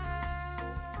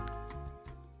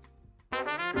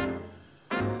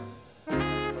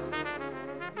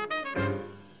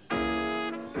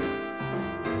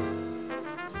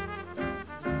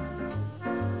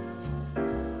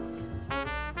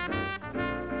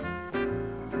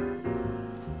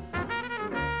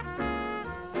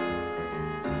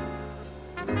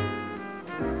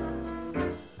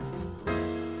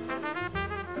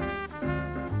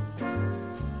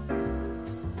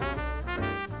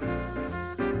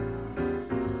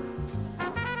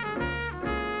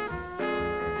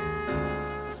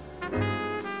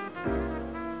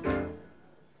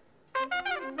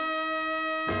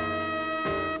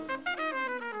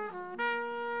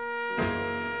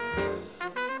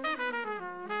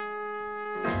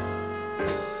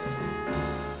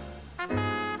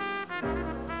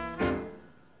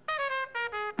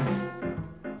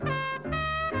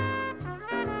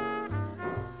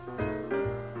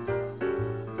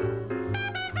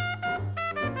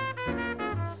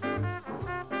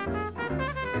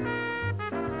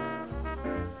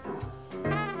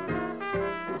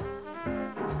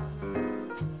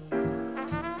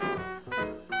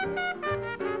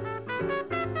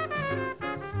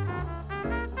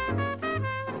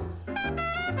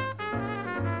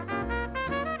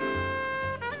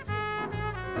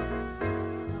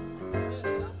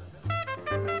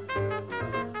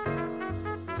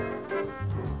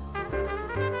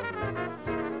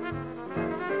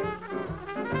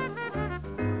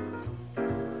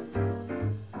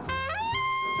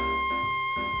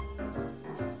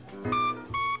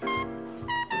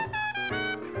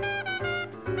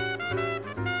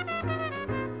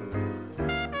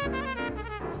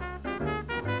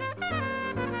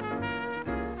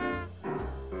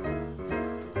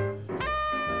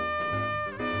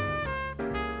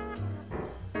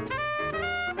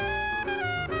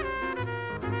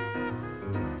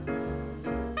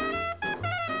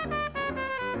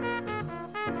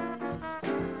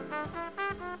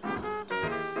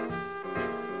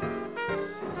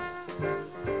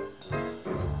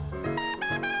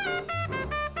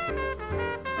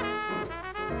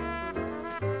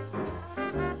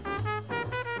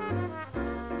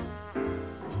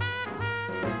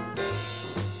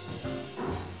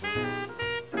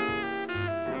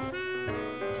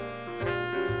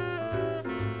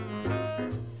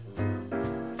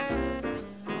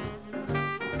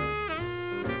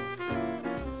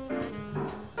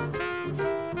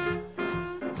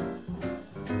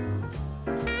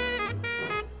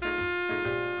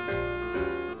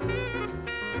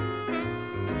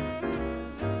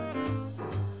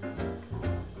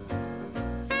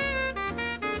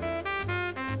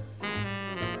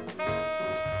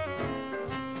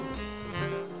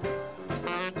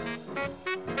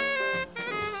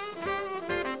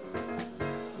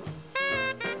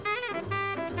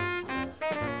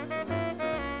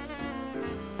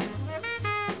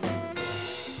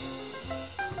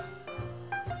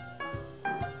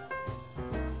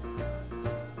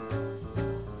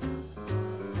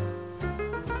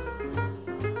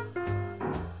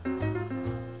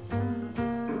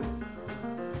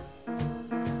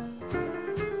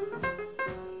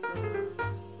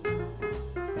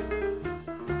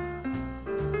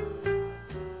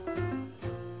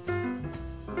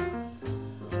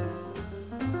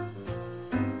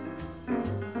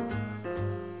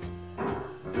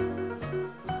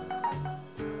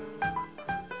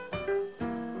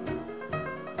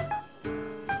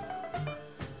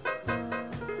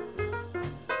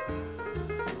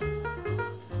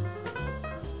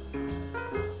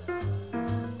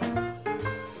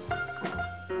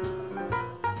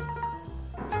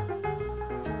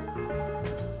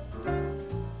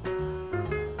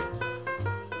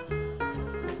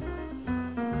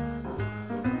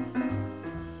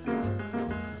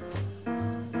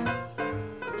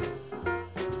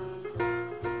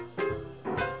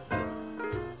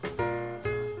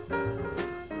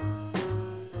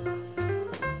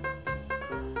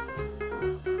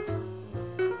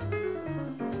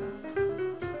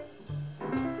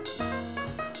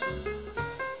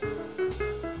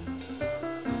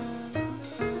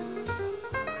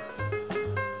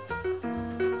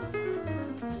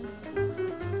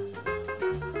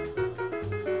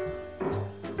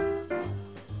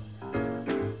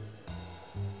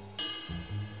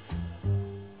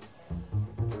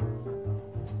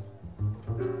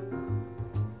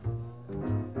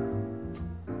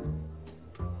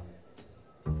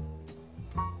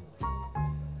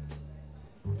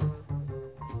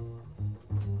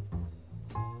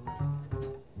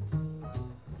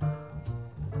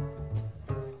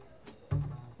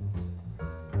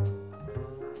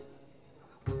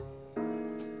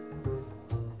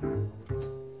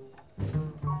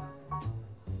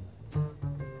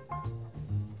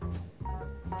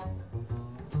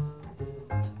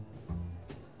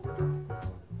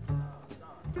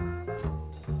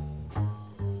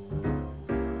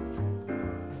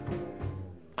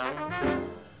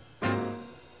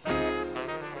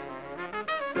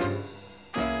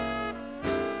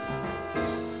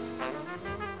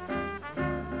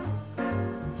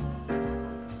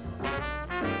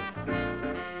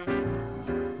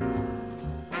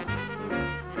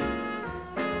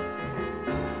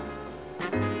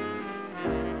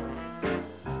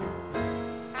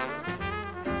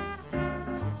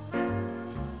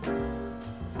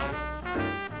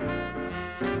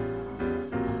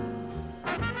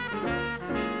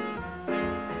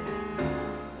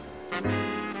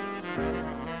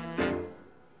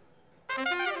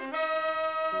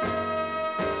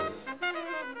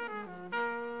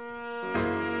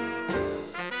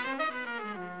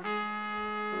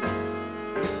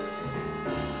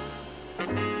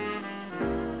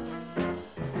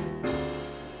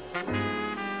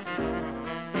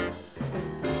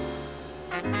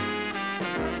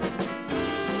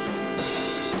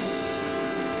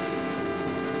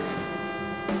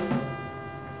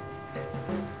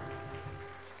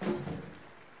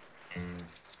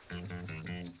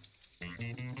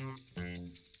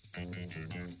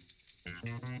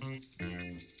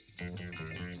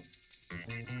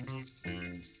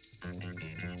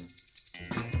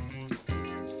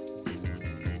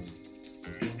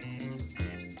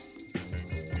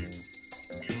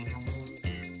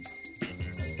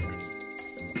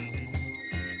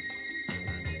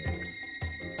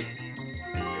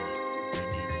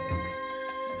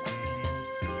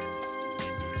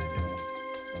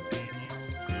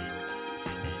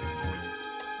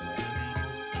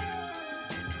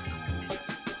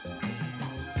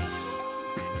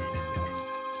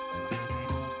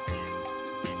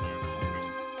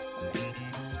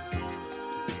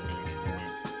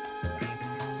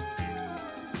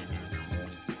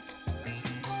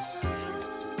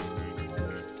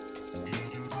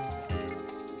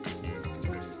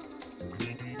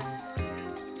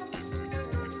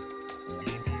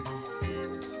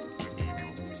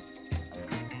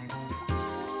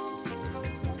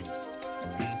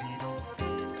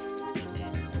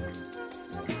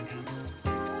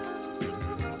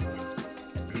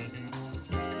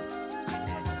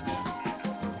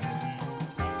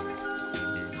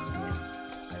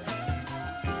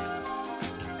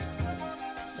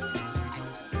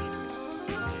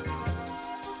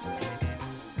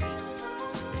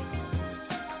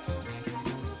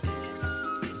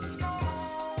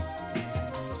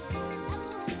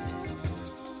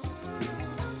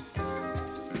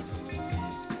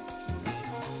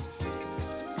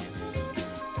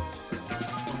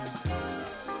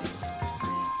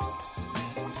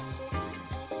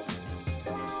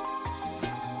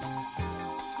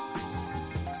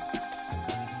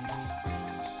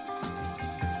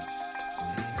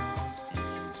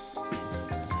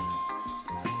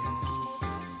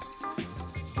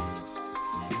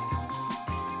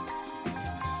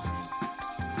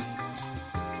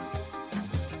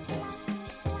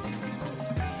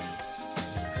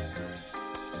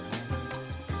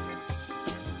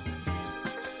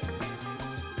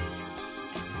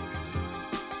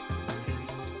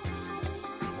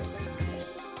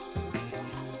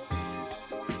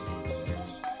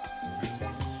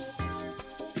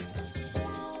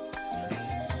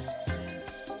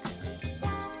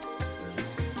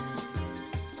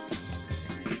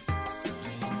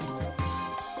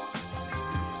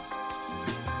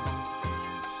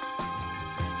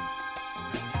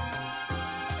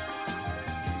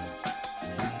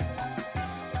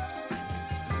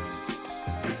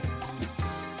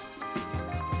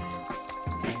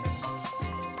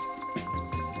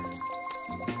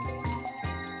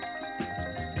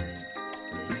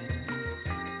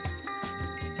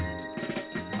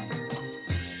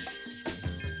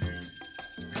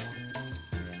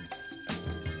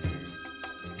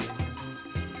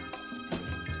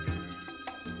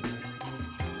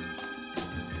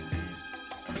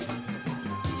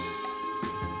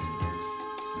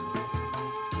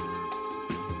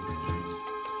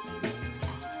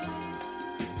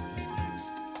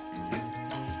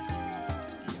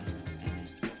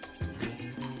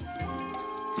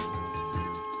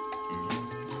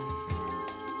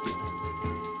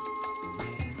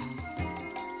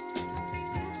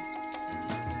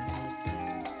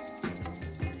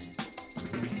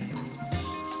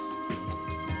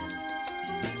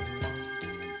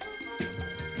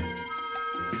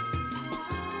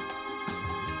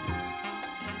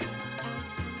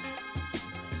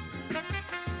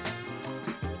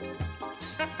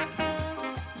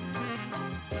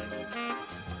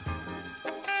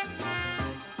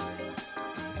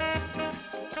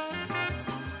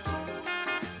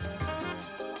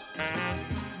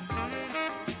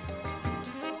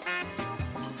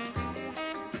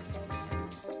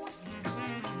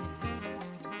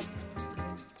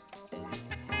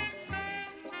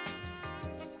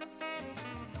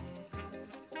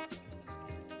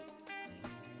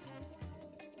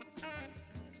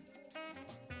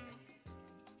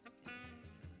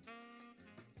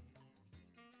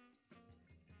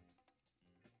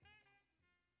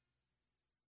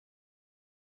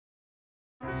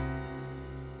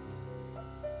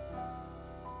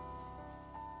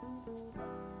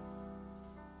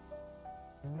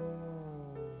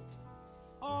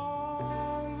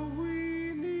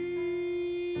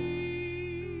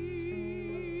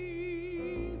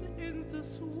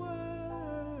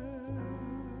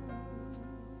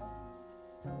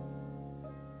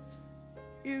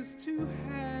 is to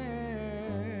have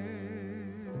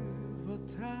a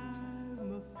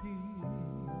time of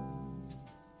peace,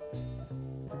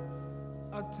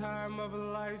 a time of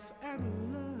life and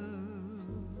love,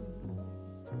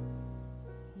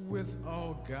 with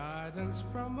all guidance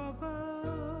from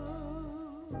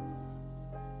above,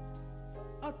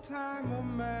 a time a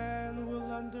man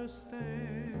will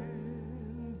understand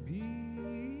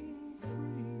being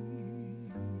free,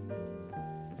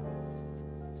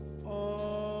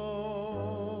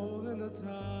 all in a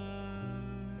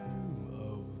time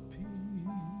of peace.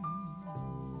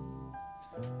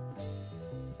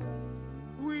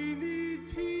 We need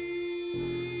peace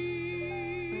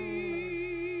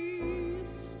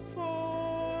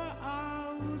for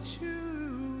our children,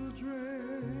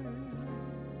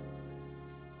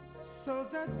 so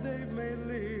that they may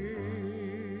live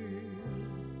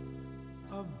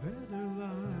a better life.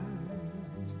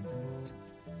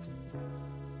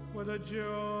 What a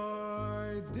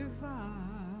joy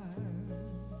divine,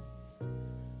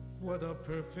 what a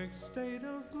perfect state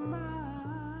of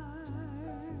mind,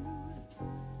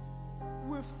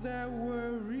 with their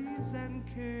worries and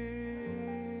cares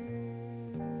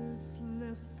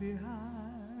left behind.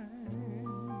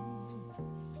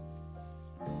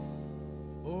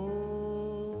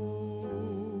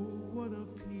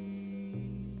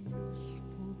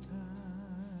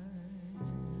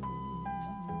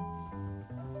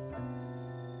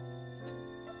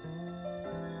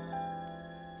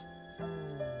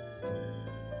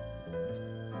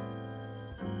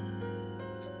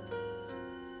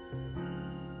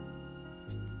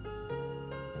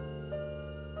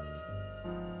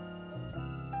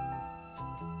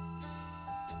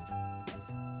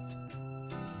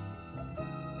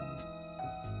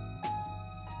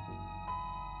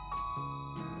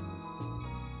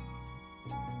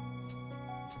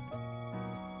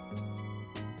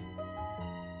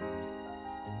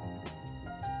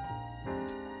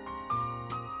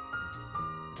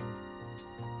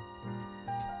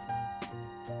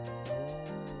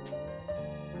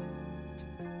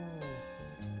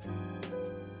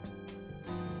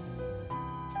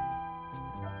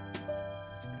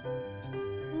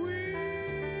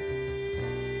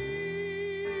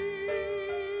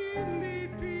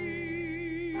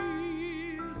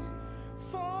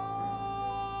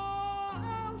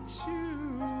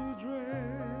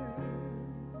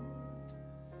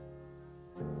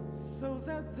 So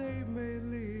that they may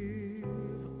live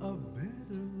a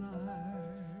better life.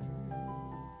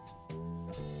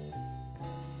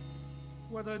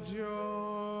 What a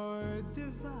joy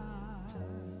divine,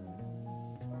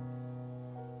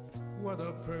 what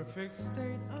a perfect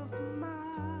state of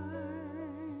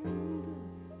mind,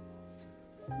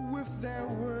 with their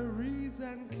worries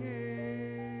and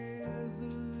cares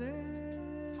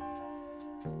left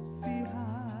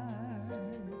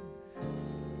behind.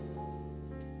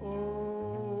 Oh,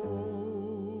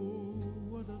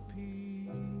 what a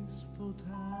peaceful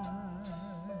time.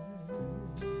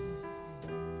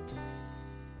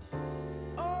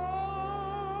 Oh,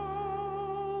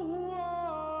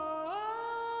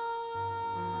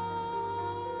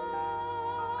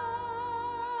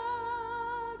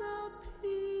 what a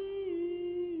peaceful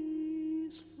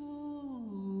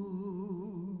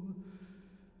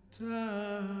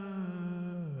time.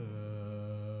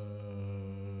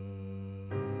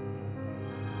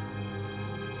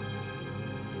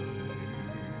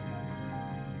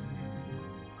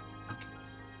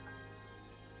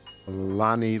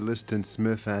 Lonnie Liston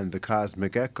Smith and the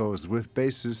Cosmic Echoes with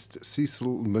bassist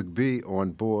Cecil McBee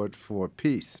on board for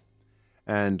Peace,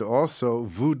 and also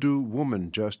Voodoo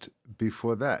Woman just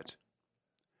before that.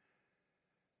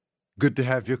 Good to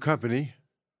have your company,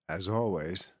 as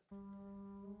always.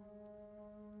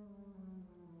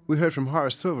 We heard from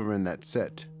Horace Silver in that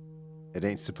set. It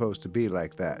ain't supposed to be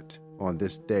like that on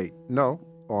this date. No,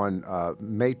 on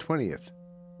May 20th,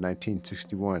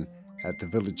 1961 at the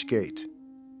Village Gate.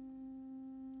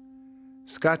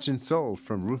 Scotch and Soul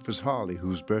from Rufus Hawley,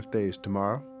 whose birthday is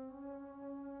tomorrow.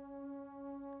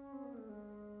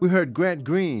 We heard Grant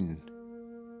Green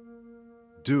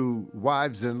do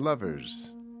Wives and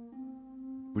Lovers,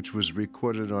 which was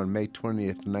recorded on May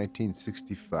 20th,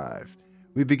 1965.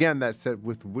 We began that set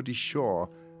with Woody Shaw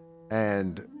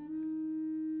and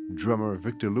drummer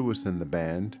Victor Lewis in the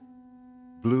band,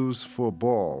 Blues for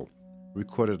Ball,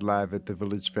 recorded live at the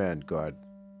Village Vanguard.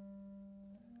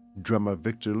 Drummer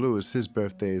Victor Lewis, his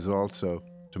birthday is also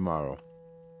tomorrow.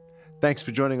 Thanks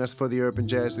for joining us for the Urban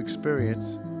Jazz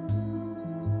Experience.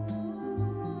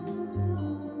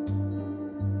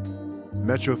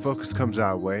 Metro Focus comes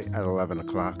our way at 11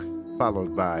 o'clock,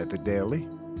 followed by The Daily,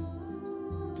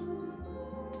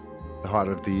 The Heart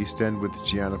of the East End with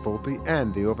Gianna Volpe,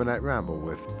 and The Overnight Ramble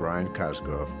with Brian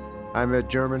Cosgrove. I'm Ed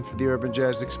German for the Urban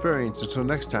Jazz Experience. Until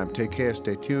next time, take care,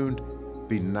 stay tuned,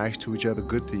 be nice to each other,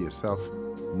 good to yourself.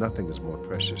 Nothing is more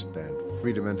precious than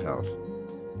freedom and health.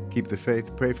 Keep the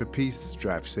faith, pray for peace,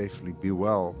 drive safely, be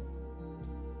well.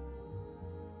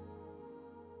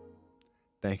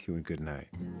 Thank you and good night.